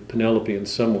related to Penelope in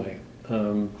some way.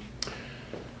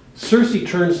 Circe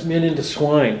turns men into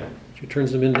swine. She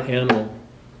turns them into animal.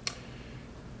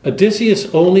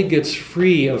 Odysseus only gets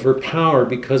free of her power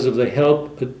because of the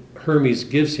help that Hermes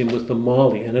gives him with the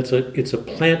moly, and it's a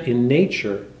plant in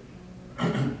nature.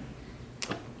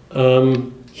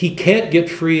 He can't get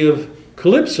free of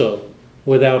Calypso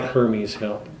without Hermes'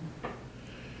 help.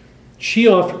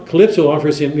 Calypso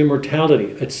offers him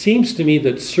immortality. It seems to me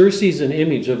that Circe is an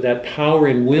image of that power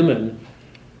in women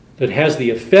that has the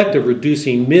effect of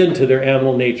reducing men to their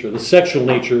animal nature, the sexual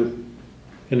nature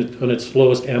on its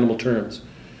lowest animal terms.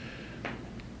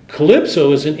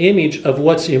 Calypso is an image of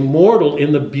what's immortal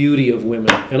in the beauty of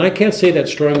women. And I can't say that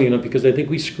strongly enough because I think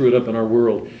we screw it up in our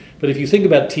world. But if you think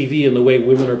about TV and the way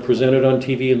women are presented on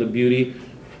TV and the beauty,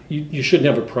 you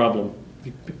shouldn't have a problem.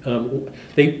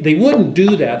 They wouldn't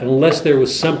do that unless there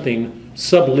was something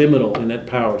subliminal in that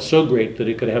power, so great that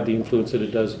it could have the influence that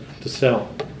it does to sell.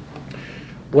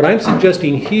 What I'm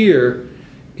suggesting here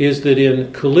is that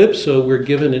in Calypso we're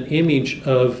given an image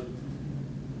of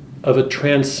a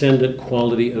transcendent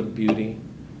quality of beauty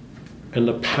and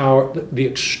the power, the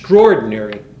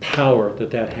extraordinary power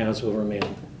that has over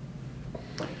man.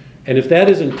 And if that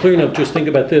isn't clear enough, just think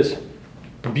about this.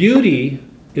 Beauty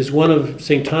is one of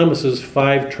St. Thomas's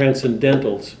 5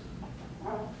 transcendentals.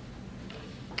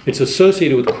 It's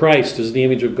associated with Christ as the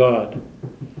image of God.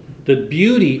 That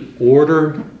beauty,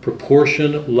 order,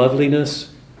 proportion,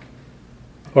 loveliness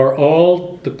are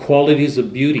all the qualities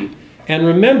of beauty. And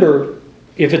remember,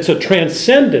 if it's a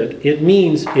transcendent, it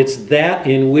means it's that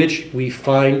in which we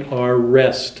find our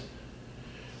rest.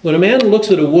 When a man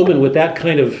looks at a woman with that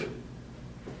kind of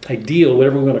ideal,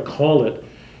 whatever we want to call it,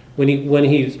 when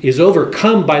he is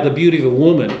overcome by the beauty of a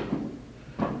woman,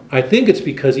 I think it's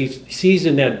because he sees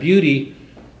in that beauty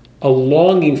a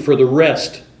longing for the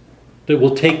rest that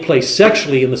will take place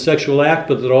sexually in the sexual act,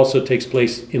 but that also takes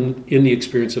place in the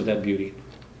experience of that beauty.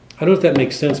 I don't know if that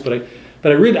makes sense, but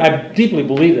I deeply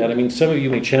believe that. I mean, some of you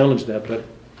may challenge that, but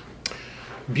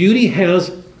beauty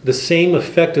has the same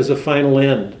effect as a final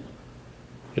end.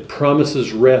 It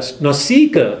promises rest.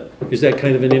 Nausicaa is that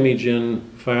kind of an image in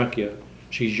Phaeacia.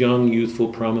 She's young, youthful,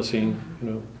 promising,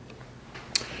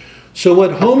 So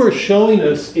what Homer's showing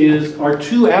us are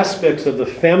two aspects of the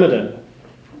feminine.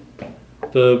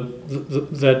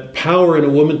 That power in a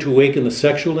woman to awaken the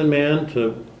sexual in man,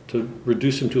 to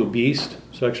reduce him to a beast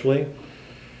sexually.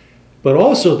 But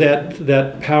also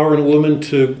that power in a woman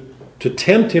to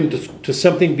tempt him to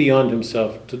something beyond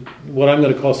himself, to what I'm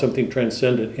going to call something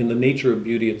transcendent in the nature of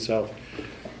beauty itself.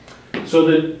 So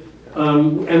that,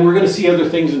 and we're going to see other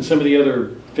things in some of the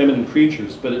other feminine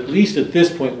creatures, but at least at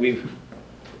this point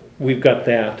we've got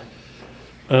that.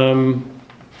 Hold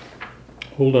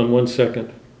on one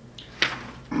second.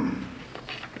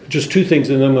 Just two things,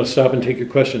 and then I'm going to stop and take your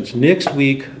questions. Next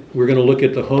week, we're going to look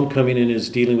at the homecoming and his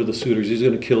dealing with the suitors. He's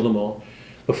going to kill them all.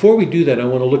 Before we do that, I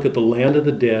want to look at the land of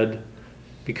the dead,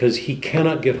 because he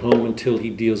cannot get home until he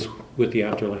deals with the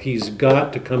afterlife. He's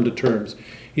got to come to terms.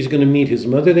 He's going to meet his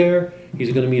mother there.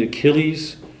 He's going to meet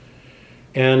Achilles.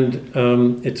 And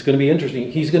it's going to be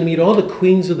interesting. He's going to meet all the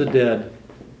queens of the dead.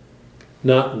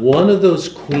 Not one of those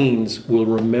queens will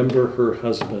remember her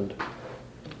husband.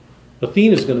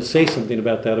 Athena is going to say something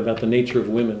about that, about the nature of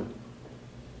women.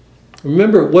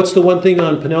 Remember, what's the one thing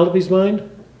on Penelope's mind?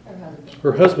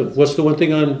 Her husband. What's the one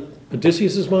thing on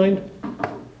Odysseus' mind?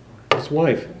 His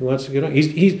wife. He wants to get home.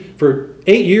 He's for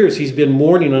 8 years he's been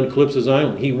mourning on Calypso's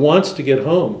island. He wants to get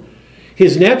home.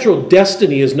 His natural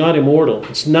destiny is not immortal.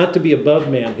 It's not to be above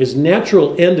man. His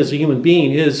natural end as a human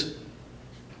being is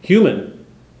human.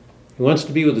 He wants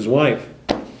to be with his wife.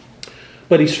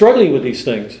 But he's struggling with these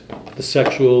things. The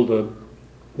sexual,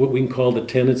 what we can call the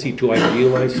tendency to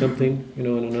idealize something, in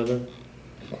another.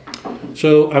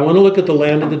 So I want to look at the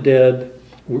land of the dead,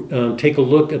 take a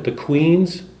look at the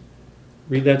queens,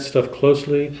 read that stuff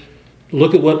closely,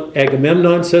 Look at what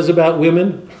Agamemnon says about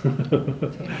women.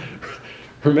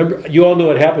 Remember, you all know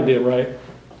what happened to him, right?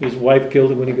 His wife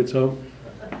killed him when he gets home.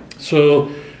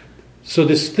 So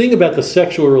this thing about the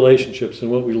sexual relationships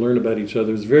and what we learn about each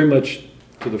other is very much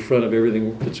to the front of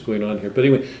everything that's going on here. But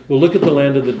anyway, we'll look at the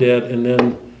land of the dead, and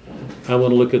then I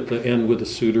want to look at the end with the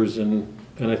suitors, and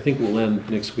I think we'll end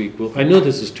next week. I know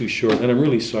this is too short, and I'm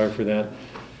really sorry for that.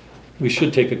 We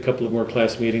should take a couple of more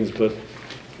class meetings, but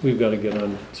we've got to get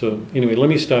on. So anyway, let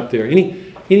me stop there.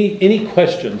 Any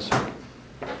questions?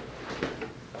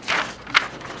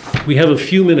 We have a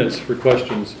few minutes for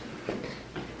questions.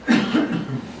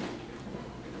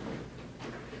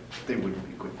 They wouldn't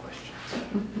be quick questions.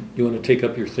 You want to take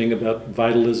up your thing about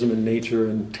vitalism in nature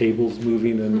and tables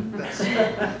moving and...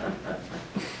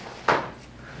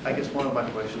 I guess one of my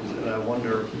questions, and I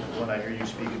wonder when I hear you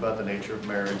speak about the nature of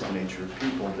marriage, the nature of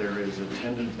people, there is a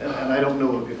tendency, and I don't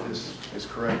know if this is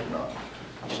correct or not.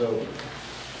 So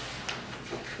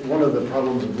one of the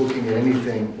problems of looking at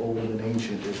anything old and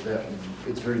ancient is that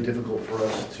it's very difficult for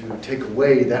us to take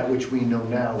away that which we know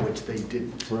now, which they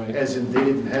didn't. Right. As in, they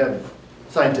didn't have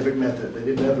scientific method, they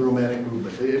didn't have the romantic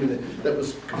movement, that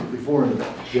was completely foreign to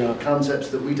them. Yeah. Concepts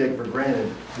that we take for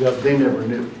granted, Yep. they never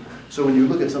knew. So when you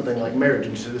look at something like marriage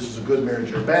and you say this is a good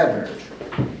marriage or a bad marriage,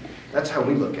 that's how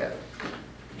we look at it.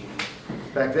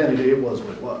 Back then, it was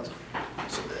what it was.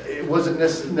 So it wasn't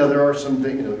necessarily, now there are some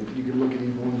things, you can look at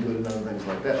evil and good and other things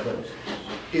like that, but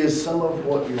is some of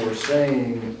what you're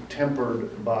saying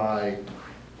tempered by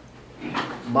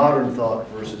modern thought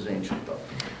versus ancient thought,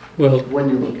 Well, when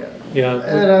you look at it? yeah.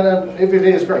 And if it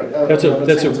is, great. That's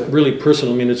a really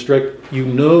personal, it's direct,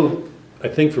 I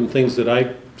think from things that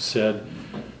I said,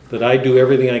 that I do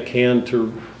everything I can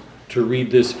to read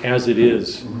this as it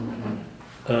is.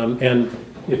 And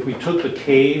if we took the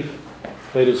cave,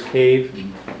 Plato's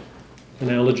cave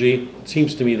analogy, it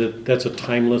seems to me that that's a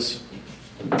timeless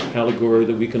allegory,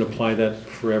 that we can apply that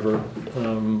forever.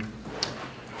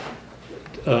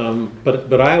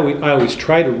 But I always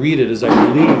try to read it as I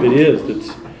believe it is.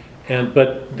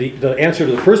 But the answer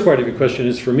to the first part of your question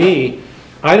is, for me,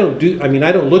 I don't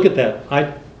look at that.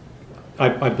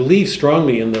 I believe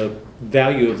strongly in the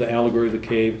value of the allegory of the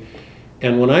cave.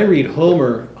 And when I read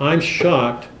Homer, I'm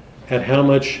shocked at how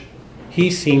much he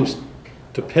seems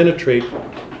to penetrate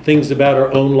things about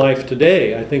our own life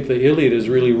today. I think the Iliad is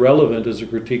really relevant as a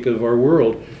critique of our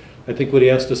world. I think what he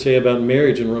has to say about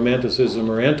marriage and romanticism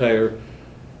or in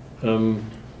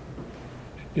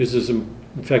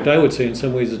fact, I would say in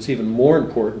some ways it's even more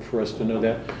important for us to know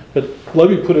that. But let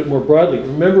me put it more broadly.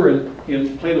 Remember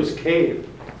in Plato's cave,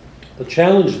 the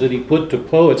challenge that he put to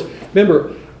poets,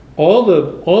 remember, all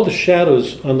the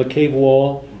shadows on the cave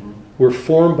wall were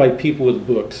formed by people with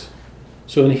books.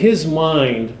 So in his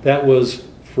mind, that was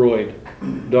Freud,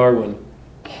 Darwin,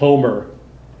 Homer,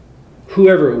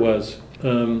 whoever it was.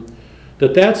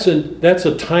 That's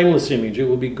a timeless image. It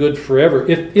will be good forever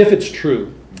if it's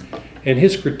true. And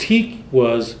his critique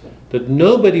was that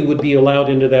nobody would be allowed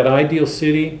into that ideal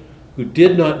city who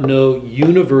did not know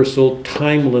universal,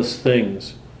 timeless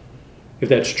things. If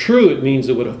that's true, it means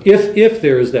that if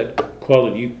there is that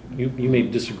quality, you may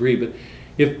disagree, but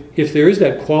if there is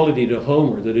that quality to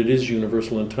Homer, that it is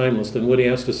universal and timeless, then what he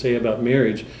has to say about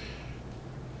marriage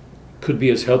could be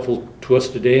as helpful to us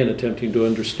today in attempting to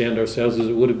understand ourselves as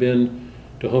it would have been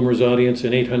to Homer's audience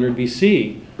in 800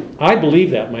 BC. I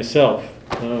believe that myself.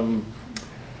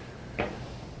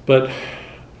 But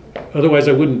otherwise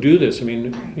I wouldn't do this.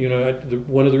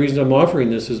 One of the reasons I'm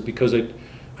offering this is because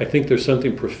I think there's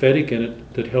something prophetic in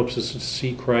it that helps us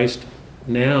see Christ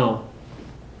now.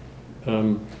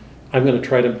 I'm going to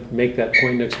try to make that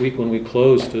point next week when we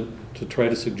close to try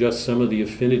to suggest some of the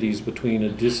affinities between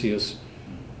Odysseus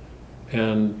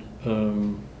and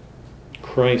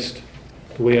Christ,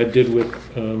 the way I did with.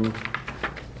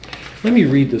 Let me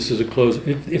read this as a close.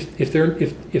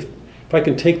 If I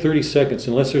can take 30 seconds,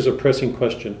 unless there's a pressing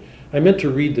question. I meant to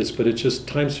read this, but it's just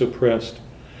time's so pressed.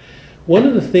 One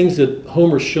of the things that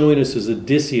Homer's showing us is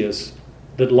Odysseus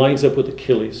that lines up with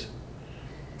Achilles.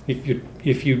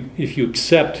 If you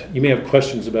accept, you may have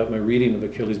questions about my reading of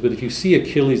Achilles, but if you see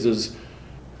Achilles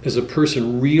as a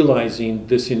person realizing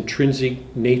this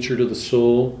intrinsic nature to the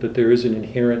soul, that there is an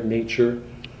inherent nature,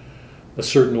 a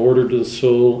certain order to the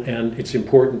soul, and it's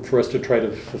important for us to try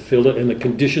to fulfill it, and the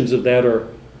conditions of that are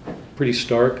pretty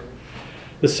stark.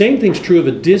 The same thing's true of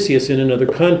Odysseus in another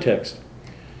context.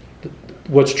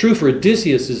 What's true for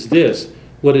Odysseus is this.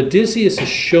 What Odysseus is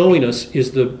showing us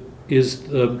is the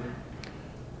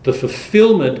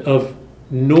fulfillment of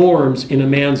norms in a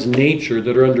man's nature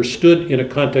that are understood in a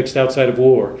context outside of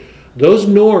war. Those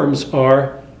norms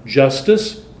are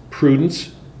justice,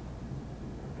 prudence,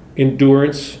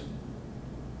 endurance.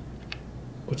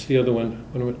 What's the other one?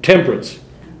 Temperance.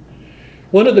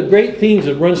 One of the great themes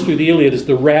that runs through the Iliad is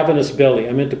the ravenous belly.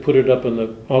 I meant to put it up on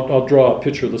the... I'll draw a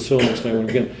picture of the soul next time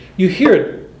again. You hear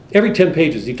it every 10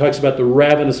 pages. He talks about the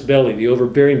ravenous belly, the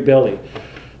overbearing belly.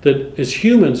 That as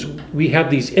humans, we have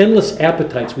these endless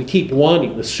appetites we keep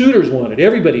wanting. The suitors want it.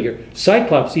 Everybody here.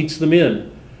 Cyclops eats them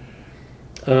in.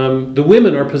 The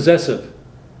women are possessive.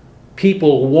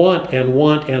 People want and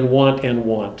want and want and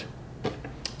want.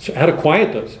 So how to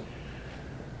quiet those?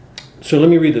 So let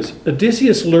me read this.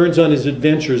 Odysseus learns on his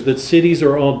adventures that cities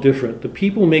are all different. The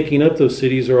people making up those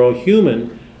cities are all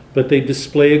human, but they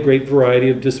display a great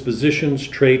variety of dispositions,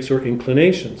 traits, or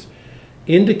inclinations,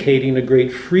 indicating a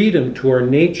great freedom to our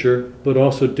nature, but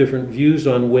also different views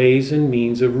on ways and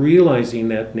means of realizing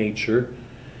that nature,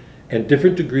 and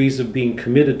different degrees of being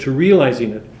committed to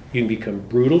realizing it. You can become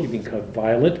brutal, you can become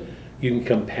violent, you can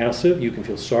become passive, you can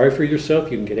feel sorry for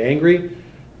yourself, you can get angry.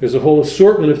 There's a whole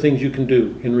assortment of things you can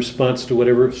do in response to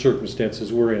whatever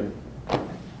circumstances we're in.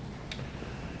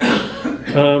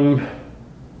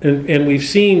 And we've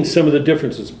seen some of the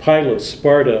differences. Pylos,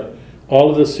 Sparta, all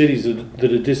of the cities that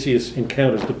Odysseus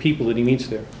encounters, the people that he meets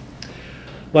there.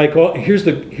 Here's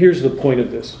the point of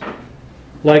this.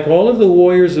 Like all of the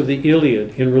warriors of the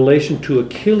Iliad in relation to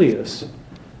Achilles,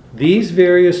 these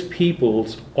various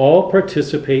peoples all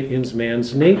participate in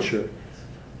man's nature,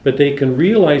 but they can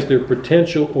realize their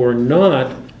potential or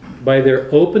not by their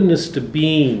openness to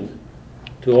being,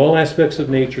 to all aspects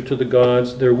of nature, to the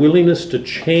gods, their willingness to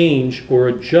change or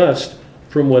adjust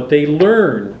from what they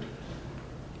learn.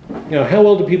 Now, how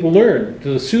well do people learn?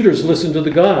 Do the suitors listen to the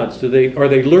gods? Are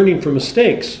they learning from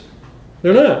mistakes?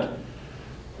 They're not.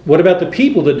 What about the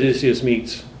people that Odysseus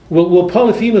meets? Will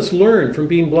Polyphemus learn from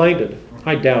being blinded?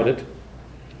 I doubt it.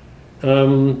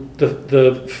 The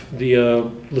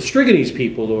Laestrygones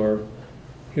people, or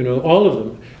all of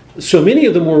them. So many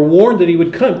of them were warned that he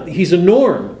would come. He's a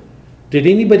norm. Did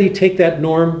anybody take that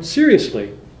norm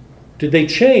seriously? Did they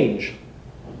change?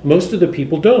 Most of the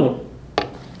people don't.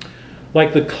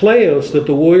 Like the kleos that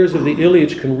the warriors of the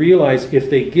Iliad can realize if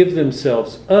they give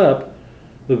themselves up,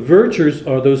 the virtues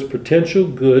are those potential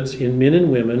goods in men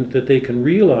and women that they can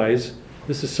realize.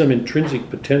 This is some intrinsic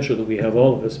potential that we have,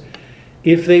 all of us.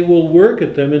 If they will work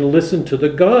at them and listen to the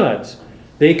gods,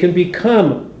 they can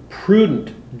become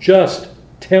prudent, just,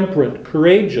 temperate,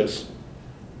 courageous.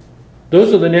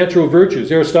 Those are the natural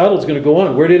virtues. Aristotle's going to go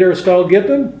on. Where did Aristotle get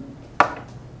them?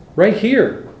 Right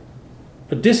here.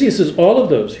 Odysseus is all of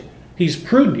those. He's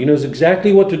prudent. He knows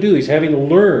exactly what to do. He's having to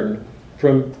learn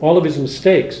from all of his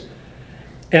mistakes.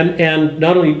 And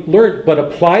not only learn, but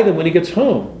apply them when he gets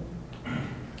home.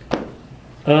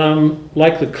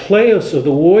 Like the kleos of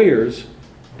the warriors,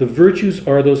 the virtues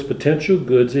are those potential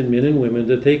goods in men and women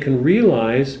that they can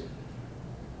realize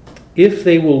if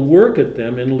they will work at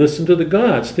them and listen to the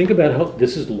gods. Think about how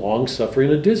this is long-suffering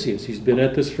Odysseus. He's been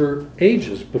at this for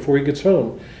ages before he gets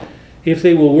home. If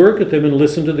they will work at them and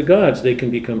listen to the gods, they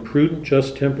can become prudent,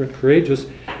 just, temperate, courageous.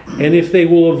 And if they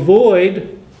will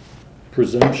avoid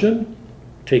presumption,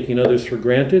 taking others for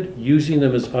granted, using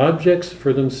them as objects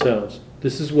for themselves.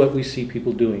 This is what we see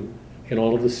people doing in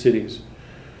all of the cities.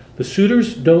 The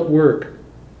suitors don't work.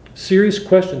 Serious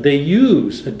question. They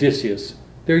use Odysseus.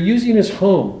 They're using his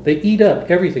home. They eat up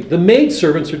everything. The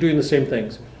maidservants are doing the same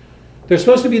things. They're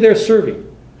supposed to be there serving.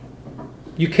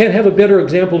 You can't have a better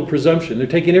example of presumption. They're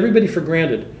taking everybody for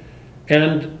granted.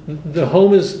 And the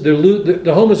home is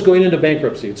going into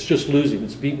bankruptcy. It's just losing.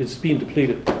 It's being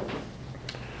depleted.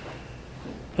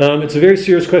 It's a very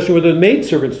serious question what the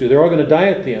maidservants do. They're all going to die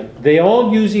at the end. They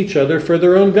all use each other for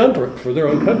their own comfort,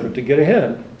 to get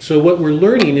ahead. So what we're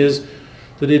learning is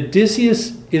that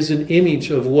Odysseus is an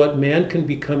image of what man can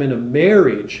become in a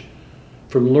marriage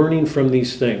from learning from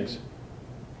these things.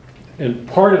 And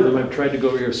part of them, I've tried to go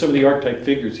over here, some of the archetype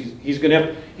figures. He's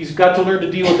got to learn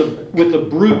to deal with the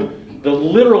brute, the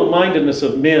literal mindedness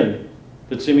of men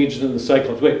that's imaged in the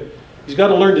Cyclops. He's got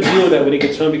to learn to deal with that when he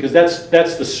gets home, because that's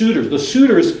the suitors. The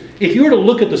suitors, if you were to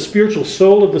look at the spiritual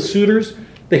soul of the suitors,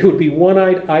 they would be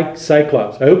one-eyed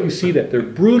Cyclops. I hope you see that. They're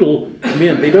brutal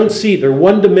men. They don't see. They're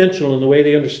one-dimensional in the way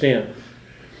they understand.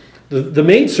 The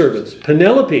maidservants,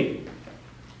 Penelope,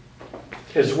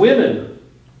 as women,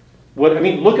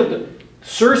 look at the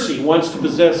Circe wants to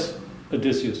possess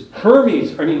Odysseus.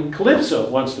 Calypso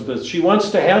wants to possess. She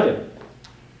wants to have him.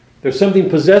 There's something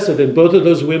possessive in both of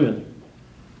those women.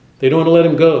 They don't want to let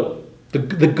him go.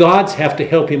 The gods have to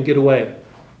help him get away.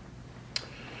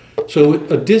 So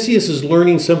Odysseus is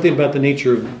learning something about the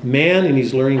nature of man, and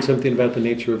he's learning something about the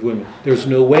nature of women. There's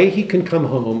no way he can come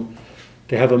home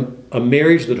to have a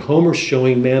marriage that Homer's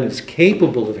showing man is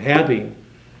capable of having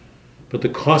But the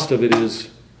cost of it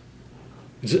is,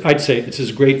 I'd say it's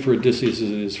as great for Odysseus as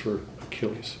it is for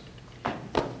Achilles.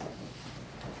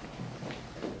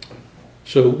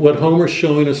 So what Homer's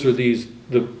showing us are this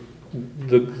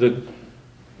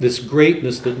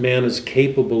greatness that man is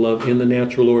capable of in the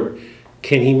natural order.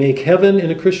 Can he make heaven in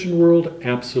a Christian world?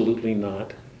 Absolutely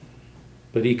not.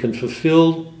 But he can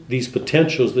fulfill these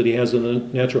potentials that he has in the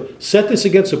natural. Set this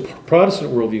against a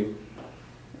Protestant worldview.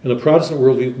 In the Protestant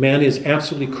worldview, man is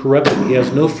absolutely corrupted. He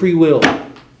has no free will.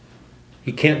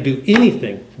 He can't do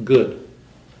anything good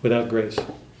without grace.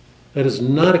 That is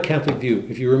not a Catholic view.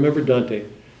 If you remember Dante,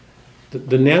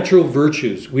 the natural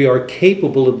virtues we are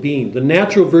capable of being. The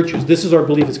natural virtues, this is our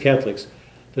belief as Catholics.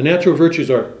 The natural virtues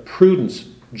are prudence,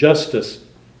 justice,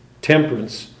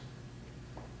 temperance,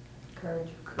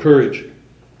 courage.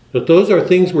 That those are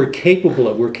things we're capable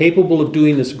of. We're capable of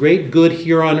doing this great good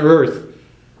here on earth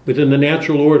within the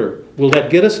natural order. Will that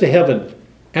get us to heaven?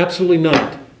 Absolutely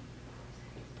not.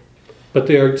 But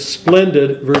they are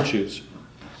splendid virtues.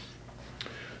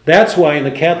 That's why in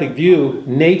the Catholic view,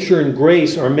 nature and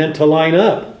grace are meant to line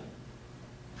up.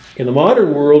 In the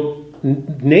modern world,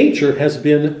 nature has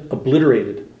been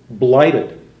obliterated,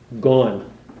 blighted, gone.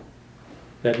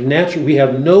 We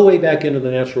have no way back into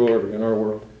the natural order in our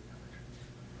world.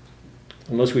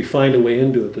 Unless we find a way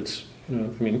into it that's,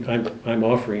 I'm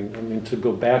offering, to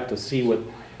go back to see what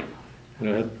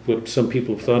some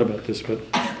people have thought about this, but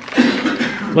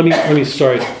let me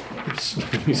start.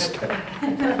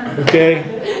 Okay.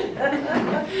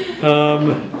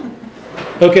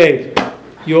 Okay.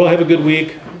 You all have a good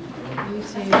week.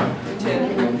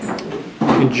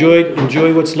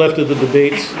 Enjoy what's left of the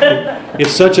debates, if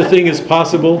such a thing is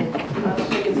possible.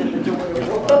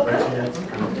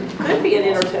 Could be an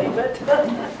entertainment.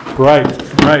 Right.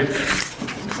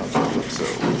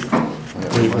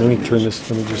 Wait, let me turn this.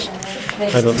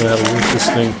 I don't know how to use this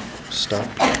thing. Stop.